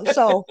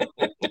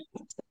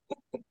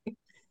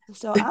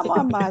 So I'm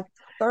on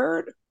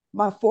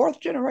my fourth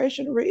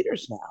generation of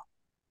readers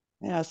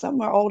now.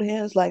 Some are old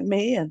hens like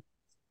me, and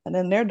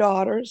then their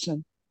daughters,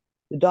 and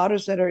the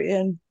daughters that are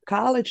in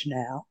college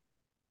now.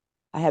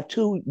 I have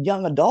two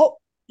young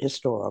adult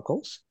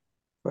historicals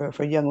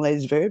for young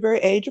ladies, very, very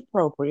age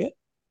appropriate,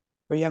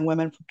 for young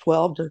women from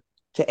 12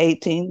 to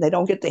 18. They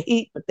don't get the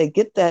heat, but they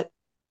get that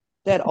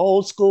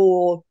old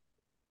school,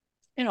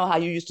 how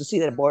you used to see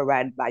that boy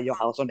riding by your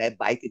house on that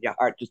bike and your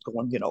heart just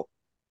going,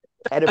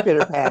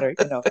 pitter patter,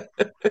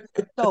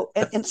 So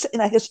in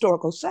a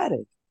historical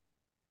setting.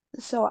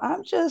 So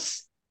I'm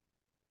just,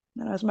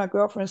 as my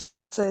girlfriend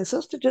says,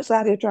 sister, just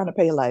out here trying to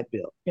pay a light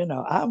bill.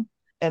 I'm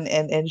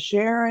and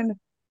sharing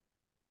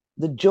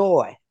the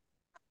joy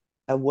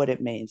of what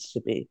it means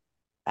to be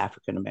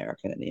African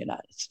American in the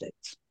United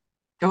States.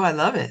 Oh, I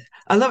love it.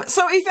 I love it.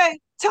 So, Ife,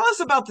 tell us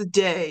about the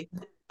day.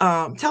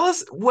 Tell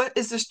us, what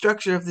is the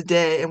structure of the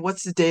day, and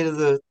what's the date of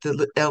the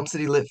Elm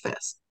City Lit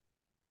Fest?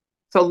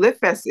 So Lit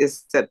Fest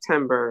is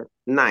September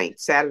 9th,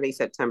 Saturday,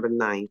 September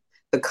 9th.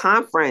 The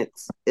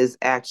conference is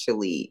it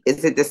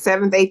the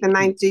 7th, 8th, and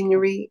 9th,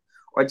 January,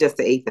 or just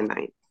the 8th and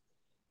 9th?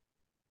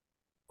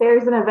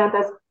 There's an event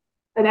that's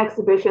an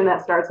exhibition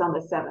that starts on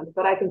the 7th,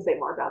 but I can say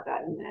more about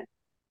that in a minute.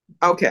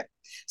 Okay.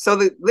 So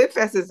the Lit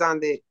Fest is on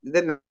the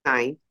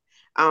 9th.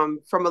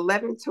 From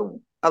 11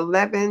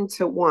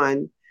 to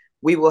 1,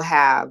 we will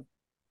have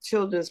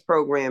children's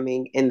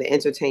programming in the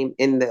entertainment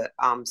in the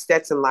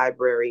Stetson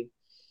Library,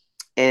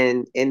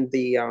 and in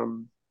the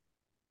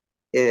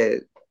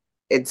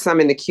it's some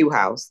in the Q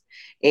House,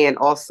 and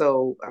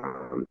also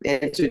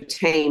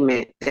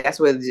entertainment. That's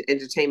where the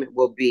entertainment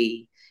will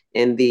be,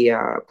 in the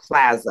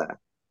plaza.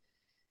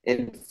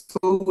 And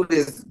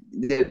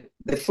the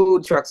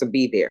food trucks will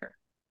be there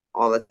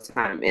all the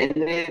time. And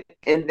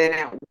then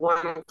at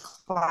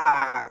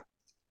 1:00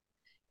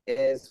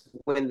 is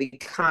when the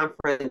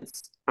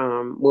conference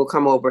will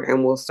come over,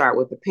 and we'll start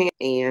with the pan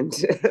and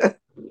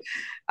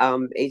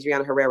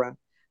Adriana Herrera,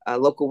 a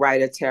local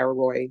writer, Tara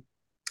Roy,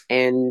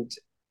 and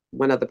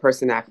one other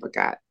person I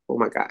forgot. Oh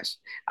my gosh.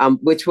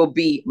 Which will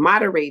be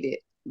moderated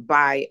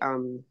by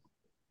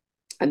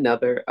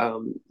another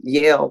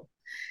Yale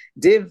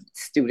Div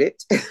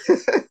student,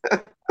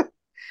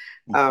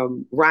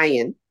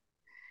 Ryan.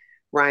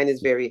 Ryan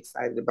is very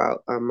excited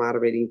about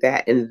moderating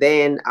that. And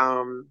then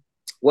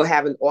we'll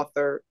have an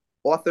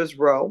author's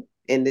row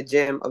in the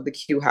gym of the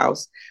Q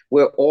House,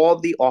 where all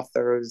the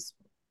authors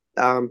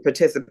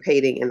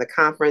participating in the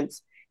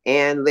conference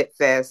and Lit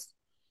Fest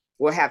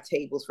will have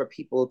tables for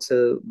people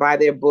to buy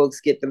their books,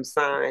 get them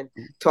signed,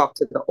 talk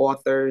to the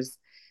authors,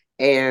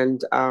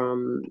 and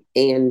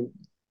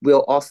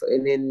we'll also,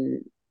 and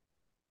then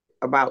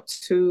about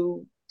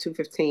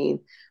 2:15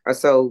 or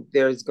so,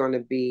 there's going to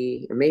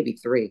be, or maybe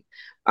 3.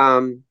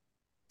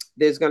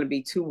 There's going to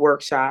be 2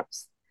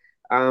 workshops.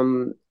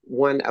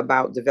 One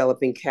about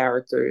developing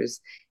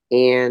characters,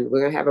 and we're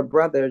going to have a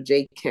brother,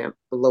 Jay Kemp,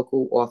 a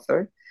local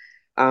author,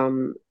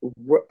 doing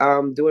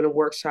a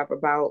workshop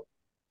about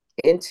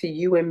Into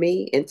You and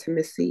Me,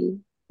 intimacy.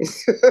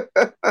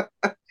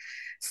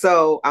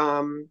 So,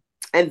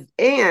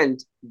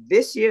 and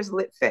this year's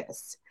Lit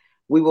Fest,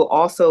 we will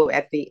also,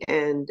 at the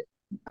end,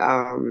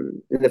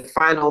 in the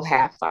final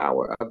half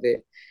hour of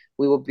it,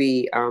 we will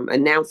be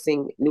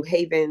announcing New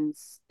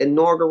Haven's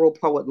inaugural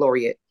poet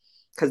laureate,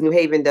 because New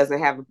Haven doesn't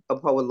have a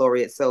poet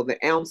laureate. So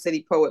the Elm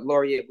City poet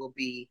laureate will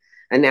be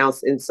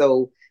announced. And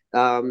so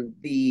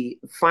the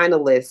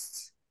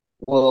finalists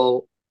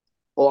will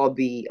all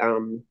be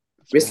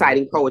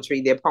reciting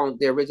poetry, their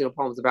original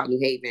poems about New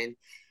Haven.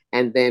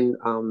 And then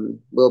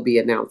we'll be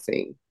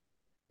announcing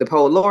the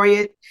poet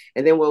laureate,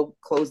 and then we'll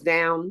close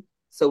down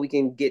so we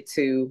can get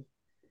to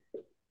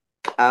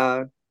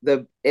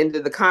the end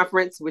of the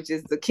conference, which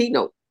is the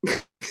keynote.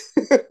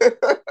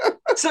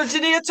 So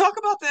Jania, talk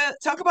about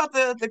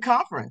the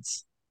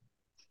conference.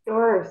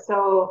 Sure.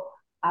 So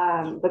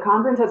the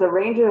conference has a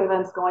range of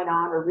events going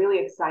on. We're really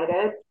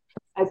excited.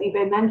 As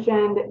Ibe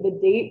mentioned, the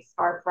dates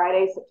are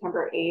Friday,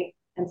 September 8th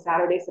and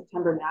Saturday,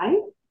 September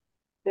 9th.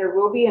 There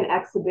will be an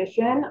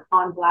exhibition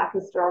on Black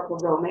historical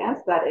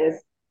romance that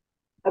is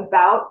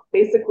about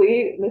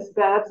basically Miss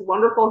Babz'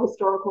 wonderful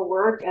historical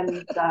work and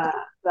the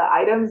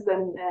items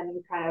and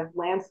kind of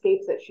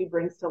landscapes that she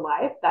brings to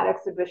life. That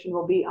exhibition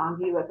will be on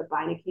view at the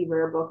Beinecke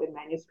Rare Book and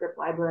Manuscript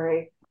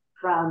Library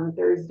from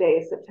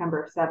Thursday,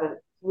 September 7th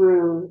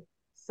through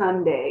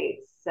Sunday,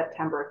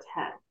 September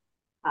 10th.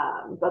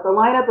 But the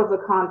lineup of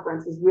the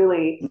conference is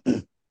really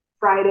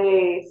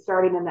Friday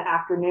starting in the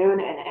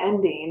afternoon and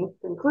ending,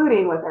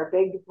 concluding with our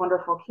big,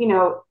 wonderful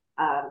keynote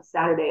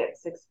Saturday at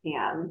 6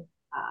 p.m.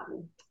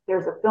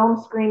 There's a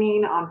film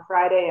screening on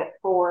Friday at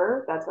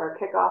 4. That's our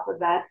kickoff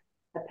event.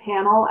 A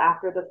panel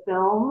after the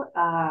film.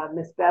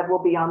 Miss Bev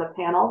will be on the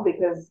panel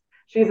because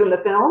she's in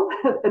the film.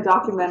 A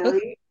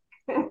documentary,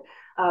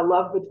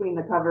 Love Between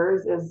the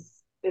Covers,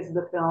 is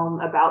the film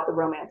about the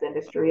romance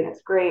industry, and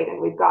it's great. And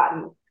we've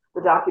gotten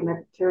the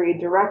documentary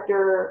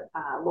director,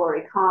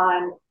 Lori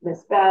Kahn,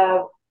 Miss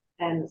Bev,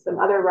 and some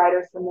other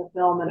writers from the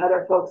film and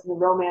other folks in the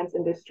romance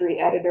industry,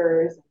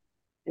 editors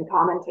and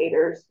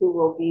commentators who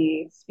will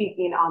be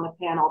speaking on the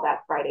panel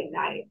that Friday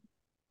night.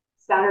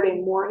 Saturday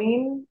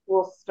morning,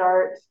 we'll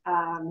start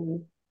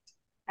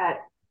at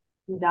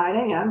 9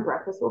 a.m.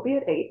 Breakfast will be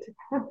at 8,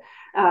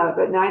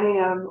 but 9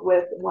 a.m.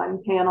 with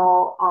one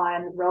panel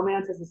on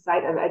romance as a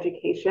site of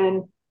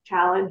education,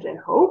 challenge, and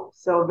hope.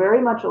 So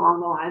very much along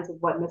the lines of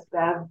what Miss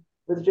Bev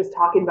was just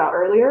talking about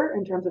earlier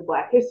in terms of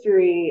Black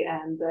history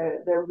and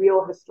the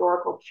real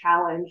historical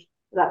challenge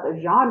that the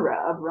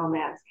genre of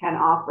romance can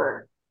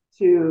offer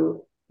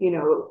to,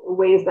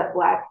 ways that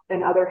Black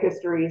and other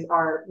histories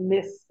are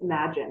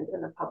misimagined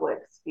in the public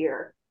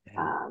sphere,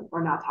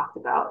 or not talked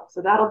about.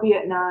 So that'll be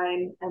at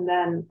 9. And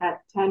then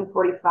at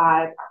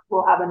 10:45,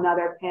 we'll have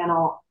another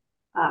panel.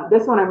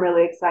 This one I'm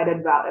really excited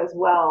about as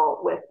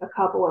well, with a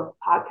couple of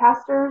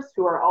podcasters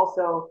who are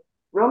also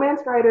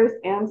romance writers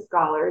and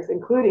scholars,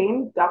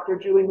 including Dr.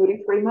 Julie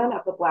Moody Freeman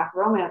of the Black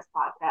Romance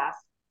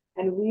Podcast,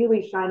 and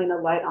really shining a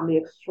light on the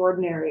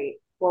extraordinary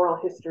oral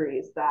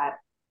histories that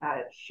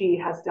she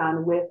has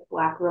done with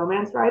Black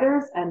romance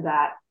writers, and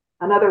that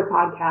another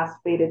podcast,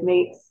 Fated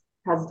Mates,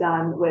 has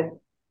done with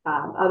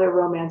other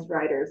romance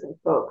writers and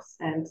folks,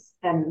 and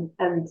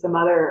some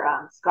other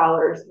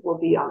scholars will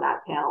be on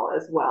that panel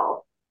as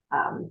well.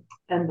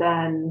 And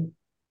then,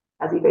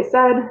 as Ibe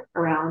said,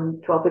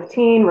 around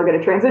 12:15, we're going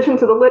to transition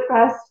to the Lit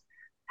Fest,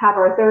 have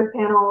our third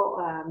panel,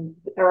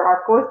 or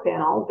our fourth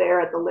panel there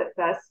at the Lit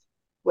Fest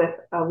with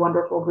a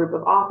wonderful group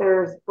of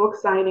authors, book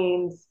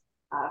signings,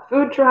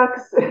 food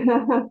trucks,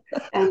 and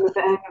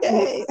then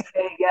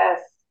yes,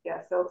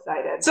 so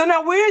excited. So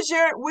now, where's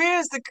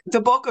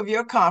the bulk of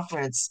your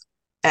conference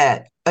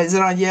at? Is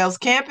it on Yale's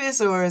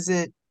campus, or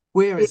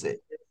where is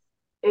it?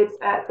 It's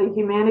at the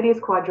Humanities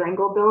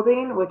Quadrangle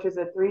building, which is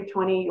at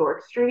 320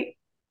 York Street.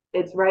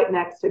 It's right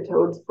next to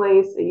Toad's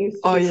Place. It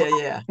used to be.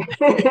 Yeah.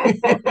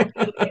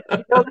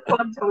 The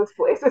club Toad's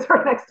Place. It's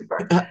right next to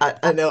her.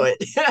 I know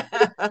it.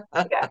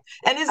 Yeah.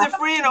 And is it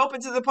free and open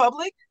to the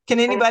public? Can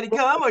anybody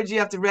come, or do you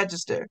have to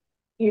register?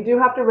 You do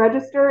have to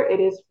register. It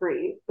is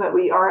free, but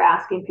we are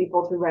asking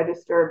people to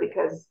register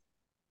because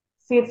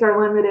seats are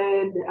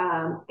limited,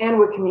 and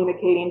we're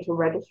communicating to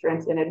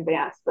registrants in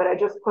advance. But I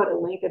just put a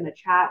link in the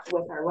chat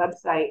with our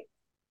website,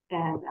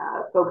 and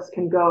folks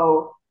can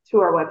go to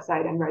our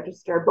website and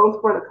register, both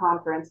for the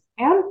conference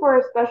and for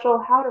a special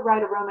How to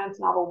Write a Romance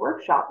Novel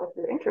workshop, if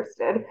you're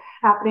interested,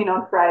 happening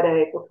on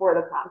Friday before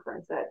the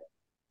conference at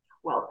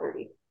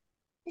 12:30.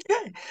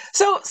 Okay.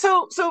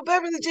 So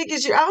Beverly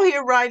Jenkins, you're out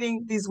here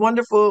writing these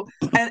wonderful,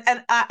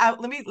 and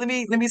let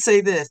me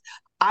say this.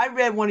 I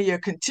read one of your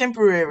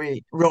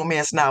contemporary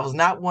romance novels,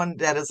 not one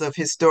that is of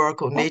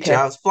historical nature.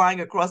 Okay. I was flying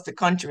across the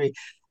country,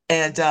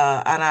 and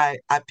I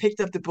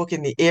picked up the book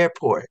in the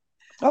airport.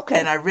 Okay.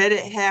 And I read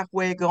it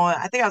halfway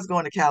I think I was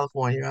going to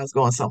California. I was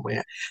going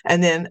somewhere.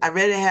 And then I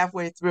read it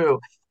halfway through.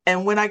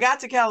 And when I got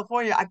to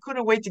California, I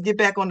couldn't wait to get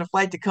back on the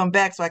flight to come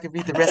back so I could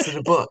read the rest of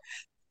the book.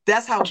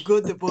 That's how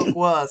good the book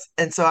was.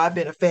 And so I've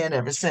been a fan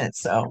ever since.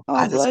 So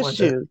I just want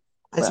to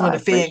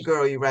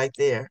fangirl you right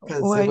there.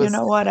 Well, you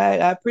know what?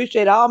 I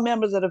appreciate all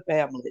members of the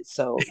family.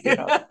 So,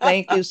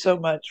 thank you so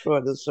much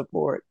for the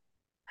support.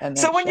 And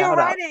so when you're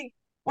writing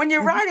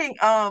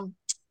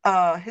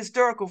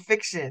historical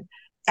fiction,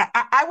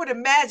 I would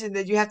imagine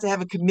that you have to have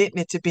a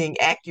commitment to being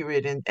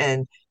accurate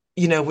and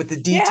with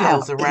the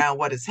details around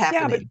what is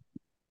happening.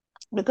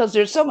 Because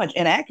there's so much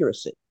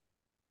inaccuracy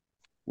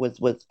with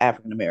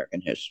African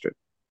American history.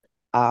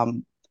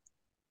 And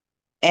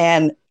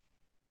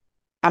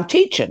I'm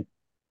teaching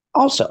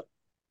also.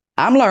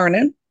 I'm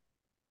learning.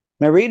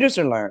 My readers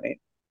are learning.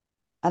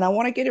 And I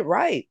want to get it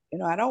right.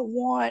 I don't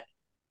want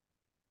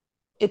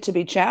it to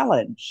be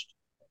challenged.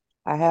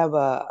 I have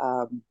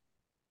and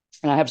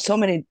I have so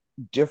many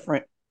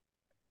different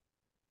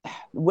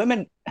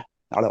women.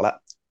 A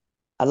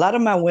lot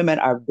of my women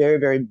are very,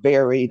 very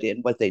varied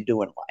in what they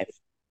do in life.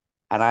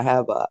 And I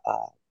have a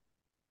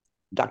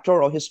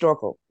doctoral history.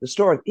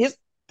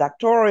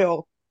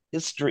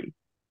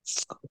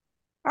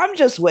 I'm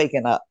just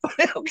waking up.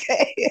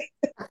 Okay.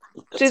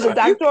 She's a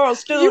doctoral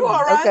student. You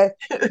all right?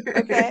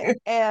 Okay.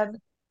 And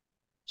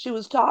she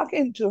was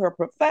talking to her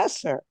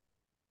professor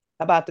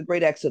about the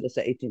Great Exodus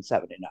of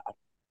 1879,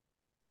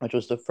 which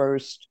was the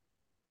first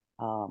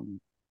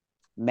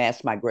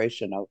mass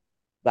migration of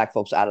Black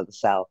folks out of the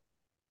South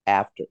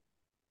after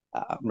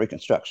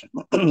Reconstruction.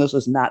 This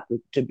is not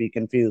to be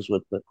confused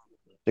with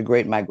the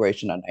Great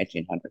Migration of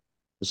 1900.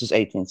 This is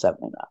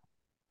 1879.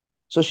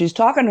 So she's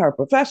talking to her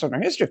professor in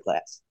her history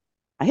class,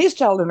 and he's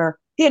telling her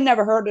he had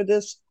never heard of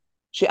this.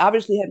 She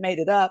obviously had made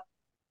it up.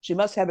 She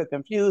must have it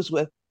confused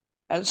with.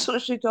 And so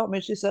she told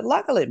me, she said,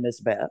 luckily, Miss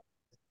Bev,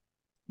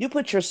 you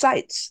put your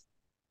cites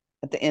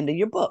at the end of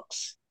your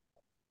books.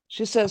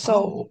 She said,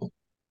 so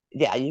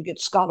yeah, you get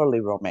scholarly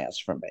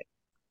romance from me.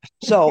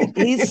 So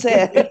he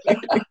said,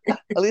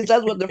 at least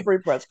that's what the Free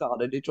Press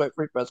called it, Detroit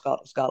Free Press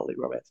called it scholarly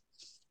romance.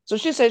 So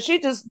she said she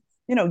just,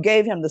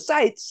 gave him the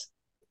cites.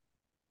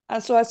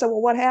 And so I said,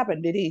 well, what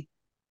happened?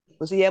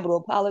 Was he able to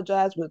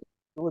apologize with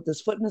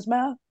his foot in his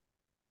mouth?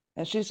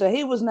 And she said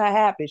he was not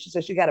happy. She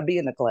said she got to be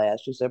in the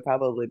class. She said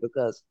probably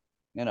because,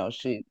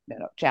 she,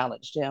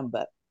 challenged him.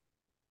 But,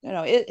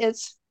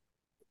 it's,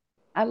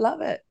 I love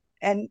it.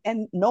 And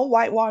no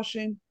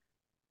whitewashing,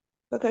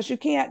 because you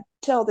can't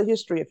tell the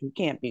history if you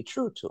can't be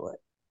true to it.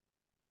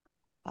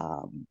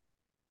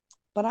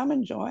 But I'm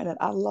enjoying it.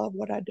 I love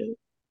what I do.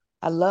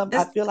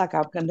 I feel like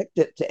I'm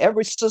connected to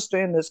every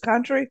sister in this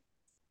country,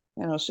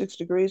 6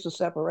 degrees of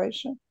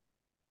separation.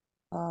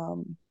 I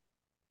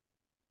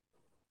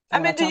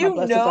mean, do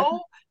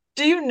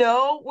you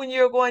know when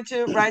you're going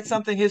to write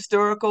something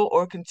historical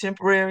or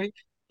contemporary?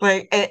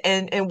 Like,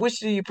 and which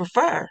do you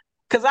prefer?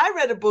 Because I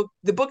read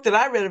the book that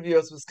I read of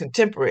yours was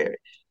contemporary.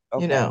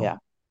 Okay,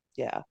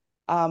 yeah.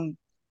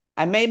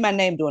 I made my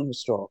name doing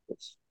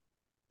historicals.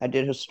 I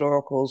did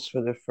historicals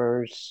for the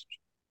first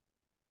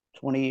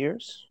 20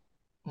 years,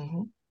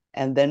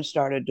 and then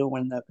started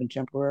doing the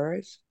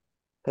contemporaries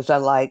because I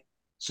like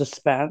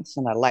suspense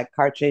and I like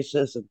car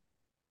chases and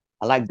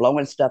I like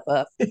blowing stuff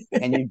up.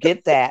 And you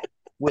get that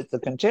with the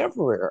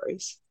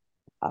contemporaries.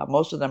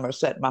 Most of them are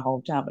set in my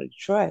hometown of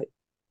Detroit.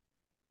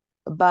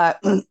 But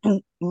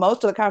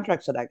most of the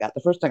contracts that I got,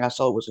 the first thing I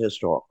sold was a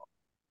historical.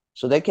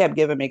 So they kept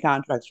giving me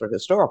contracts for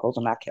historicals,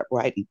 and I kept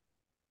writing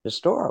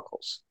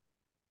historicals.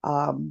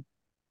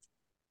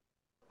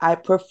 I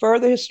prefer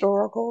the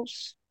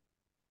historicals.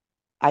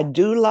 I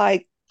do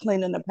like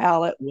cleaning the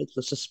palette with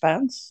the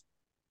suspense.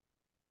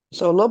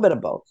 So a little bit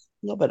of both.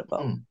 I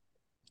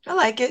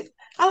like it.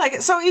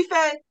 So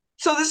Ife,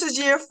 so this is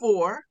year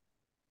 4,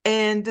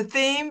 and the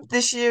theme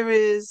this year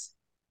is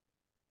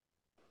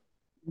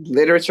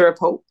literature of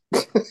hope.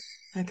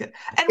 Okay.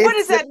 And what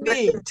does that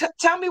mean?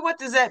 Tell me, what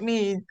does that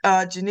mean,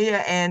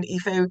 Jania and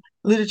Ife,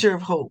 literature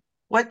of hope?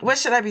 What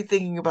should I be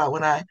thinking about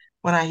when I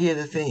hear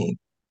the theme?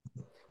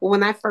 Well,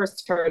 when I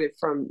first heard it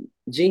from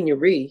Gina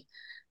Ree,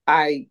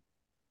 I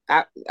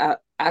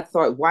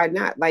thought, why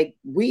not? Like,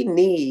 we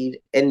need,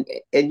 and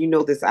you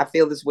know this, I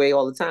feel this way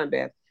all the time,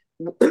 Bev,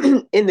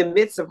 in the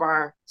midst of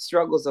our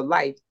struggles of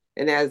life,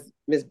 and as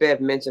Ms.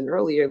 Bev mentioned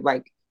earlier,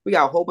 like, we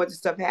got a whole bunch of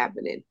stuff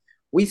happening.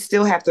 We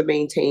still have to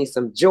maintain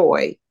some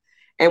joy,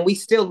 and we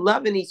still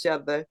loving each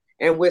other,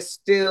 and we're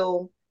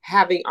still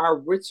having our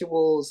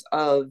rituals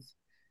of,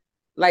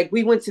 like,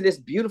 we went to this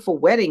beautiful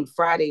wedding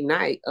Friday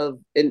night of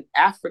an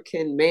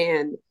African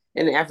man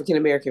and an African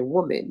American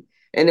woman,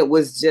 and it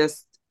was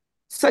just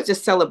such a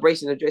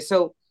celebration of joy.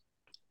 So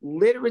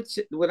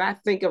literature, when I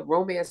think of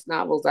romance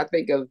novels, I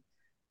think of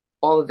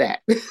all of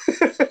that.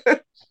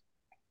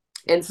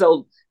 And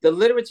so the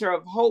literature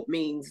of hope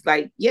means,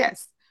 like,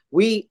 yes,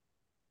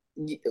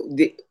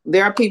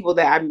 there are people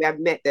that I've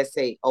met that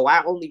say, oh,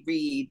 I don't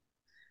read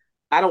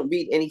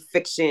any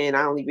fiction.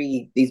 I only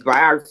read these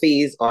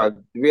biographies or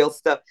real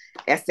stuff,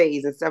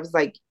 essays and stuff. It's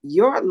like,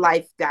 your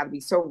life got to be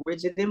so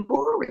rigid and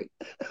boring.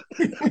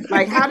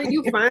 Like, how do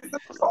you find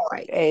some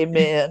joy?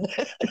 Amen.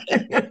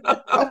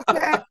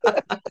 Okay.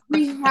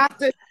 We have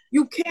to,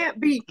 you can't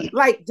be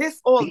like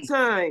this all the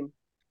time.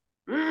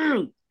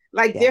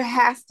 Like, there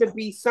has to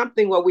be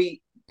something where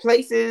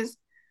places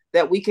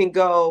that we can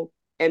go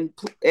and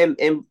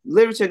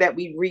literature that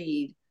we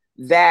read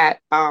that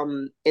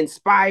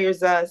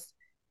inspires us,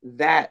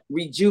 that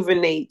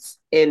rejuvenates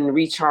and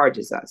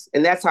recharges us.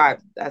 And that's how I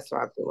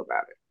feel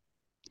about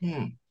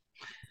it.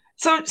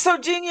 So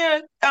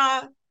Gina,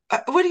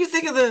 what do you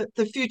think of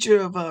the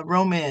future of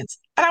romance?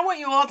 And I want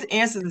you all to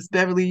answer this,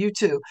 Beverly, you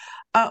too.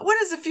 What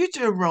is the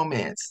future of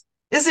romance?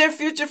 Is there a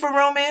future for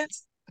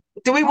romance?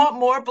 Do we want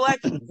more Black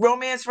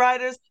romance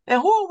writers? And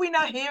who are we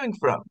not hearing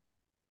from?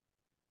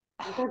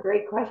 These are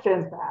great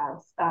questions,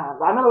 Babz. I'm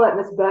going to let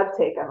Miss Bev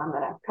take them. I'm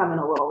going to come in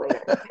a little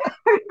later.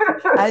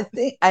 I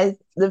think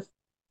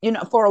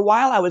for a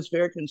while I was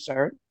very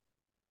concerned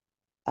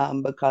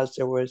because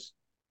there was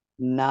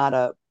not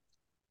a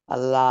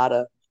lot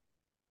of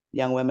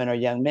young women or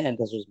young men,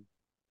 because there's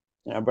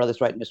brothers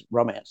writing this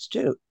romance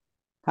too,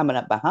 coming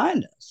up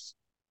behind us.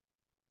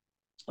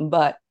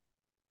 But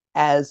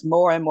as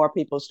more and more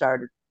people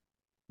started,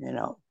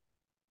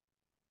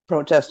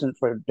 protesting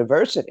for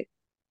diversity,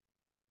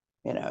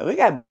 we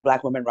got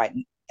Black women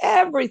writing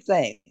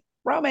everything.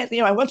 Romance,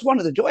 and what's one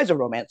of the joys of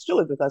romance too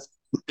is because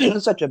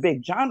it's such a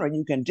big genre.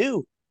 You can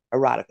do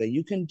erotica,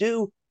 you can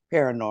do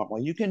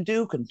paranormal, you can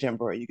do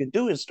contemporary, you can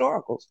do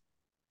historicals,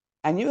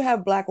 and you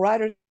have Black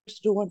writers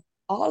doing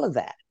all of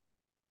that.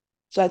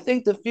 So I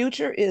think the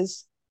future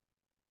is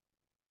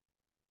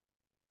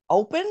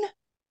open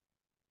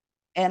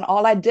and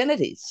all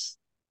identities,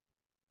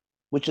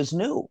 which is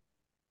new.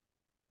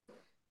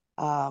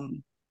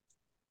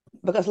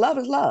 Because love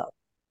is love.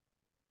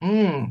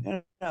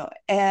 Mm.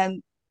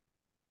 And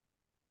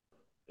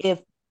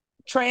if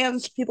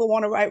trans people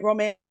want to write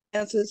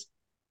romances,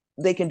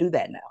 they can do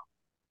that now.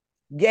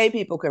 Gay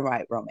people can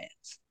write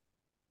romance.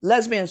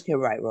 Lesbians can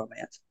write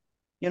romance.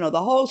 The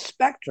whole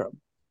spectrum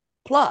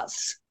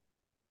plus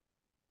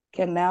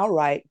can now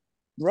write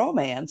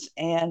romance.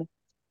 And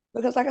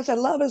because, like I said,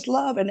 love is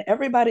love, and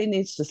everybody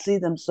needs to see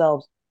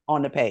themselves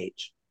on the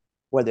page,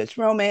 whether it's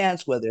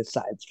romance, whether it's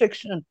science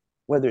fiction,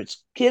 whether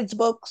it's kids'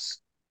 books.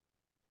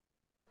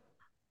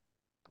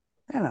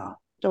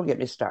 Don't get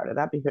me started.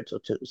 I'll be here till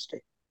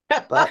Tuesday.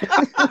 But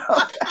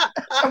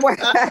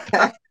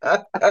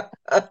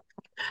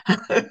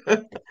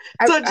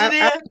So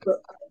Jania,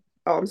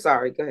 I'm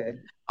sorry. Go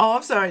ahead. Oh,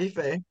 I'm sorry,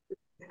 Ife.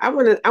 I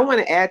want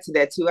to add to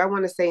that too. I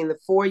want to say in the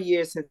 4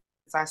 years since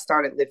I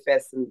started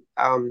LiveFest,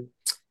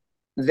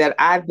 that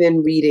I've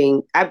been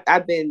reading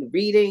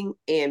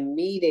and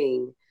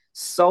meeting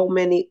so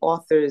many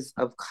authors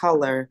of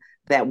color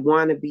that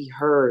want to be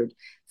heard.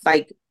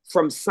 Like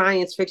from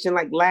science fiction,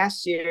 like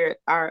last year,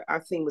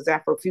 our theme was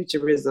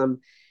Afrofuturism.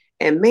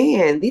 And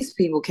man, these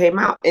people came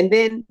out. And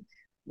then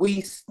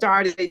we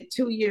started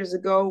 2 years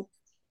ago,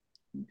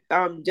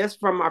 just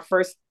from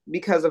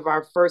because of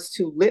our first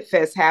two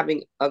LitFests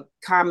having a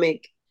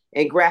comic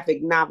and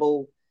graphic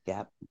novel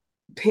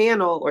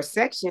panel or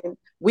section.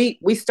 We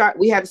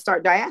had to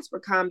start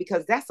DiasporaCon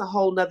because that's a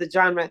whole nother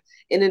genre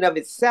in and of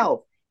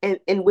itself.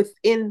 And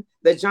within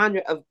the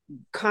genre of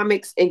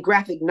comics and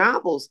graphic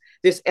novels,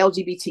 there's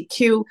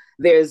LGBTQ,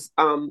 there's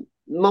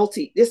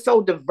it's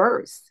so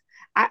diverse.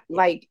 I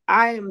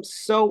am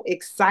so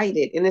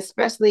excited, and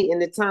especially in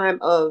the time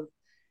of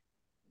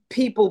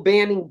people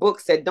banning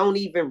books that don't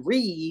even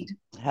read.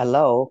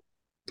 Hello.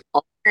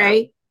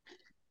 Okay.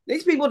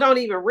 These people don't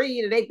even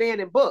read and they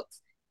banning books.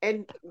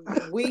 And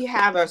we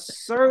have a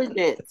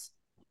surgence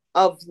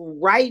of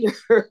writers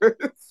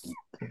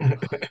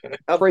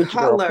of preach,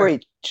 color, girl,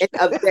 preach. And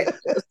of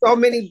so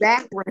many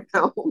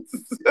backgrounds.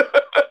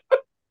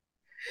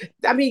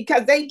 I mean,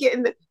 because they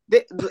getting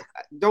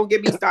don't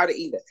get me started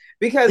either.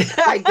 Because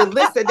like the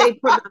list that they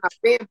put on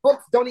banned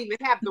books don't even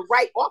have the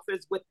right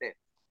authors with them.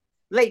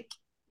 Like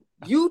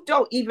you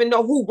don't even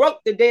know who wrote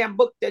the damn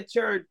book that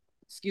you're,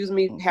 excuse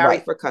me, Harry,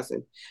 for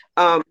cussing.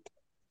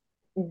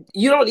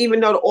 You don't even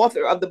know the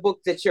author of the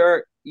book that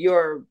you're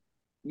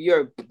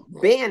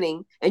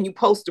banning, and you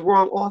post the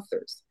wrong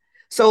authors.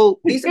 So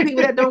these are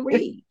people that don't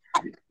read.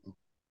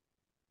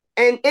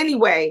 And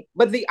anyway,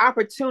 but the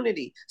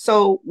opportunity.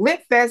 So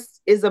LitFest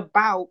is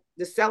about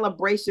the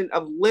celebration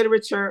of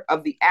literature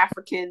of the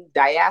African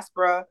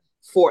diaspora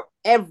for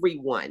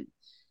everyone.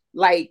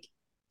 Like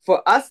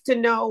for us to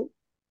know,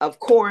 of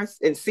course,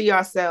 and see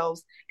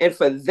ourselves, and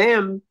for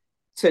them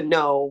to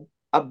know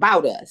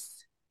about us.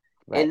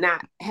 Right. And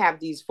not have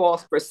these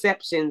false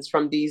perceptions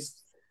from these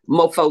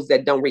mofos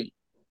that don't read,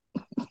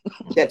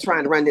 that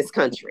trying to run this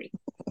country.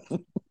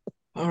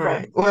 All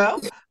right. Well,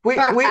 we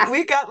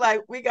got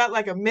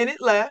like a minute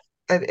left,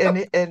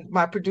 and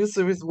my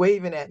producer is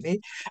waving at me.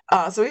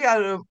 So we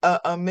got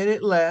a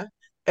minute left,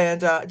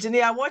 and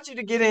Jania, I want you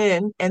to get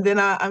in, and then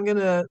I'm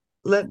gonna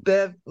let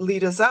Bev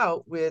lead us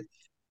out with,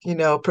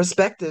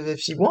 perspective if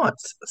she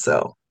wants.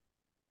 So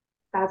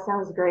that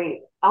sounds great.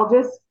 I'll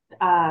just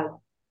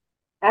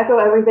echo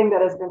everything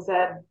that has been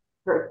said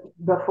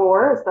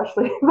before,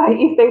 especially by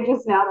Ife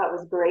just now. That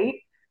was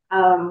great.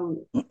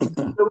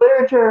 The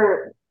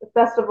Literature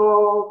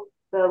Festival,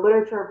 the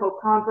Literature of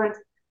Hope Conference,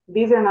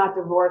 these are not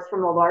divorced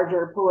from the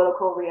larger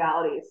political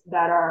realities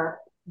that are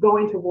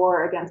going to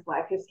war against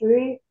Black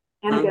history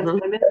and against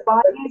women's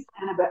bodies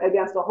and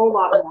against a whole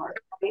lot more.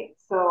 Right?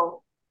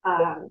 So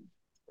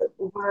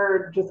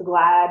we're just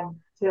glad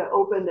to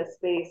open this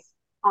space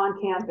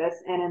on campus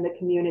and in the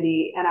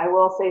community. And I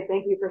will say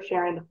thank you for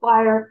sharing the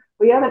flyer.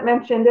 We haven't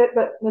mentioned it,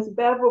 but Ms.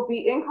 Bev will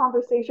be in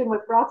conversation with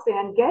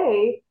Roxanne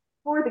Gay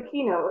for the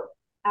keynote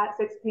at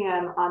 6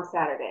 p.m. on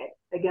Saturday.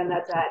 Again,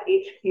 that's at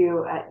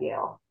HQ at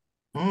Yale.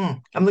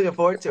 I'm looking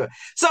forward to it.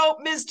 So,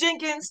 Ms.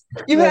 Jenkins,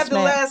 you have the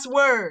last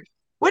word.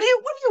 What do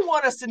you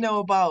want us to know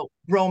about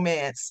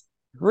romance?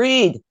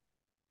 Read.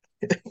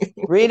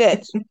 Read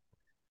it.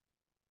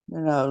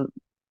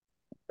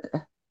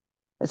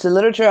 It's a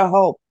literature of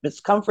hope. It's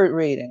comfort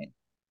reading.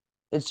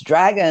 It's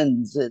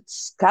dragons.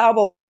 It's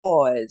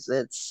cowboys.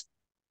 It's,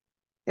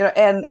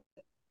 and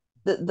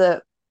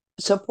the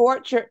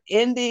support your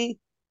indie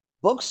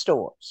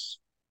bookstores.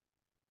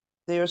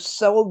 They're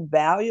so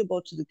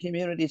valuable to the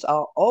communities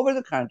all over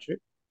the country.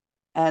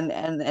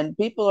 And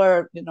people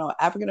are,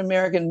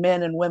 African-American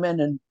men and women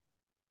and,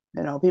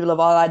 people of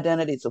all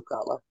identities of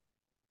color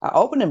are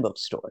opening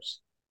bookstores.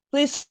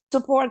 Please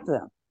support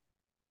them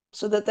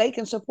so that they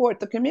can support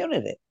the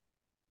community.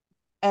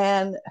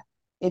 And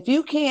if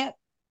you can't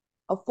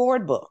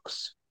afford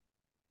books,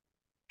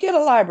 get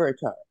a library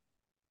card.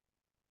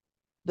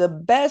 The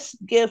best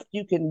gift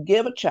you can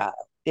give a child,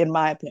 in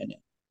my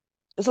opinion,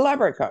 is a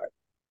library card.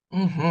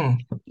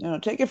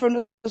 Take it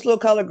from this little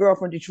colored girl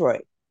from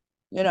Detroit.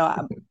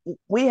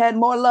 We had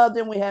more love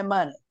than we had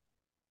money.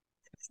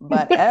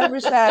 But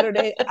every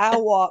Saturday, I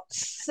walked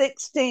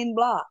 16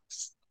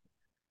 blocks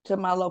to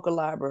my local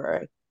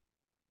library.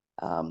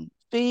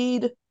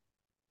 Feed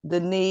the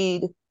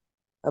need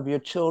of your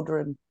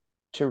children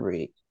to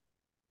read.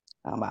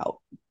 I'm out.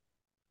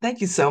 Thank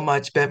you so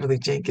much, Beverly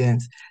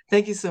Jenkins.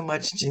 Thank you so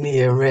much,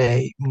 Jania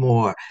Ray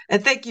Moore.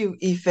 And thank you,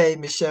 Ife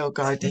Michelle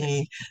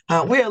Gardine.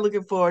 We are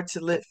looking forward to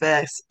Lit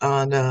Fest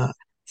on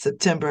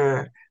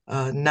September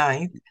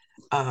 9th.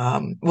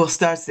 We'll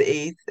start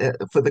the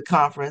 8th for the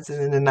conference, and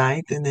then the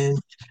 9th, and then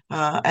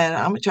and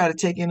I'm gonna try to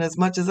take in as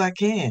much as I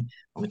can.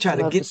 I'm gonna try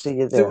to get see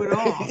you through there. it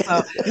all.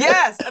 So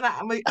yes, and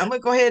I'm gonna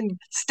go ahead and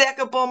stack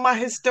up on my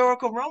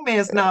historical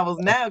romance novels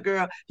now,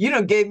 girl. You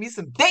done gave me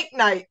some date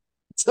night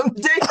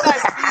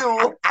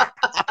fuel.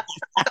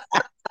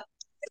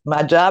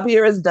 My job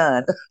here is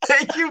done.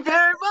 Thank you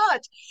very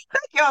much.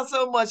 Thank y'all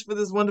so much for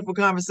this wonderful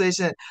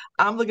conversation.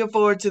 I'm looking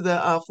forward to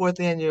the fourth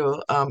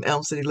annual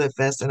Elm City Lit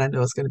Fest, and I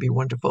know it's going to be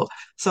wonderful.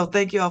 So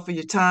thank you all for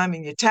your time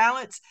and your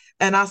talents,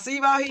 and I'll see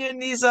you out here in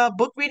these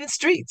book reading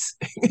streets.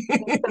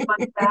 Thanks so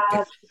much,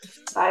 Babz.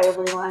 Bye,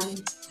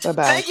 everyone.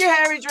 Bye-bye. Thank you,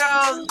 Harry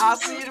Drones. I'll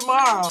see you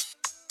tomorrow.